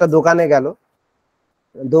একটা দোকানে, গেল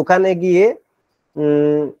দোকানে গিয়ে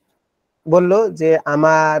বললো যে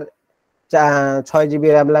আমার 6 GB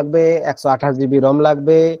র্যাম লাগবে, 128 GB রম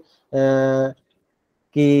লাগবে,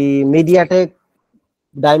 কি মিডিয়াটেক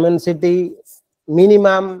ডায়মেনসিটি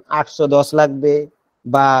মিনিমাম 810 লাগবে,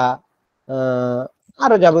 বা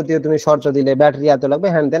আরো যাবতীয় তুমি শর্ত দিলে, ব্যাটারি এত লাগবে,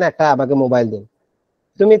 হ্যান দেন একটা আমাকে মোবাইল দিন।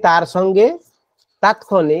 তুমি তার সঙ্গে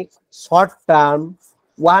তাৎক্ষণিক short term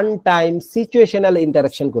one time situational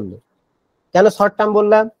interaction করলে। কেন শর্ট টার্ম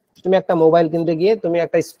বললাম? তুমি একটা মোবাইল কিনতে গিয়ে তুমি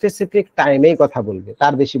একটা স্পেসিফিক টাইমেই কথা বলবে,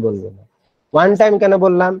 তার বেশি বলবে না। ওয়ান টাইম কেন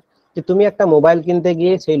বললাম? যে তুমি একটা মোবাইল কিনতে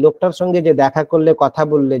গিয়ে সেই লোকটার সঙ্গে যে দেখা করলে, কথা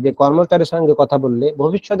বললে, যে কর্মচারীর সঙ্গে কথা বললে,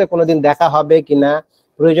 ভবিষ্যতে কোনোদিন দেখা হবে কিনা,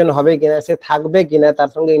 প্রয়োজন হবে কিনা, সে থাকবে কিনা, তার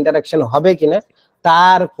সঙ্গে ইন্টারাকশন হবে কিনা,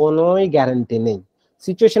 তার কোনোই গ্যারান্টি নেই।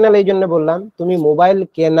 সিচুয়েশনাল এই জন্য বললাম, তুমি মোবাইল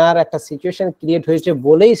কেনার একটা সিচুয়েশন ক্রিয়েট হয়েছে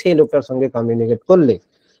বলেই সেই লোকটার সঙ্গে কমিউনিকেট করলে,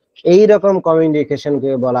 এইরকম কমিউনিকেশনকে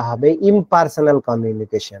বলা হবে ইমপার্সোনাল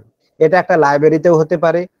কমিউনিকেশন। এটা একটা লাইব্রেরিতেও হতে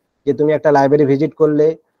পারে, যে তুমি একটা লাইব্রেরি ভিজিট করলে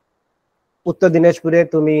উত্তর দিনাজপুরে,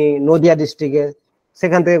 তুমি নদিয়া ডিস্ট্রিক্টে,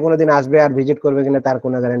 সেখান থেকে কোনোদিন আসবে আর ভিজিট করবে কিনা তার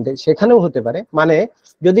কোনো গ্যারান্টি, সেখানেও হতে পারে। মানে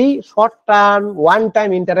যদি short term one time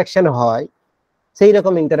interaction হয়, সেই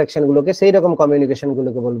রকম ইন্টারাকশন গুলোকে, সেই রকম কমিউনিকেশন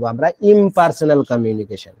গুলোকে বলবো আমরা ইমপার্সোনাল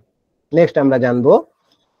কমিউনিকেশন। নেক্সট আমরা জানবো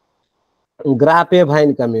গ্রাপেভাইন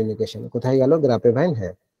কমিউনিকেশন। কোথায় গেল গ্রাপেভাইন?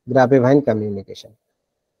 হ্যাঁ, গ্রাপেভাইন কমিউনিকেশন।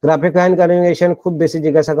 গ্রাপেভাইন কমিউনিকেশন খুব বেশি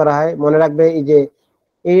জিজ্ঞাসা করা হয়, মনে রাখবে এই যে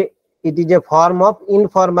it is a form of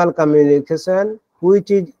informal communication which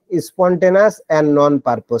is spontaneous and non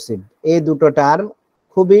purposive। এই দুটো টার্ম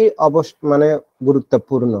খুবই মানে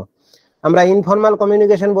গুরুত্বপূর্ণ। আমরা ইনফর্মাল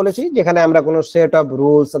কমিউনিকেশন বলেছি, যেখানে আমরা কোনো সেট অফ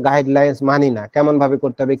রুলস গাইডলাইন্স মানি না, কেমন ভাবে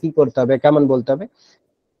করতে হবে, কি করতে হবে, কেমন বলতে হবে,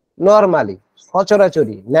 নর্মালি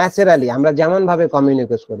সচরাচরি ন্যাচারালি আমরা যেমন ভাবে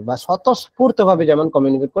কমিউনিকেট করি বা স্বতঃস্ফূর্ত ভাবে যেমন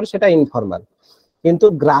কমিউনিকেট করি, সেটা ইনফর্মাল। কিন্তু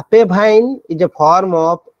গ্রাপেভাইন is a form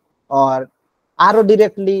of, or আরো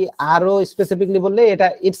ডিরেক্টলি আরো স্পেসিফিকলি বললে এটা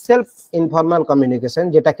ইটসেলফ ইনফর্মাল কমিউনিকেশন,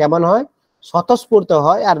 যেটা কেমন হয়, স্বতঃস্ফূর্ত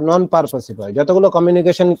হয় আর নন পারপাসিভ হয়। যতগুলো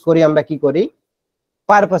কমিউনিকেশন করি আমরা কি করি,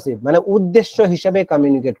 পারপাসিভ মানে উদ্দেশ্য হিসেবে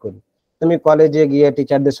কমিউনিকেট করি। তুমি কলেজে গিয়ে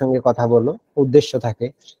টিচারদের সঙ্গে কথা বলো, উদ্দেশ্য থাকে।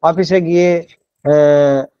 অফিসে গিয়ে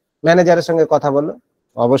ম্যানেজারের সঙ্গে কথা বলো,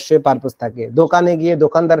 অবশ্যই পারপাস থাকে। দোকানে গিয়ে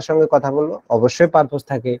দোকানদারের সঙ্গে কথা বলো, অবশ্যই পারপাস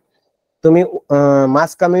থাকে। তুমি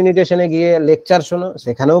মাস কমিউনিকেশনে গিয়ে লেকচার শোনো,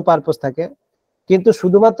 সেখানেও পারপাস থাকে। কিন্তু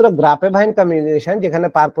শুধুমাত্র গ্রাপেভাইন কমিউনিকেশন, যেখানে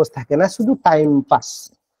পারপাস থাকে না, শুধু টাইম পাস।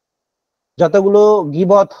 যতগুলো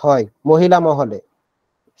গিবত হয় মহিলা মহলে,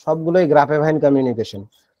 সবগুলোই গ্রাপেভাইন কমিউনিকেশন।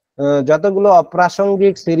 যতগুলো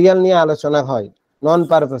অপ্রাসঙ্গিক সিরিয়াল নিয়ে আলোচনা হয় নন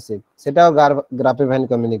পারপাসিভ, সেটাও গ্রাপেভাইন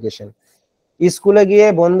কমিউনিকেশন। স্কুলে গিয়ে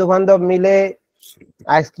বন্ধু বান্ধব মিলে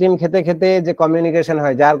আইসক্রিম খেতে খেতে যে কমিউনিকেশন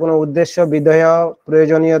হয়, যার কোনো উদ্দেশ্য বিধেয়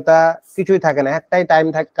প্রয়োজনীয়তা কিছুই থাকে না, একটাই টাইম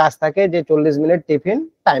থাকে, কাজ থাকে যে 40 মিনিট টিফিন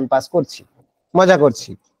টাইম পাস করছি, মজা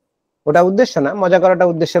করছি, ওটা উদ্দেশ্য না, মজা করাটা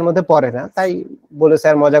উদ্দেশ্যের মধ্যে পড়ে না, তাই বলে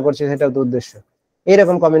স্যার মজা করছি সেটা তো উদ্দেশ্য।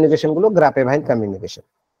 এইরকম কমিউনিকেশন গুলো গ্রাপে ভাইন কমিউনিকেশন।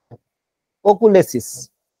 ওকুলেসিস,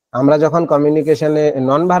 আমরা যখন কমিউনিকেশনে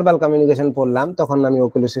নন ভার্বাল কমিউনিকেশন পড়লাম তখন আমি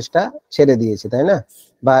ওকুলেসিসটা ছেড়ে দিয়েছি, তাই না,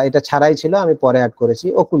 বা এটা ছাড়াই ছিল, আমি পরে অ্যাড করেছি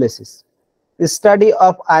ওকুলেসিস। স্টাডি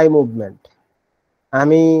অফ আই মুভমেন্ট,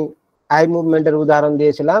 আমি আই মুভমেন্টের উদাহরণ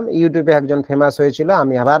দিয়েছিলাম, ইউটিউবে একজন ফেমাস হয়েছিল,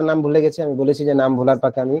 আমি আবার নাম ভুলে গেছি, আমি বলেছি যে নাম ভোলার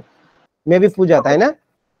পাকে আমি মেবি পূজা, তাই না,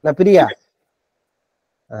 না প্রিয়া,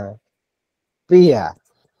 হ্যাঁ প্রিয়া,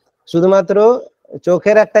 শুধুমাত্র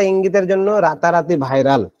চোখের একটা ইঙ্গিতের জন্য রাতারাতি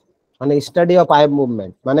ভাইরাল, মানে স্টাডি অফ আই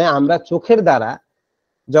মুভমেন্ট, মানে আমরা চোখের দ্বারা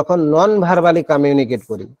যখন নন ভার্বালি কমিউনিকেট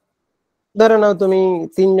করি, ধরে নাও তুমি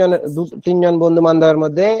তিনজন বন্ধু বান্ধবের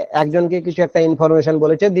মধ্যে একজনকে কিছু একটা ইনফরমেশন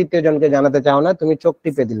বলেছে, দ্বিতীয় জনকে জানাতে চাও না, তুমি চোখ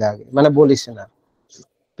টিপে দিলে আগে, মানে বলিস না,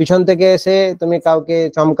 পিছন থেকে এসে তুমি কাউকে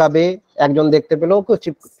চমকাবে, একজন দেখতে পেলেও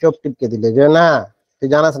চোখ টিপকে দিলে যে না তুই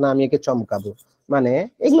জানাস না আমি একে চমকাবো, মানে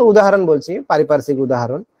এগুলো উদাহরণ বলছি, পারিপার্শ্বিক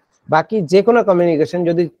উদাহরণ। বাকি যে কোনো কমিউনিকেশন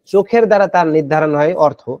যদি চোখের দ্বারা তার নির্ধারণ হয়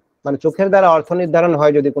অর্থ, মানে চোখের দ্বারা অর্থ নির্ধারণ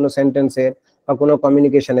হয় যদি কোনো সেন্টেন্সের বা কোনো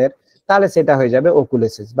কমিউনিকেশনের, তাহলে সেটা হয়ে যাবে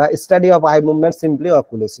ওকুলেসিস বা study of eye movement, simply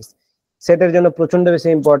ওকুলেসিস। সেটার জন্য প্রচন্ড বেশি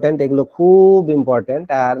ইম্পর্টেন্ট, এগুলো খুব ইম্পর্টেন্ট,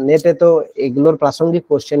 আর নেটে তো এগুলোর প্রাসঙ্গিক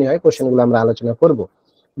কোশ্চেনই হয়, কোশ্চেনগুলো আমরা আলোচনা করব।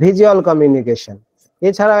 ভিজুয়াল কমিউনিকেশন,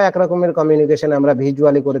 এছাড়াও এক রকমের কমিউনিকেশন আমরা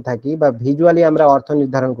ভিজুয়ালি করে থাকি বা ভিজুয়ালি আমরা অর্থ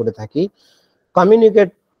নির্ধারণ করে থাকি।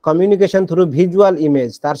 কমিউনিকেশন থ্রু ভিজুয়াল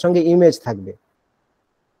ইমেজ, তার সঙ্গে ইমেজ থাকবে।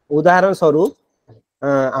 উদাহরণস্বরূপ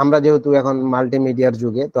আমরা যেহেতু এখন মাল্টিমিডিয়ার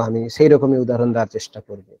যুগে, তো আমি সেই রকমই উদাহরণ দেওয়ার চেষ্টা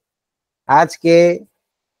করব। আজকে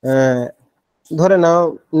ধরে নাও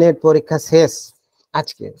নেট পরীক্ষা শেষ,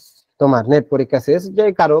 আজকে তোমার নেট পরীক্ষা শেষ, যে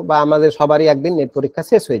কারো বা আমাদের সবারই একদিন নেট পরীক্ষা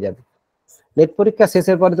শেষ হয়ে যাবে। নেট পরীক্ষা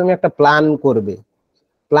শেষের পরে তুমি একটা প্ল্যান করবে,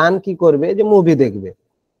 প্ল্যান কি করবে, যে মুভি দেখবে।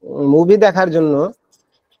 মুভি দেখার জন্য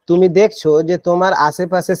তুমি দেখছো যে তোমার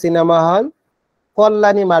আশেপাশে সিনেমা হল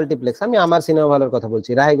কল্যাণী মাল্টিপ্লেক্স, আমি আমার সিনেমা হলের কথা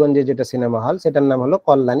বলছি, রায়গঞ্জে যেটা সিনেমা হল সেটার নাম হলো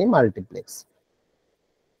কল্যাণী মাল্টিপ্লেক্স।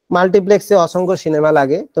 মাল্টিপ্লেক্সে অসংখ্য সিনেমা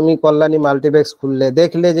লাগে, তুমি কল্যাণী মাল্টিপ্লেক্স খুললে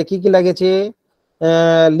দেখলে যে কি কি লাগেছে,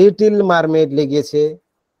 লিটিল মারমেড লেগেছে,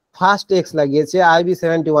 ফার্স্ট এক্স লাগিয়েছে,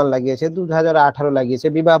 IB71 লাগিয়েছে, 2018 লাগিয়েছে,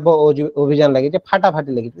 বিবাহ অভিযান লাগিয়েছে,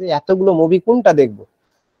 ফাটাফাটি লেগেছে, এতগুলো মুভি কোনটা দেখবো?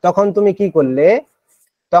 তখন তুমি কি করলে,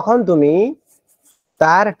 তখন তুমি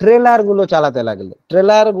তার ট্রেলার গুলো চালাতে লাগলে,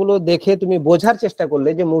 ট্রেলার গুলো দেখে তুমি বোঝার চেষ্টা করলে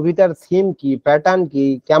যে মুভিটার থিম কি, প্যাটার্ন কি,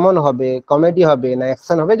 কেমন হবে, কমেডি হবে না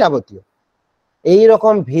অ্যাকশন হবে, যাবতীয়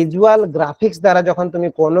এইরকম ভিজুয়াল গ্রাফিক্স দ্বারা যখন তুমি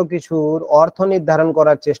কোনো কিছুর অর্থ নির্ধারণ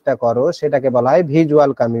করার চেষ্টা করো, সেটাকে বলা হয়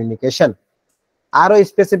ভিজুয়াল কমিউনিকেশন। আরো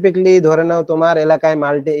স্পেসিফিকলি ধরে নাও তোমার এলাকায়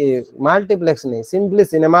মাল্টিপ্লেক্স নেই, সিম্পলি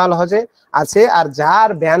সিনেমা হল আছে, আর যার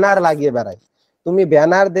ব্যানার লাগিয়ে বেড়ায়, তুমি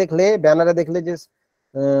ব্যানার দেখলে, ব্যানারে দেখলে যে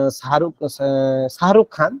শাহরুখ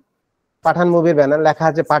খান পাঠান মুভির ব্যানার, লেখা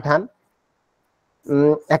আছে পাঠান,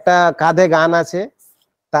 একটা কাঁধে গান আছে,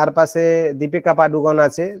 তার পাশে দীপিকা পাডুকোন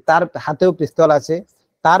আছে, তার হাতেও পিস্তল আছে,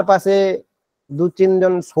 তার পাশে 2-3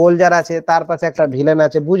 জন সোলজার আছে, তার পাশে একটা ভিলেন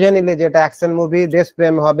আছে, বুঝে নিলে যে এটা অ্যাকশন মুভি,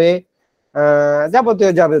 দেশপ্রেম হবে,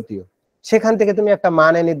 যাবতীয়। সেখান থেকে তুমি একটা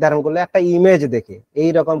মানে নির্ধারণ করলে একটা ইমেজ দেখে, এই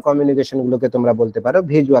রকম কমিউনিকেশন গুলোকে তোমরা বলতে পারো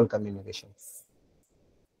ভিজুয়াল কমিউনিকেশন।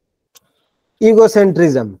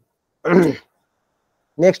 ইগোসেন্ট্রিজম,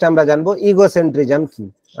 নেক্সট আমরা জানবো ইগোসেন্ট্রিজম কি।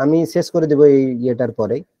 আমি শেষ করে দেবো এই ইয়েটার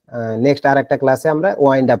পরে, নেক্সট আর একটা ক্লাসে আমরা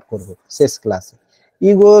ওয়াইন্ড আপ করব, শেষ ক্লাসে।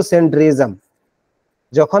 ইগোসেন্ট্রিজম,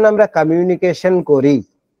 যখন আমরা কমিউনিকেশন করি,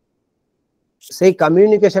 সেই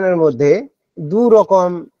কমিউনিকেশনের মধ্যে দু রকম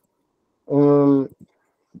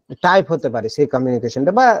টাইপ হতে পারে সেই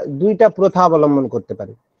কমিউনিকেশনটা, বা দুইটা প্রথা অবলম্বন করতে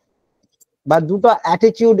পারি, বা দুটো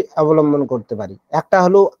অ্যাটিটিউড অবলম্বন করতে পারি। একটা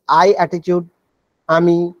হলো আই অ্যাটিটিউড,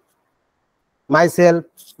 আমি, মাইসেলফ,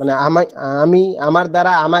 মানে আমি, আমার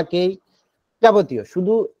দ্বারা, আমাকেই, যাবতীয়।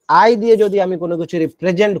 শুধু আই দিয়ে যদি আমি কোনো কিছু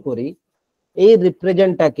রিপ্রেজেন্ট করি, এই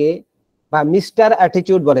রিপ্রেজেন্টটাকে বা মিস্টার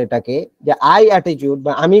অ্যাটিটিউড বলে এটাকে, যে আই অ্যাটিটিউড,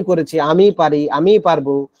 বা আমি করেছি, আমি পারি, আমি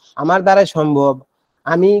পারবো, আমার দ্বারা সম্ভব,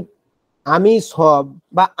 আমি সব,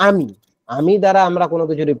 বা আমি দ্বারা আমরা কোনো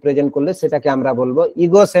কিছু রিপ্রেজেন্ট করলে সেটাকে আমরা বলবো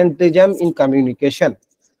ইগোসেন্ট্রিজম ইন কমিউনিকেশন।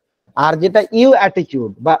 আর যেটা ইউ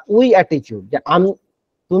অ্যাটিটিউড বা উই অ্যাটিটিউড, যে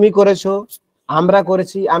তুমি করেছো, আমরা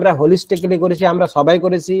করেছি, আমরা হোলিস্টিকলি করেছি, আমরা সবাই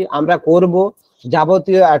করেছি, আমরা করব,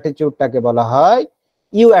 যাবতীয় অ্যাটিটিউডটাকে বলা হয়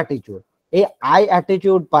ইউ অ্যাটিটিউড। এই আই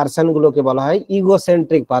অ্যাটিটিউড পার্সন গুলোকে বলা হয়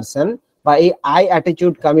ইগোসেন্ট্রিক পার্সন, বা এই আই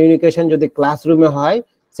অ্যাটিটিউড কমিউনিকেশন যদি ক্লাসরুমে হয়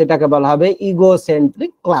সেটাকে বলা হবে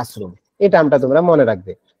ইগোসেন্ট্রিক ক্লাসরুম। এই টার্মটা তোমরা মনে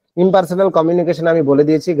রাখবে। ইমপার্সোনাল কমিউনিকেশন আমি বলে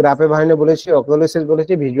দিয়েছি, গ্রাফে ভাইনে বলেছি, অকুলোসিস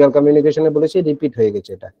বলেছি, ভিজুয়াল কমিউনিকেশনে বলেছি, রিপিট হয়ে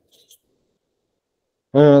গেছে এটা।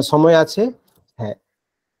 সময় আছে, হ্যাঁ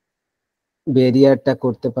ব্যারিয়ারটা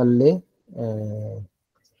করতে পারলে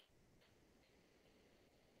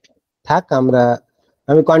থাক।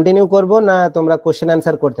 আমি কন্টিনিউ করব না তোমরা কোশ্চেন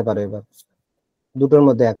অ্যান্সার করতে পারো এবার, দুটোর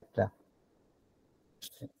মধ্যে একটা।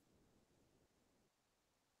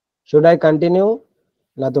 শুড আই কন্টিনিউ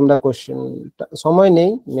না তোমরা কোশ্চেন? সময়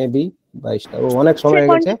নেই, মেবি 22টা, অনেক সময় হয়ে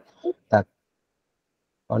গেছে, থাক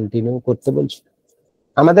কন্টিনিউ করতে বলছি।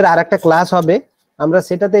 আমাদের আর একটা ক্লাস হবে, আমরা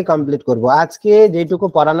সেটাতেই কমপ্লিট করব। আজকে যেটুকু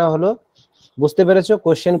পড়ানো হলো বুঝতে পেরেছো?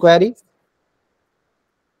 কোশ্চেন কোয়ারি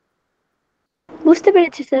বুঝতে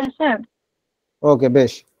পেরেছি স্যার। স্যার ওকে,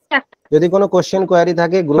 বেশ। যদি কোনো কোশ্চেন কোয়ারি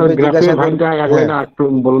থাকে গ্রুপে জিজ্ঞাসা করবে।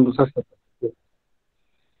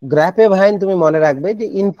 গ্রাফে ভাইন তুমি মনে রাখবে যে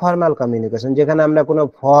ইনফর্মাল কমিউনিকেশন, যেখানে আমরা কোনো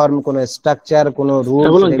ফর্ম, কোনো স্ট্রাকচার, কোনো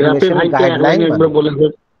রুলস, রেগুলেশন, গাইডলাইন,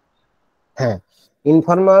 হ্যাঁ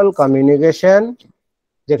ইনফর্মাল কমিউনিকেশন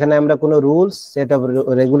যেখানে আমরা কোনো rules, set of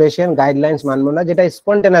regulation, guidelines মানবো না, যেটা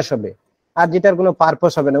স্পন্টেনিয়াস হবে আর যেটার কোনো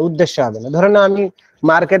পারপাস হবে না, উদ্দেশ্য হবে না। ধরো না আমি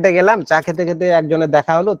মার্কেটে গেলাম, চা খেতে খেতে একজনের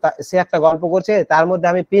দেখা হলো, সে একটা গল্প করছে, তার মধ্যে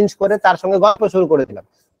আমি পিঞ্চ করে তার সঙ্গে গল্প শুরু করে দিলাম,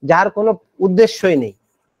 যার কোনো উদ্দেশ্যই নেই,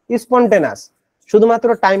 স্পন্টেনিয়াস, শুধুমাত্র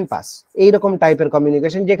টাইম পাস। এইরকম টাইপের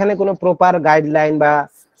কমিউনিকেশন যেখানে কোনো প্রপার গাইডলাইন বা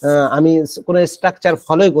আমি কোনো স্ট্রাকচার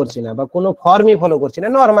ফলোই করছি না বা কোনো ফর্মই ফলো করছি না,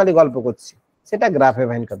 নর্মালি গল্প করছি, সেটা গ্রাফে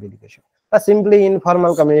ভাইন কমিউনিকেশন। বা সিম্পলি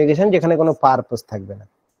ইনফর্মাল কমিউনিকেশন যেখানে কোনো পারপাস থাকবে না।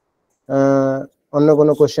 অন্য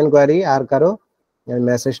কোনো কোশ্চেন কোয়ারি আর কারো?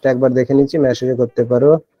 মেসেজটা একবার দেখে নিচ্ছি, মেসেজে করতে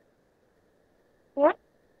পারো।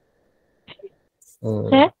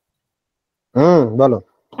 বলো।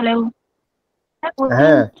 হ্যালো।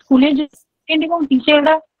 হ্যাঁ, স্কুলের যে স্টুডেন্ট এবং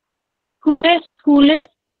টিচাররা,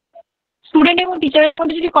 স্টুডেন্ট এবং টিচারের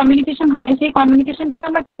মধ্যে যদি কমিউনিকেশন হয়, সেই কমিউনিকেশনটা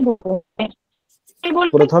আমরা কি বলবো?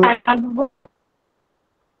 প্রথম,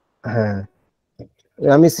 হ্যাঁ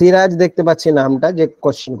আমি সিরাজ দেখতে পাচ্ছি নামটা যে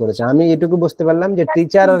কোশ্চেন করেছে। আমি এটুকু বুঝতে পারলাম যে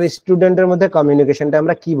টিচার আর স্টুডেন্টের মধ্যে কমিউনিকেশনটা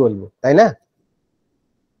আমরা কি বলবো, তাই না?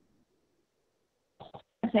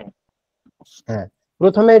 হ্যাঁ,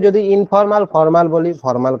 প্রথমে যদি ইনফর্মাল ফর্মাল বলি,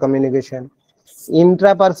 ফর্মাল কমিউনিকেশন।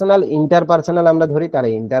 ইন্ট্রাপার্সোনাল ইন্টারপার্সোনাল আমরা ধরি, তার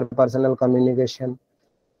ইন্টারপার্সোনাল কমিউনিকেশন।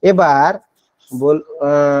 এবার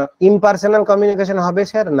ইমপার্সোনাল কমিউনিকেশন হবে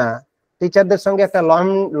স্যার না, টিচারদের সঙ্গে একটা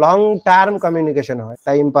লং টার্ম কমিউনিকেশন হয়,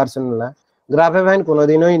 তাই ইমপার্সোনাল না, গ্রাফে ভাইন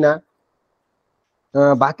কোনোদিনই না।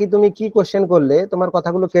 বাকি তুমি কি কোশ্চেন করলে তোমার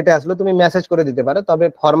কথাগুলো কেটে আসলো, তুমি মেসেজ করে দিতে পারো, তবে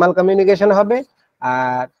ফর্মাল কমিউনিকেশন হবে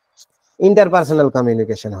আর ইন্টারপার্সোনাল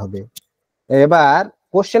কমিউনিকেশন হবে। এবার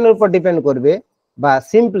কোশ্চেনের উপর ডিপেন্ড করবে, বা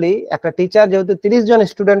সিম্পলি একটা টিচার যেহেতু 30 জন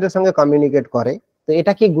স্টুডেন্টের সঙ্গে কমিউনিকেট করে, তো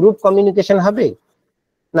এটা কি গ্রুপ কমিউনিকেশন হবে?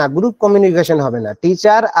 না, গ্রুপ কমিউনিকেশন হবে না।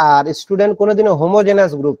 টিচার আর স্টুডেন্ট কোনোদিনও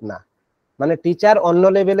হোমোজেনাস গ্রুপ না, মানে টিচার অন্য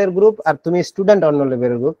লেভেলের গ্রুপ আর তুমি স্টুডেন্ট অন্য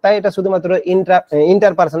লেভেলের গ্রুপ, তাই এটা শুধুমাত্র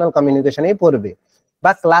ইন্টারপার্সোনাল কমিউনিকেশনেই পড়বে।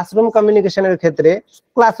 বা ক্লাসরুম কমিউনিকেশনের ক্ষেত্রে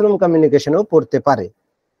ক্লাসরুম কমিউনিকেশনও পড়তে পারে,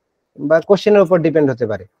 বা কোশ্চেনের উপর ডিপেন্ড হতে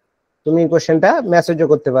পারে। তুমি কোশ্চেনটা মেসেজও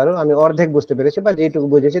করতে পারো, আমি অর্ধেক বুঝতে পেরেছি বা যেটুকু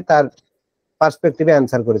বুঝেছি তার পার্সপেক্টিভে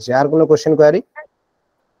অ্যান্সার করেছি। আর কোনো কোশ্চেন কোয়ারি?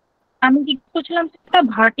 আমি জিজ্ঞেস করছিলাম সেটা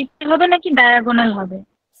ভার্টিক্যাল হবে নাকি ডায়াগোনাল হবে?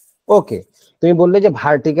 ওকে, তুমি বললে যে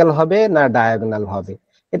ভার্টিক্যাল হবে না ডায়াগোনাল হবে।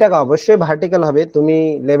 এটা অবশ্যই ভার্টিক্যাল হবে। তুমি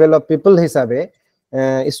লেভেল অফ পিপল হিসাবে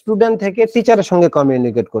স্টুডেন্ট থেকে টিচারের সঙ্গে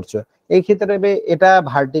কমিউনিকেট করছো, এই ক্ষেত্রে এটা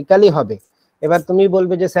ভার্টিক্যালি হবে। এবার তুমি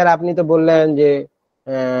বলবে যে স্যার আপনি তো বললেন যে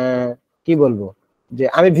কি বলবো, যে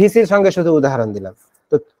আমি ভিসির সঙ্গে শুধু উদাহরণ দিলাম,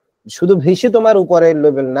 তো শুধু ভিসি তোমার উপরের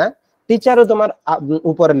লেভেল না, টিচারও তোমার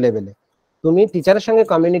উপরের লেভেলে। তুমি টিচারের সঙ্গে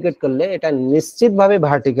কমিউনিকেট করলে এটা নিশ্চিতভাবে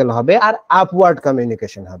ভার্টিক্যাল হবে আর আপওয়ার্ড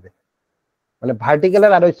কমিউনিকেশন হবে, মানে ভার্টিক্যাল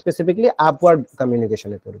আর আরো স্পেসিফিকলি আপওয়ার্ড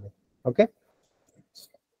কমিউনিকেশনে পড়বে। ওকে,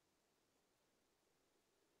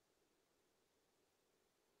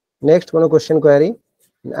 নেক্সট কোনো কোশ্চেন কোয়ারি?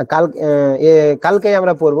 কালকে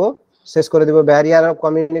আমরা পড়বো, শেষ করে দিব, ব্যারিয়ার অফ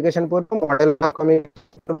কমিউনিকেশন পড়বো, মডেল অফ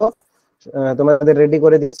কমিউনিকেশন পড়বো, তোমাদের রেডি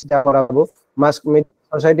করে দিচ্ছি যা পড়াবো। মাস মিডিয়া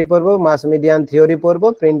সোসাইটি পড়বো, মাস মিডিয়ান থিওরি পড়বো,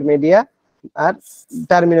 প্রিন্ট মিডিয়া আর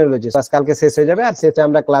টার্মিনোলজি, কালকে শেষ হয়ে যাবে। আর শেষে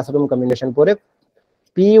আমরা ক্লাসরুম কমিউনিকেশন পড়ে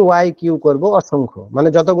PYQ করব, অসংখ্য, মানে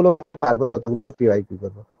যতগুলো পারবো PYQ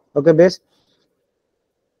করব। ওকে, বেশ।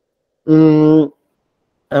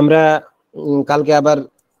 আমরা কালকে আবার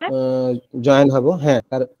জয়েন হব। হ্যাঁ,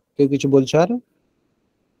 আর কেউ কিছু বলছো? আর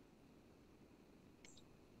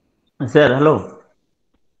স্যার হ্যালো।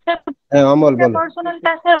 হ্যাঁ অমল বলো।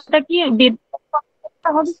 পার্সোনালটা স্যার ওটা কি হবে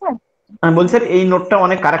স্যার? আমি বলছি স্যার এই নোটটা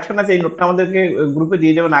অনেক কারেকশন আছে, এই নোটটা আমাদেরকে গ্রুপে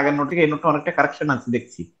দিয়ে যাবেন, আগের নোট থেকে এই নোটটা অনেকটা কারেকশন আছে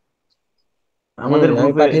দেখছি। আমাদের আমি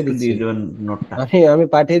গ্রুপে পাঠিয়ে একটু দিচ্ছি। দিয়ে দেবেন নোটটা। আমি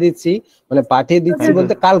পাঠিয়ে দিচ্ছি, মানে পাঠিয়ে দিচ্ছি Thank you.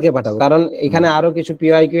 বলতে কালকে পাঠাবো, কারণ এখানে আরো কিছু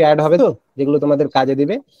পিআইকিউ অ্যাড হবে তো, যেগুলো তোমাদের কাজে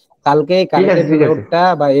দিবে। কালকে ঠিক আছে, কারেক্টেড ঠিক আছে নোটটা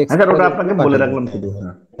বা স্যার, ওটা এক্সপ্লেন আপনাকে বলে পাঠিয়ে দেবো। রাখলাম শুধু।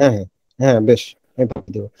 হ্যাঁ, হ্যাঁ হ্যাঁ হ্যাঁ, বেশ, আমি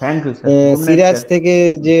পাঠিয়ে দেবো। Thank you sir. Good night Siraj sir. থেকে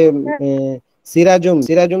যে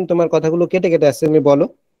সিরাজুম তোমার কথাগুলো কেটে কেটে আসছে, তুমি বলো।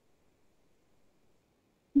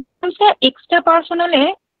 স্যার এক্সট্রা পার্সোনালে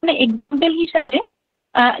মানে এক্সাম্পল হিসাবে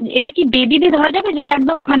এটা কি বেবিদের ধরা যাবে, যে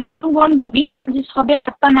একদম মানে টু বর্ন যে সবে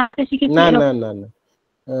একটা নাচতে শিখেছে না এরকম? না না না,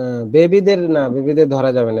 বেবিদের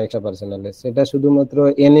ধরা যাবে না এক্সট্রা পার্সোনালে, সেটা শুধুমাত্র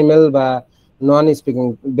এনিমেল বা নন স্পিকিং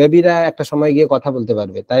বেবিরা একটা সময় গিয়ে কথা বলতে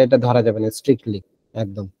পারবে, তাই এটা ধরা যাবে না স্ট্রিক্টলি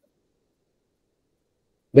একদম।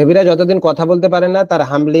 বেবিরা যতদিন কথা বলতে পারে না, তার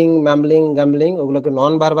হামলিং ম্যামলিং গামলিং ওগুলোকে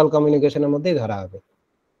নন ভার্বাল কমিউনিকেশনের মধ্যেই ধরা হবে।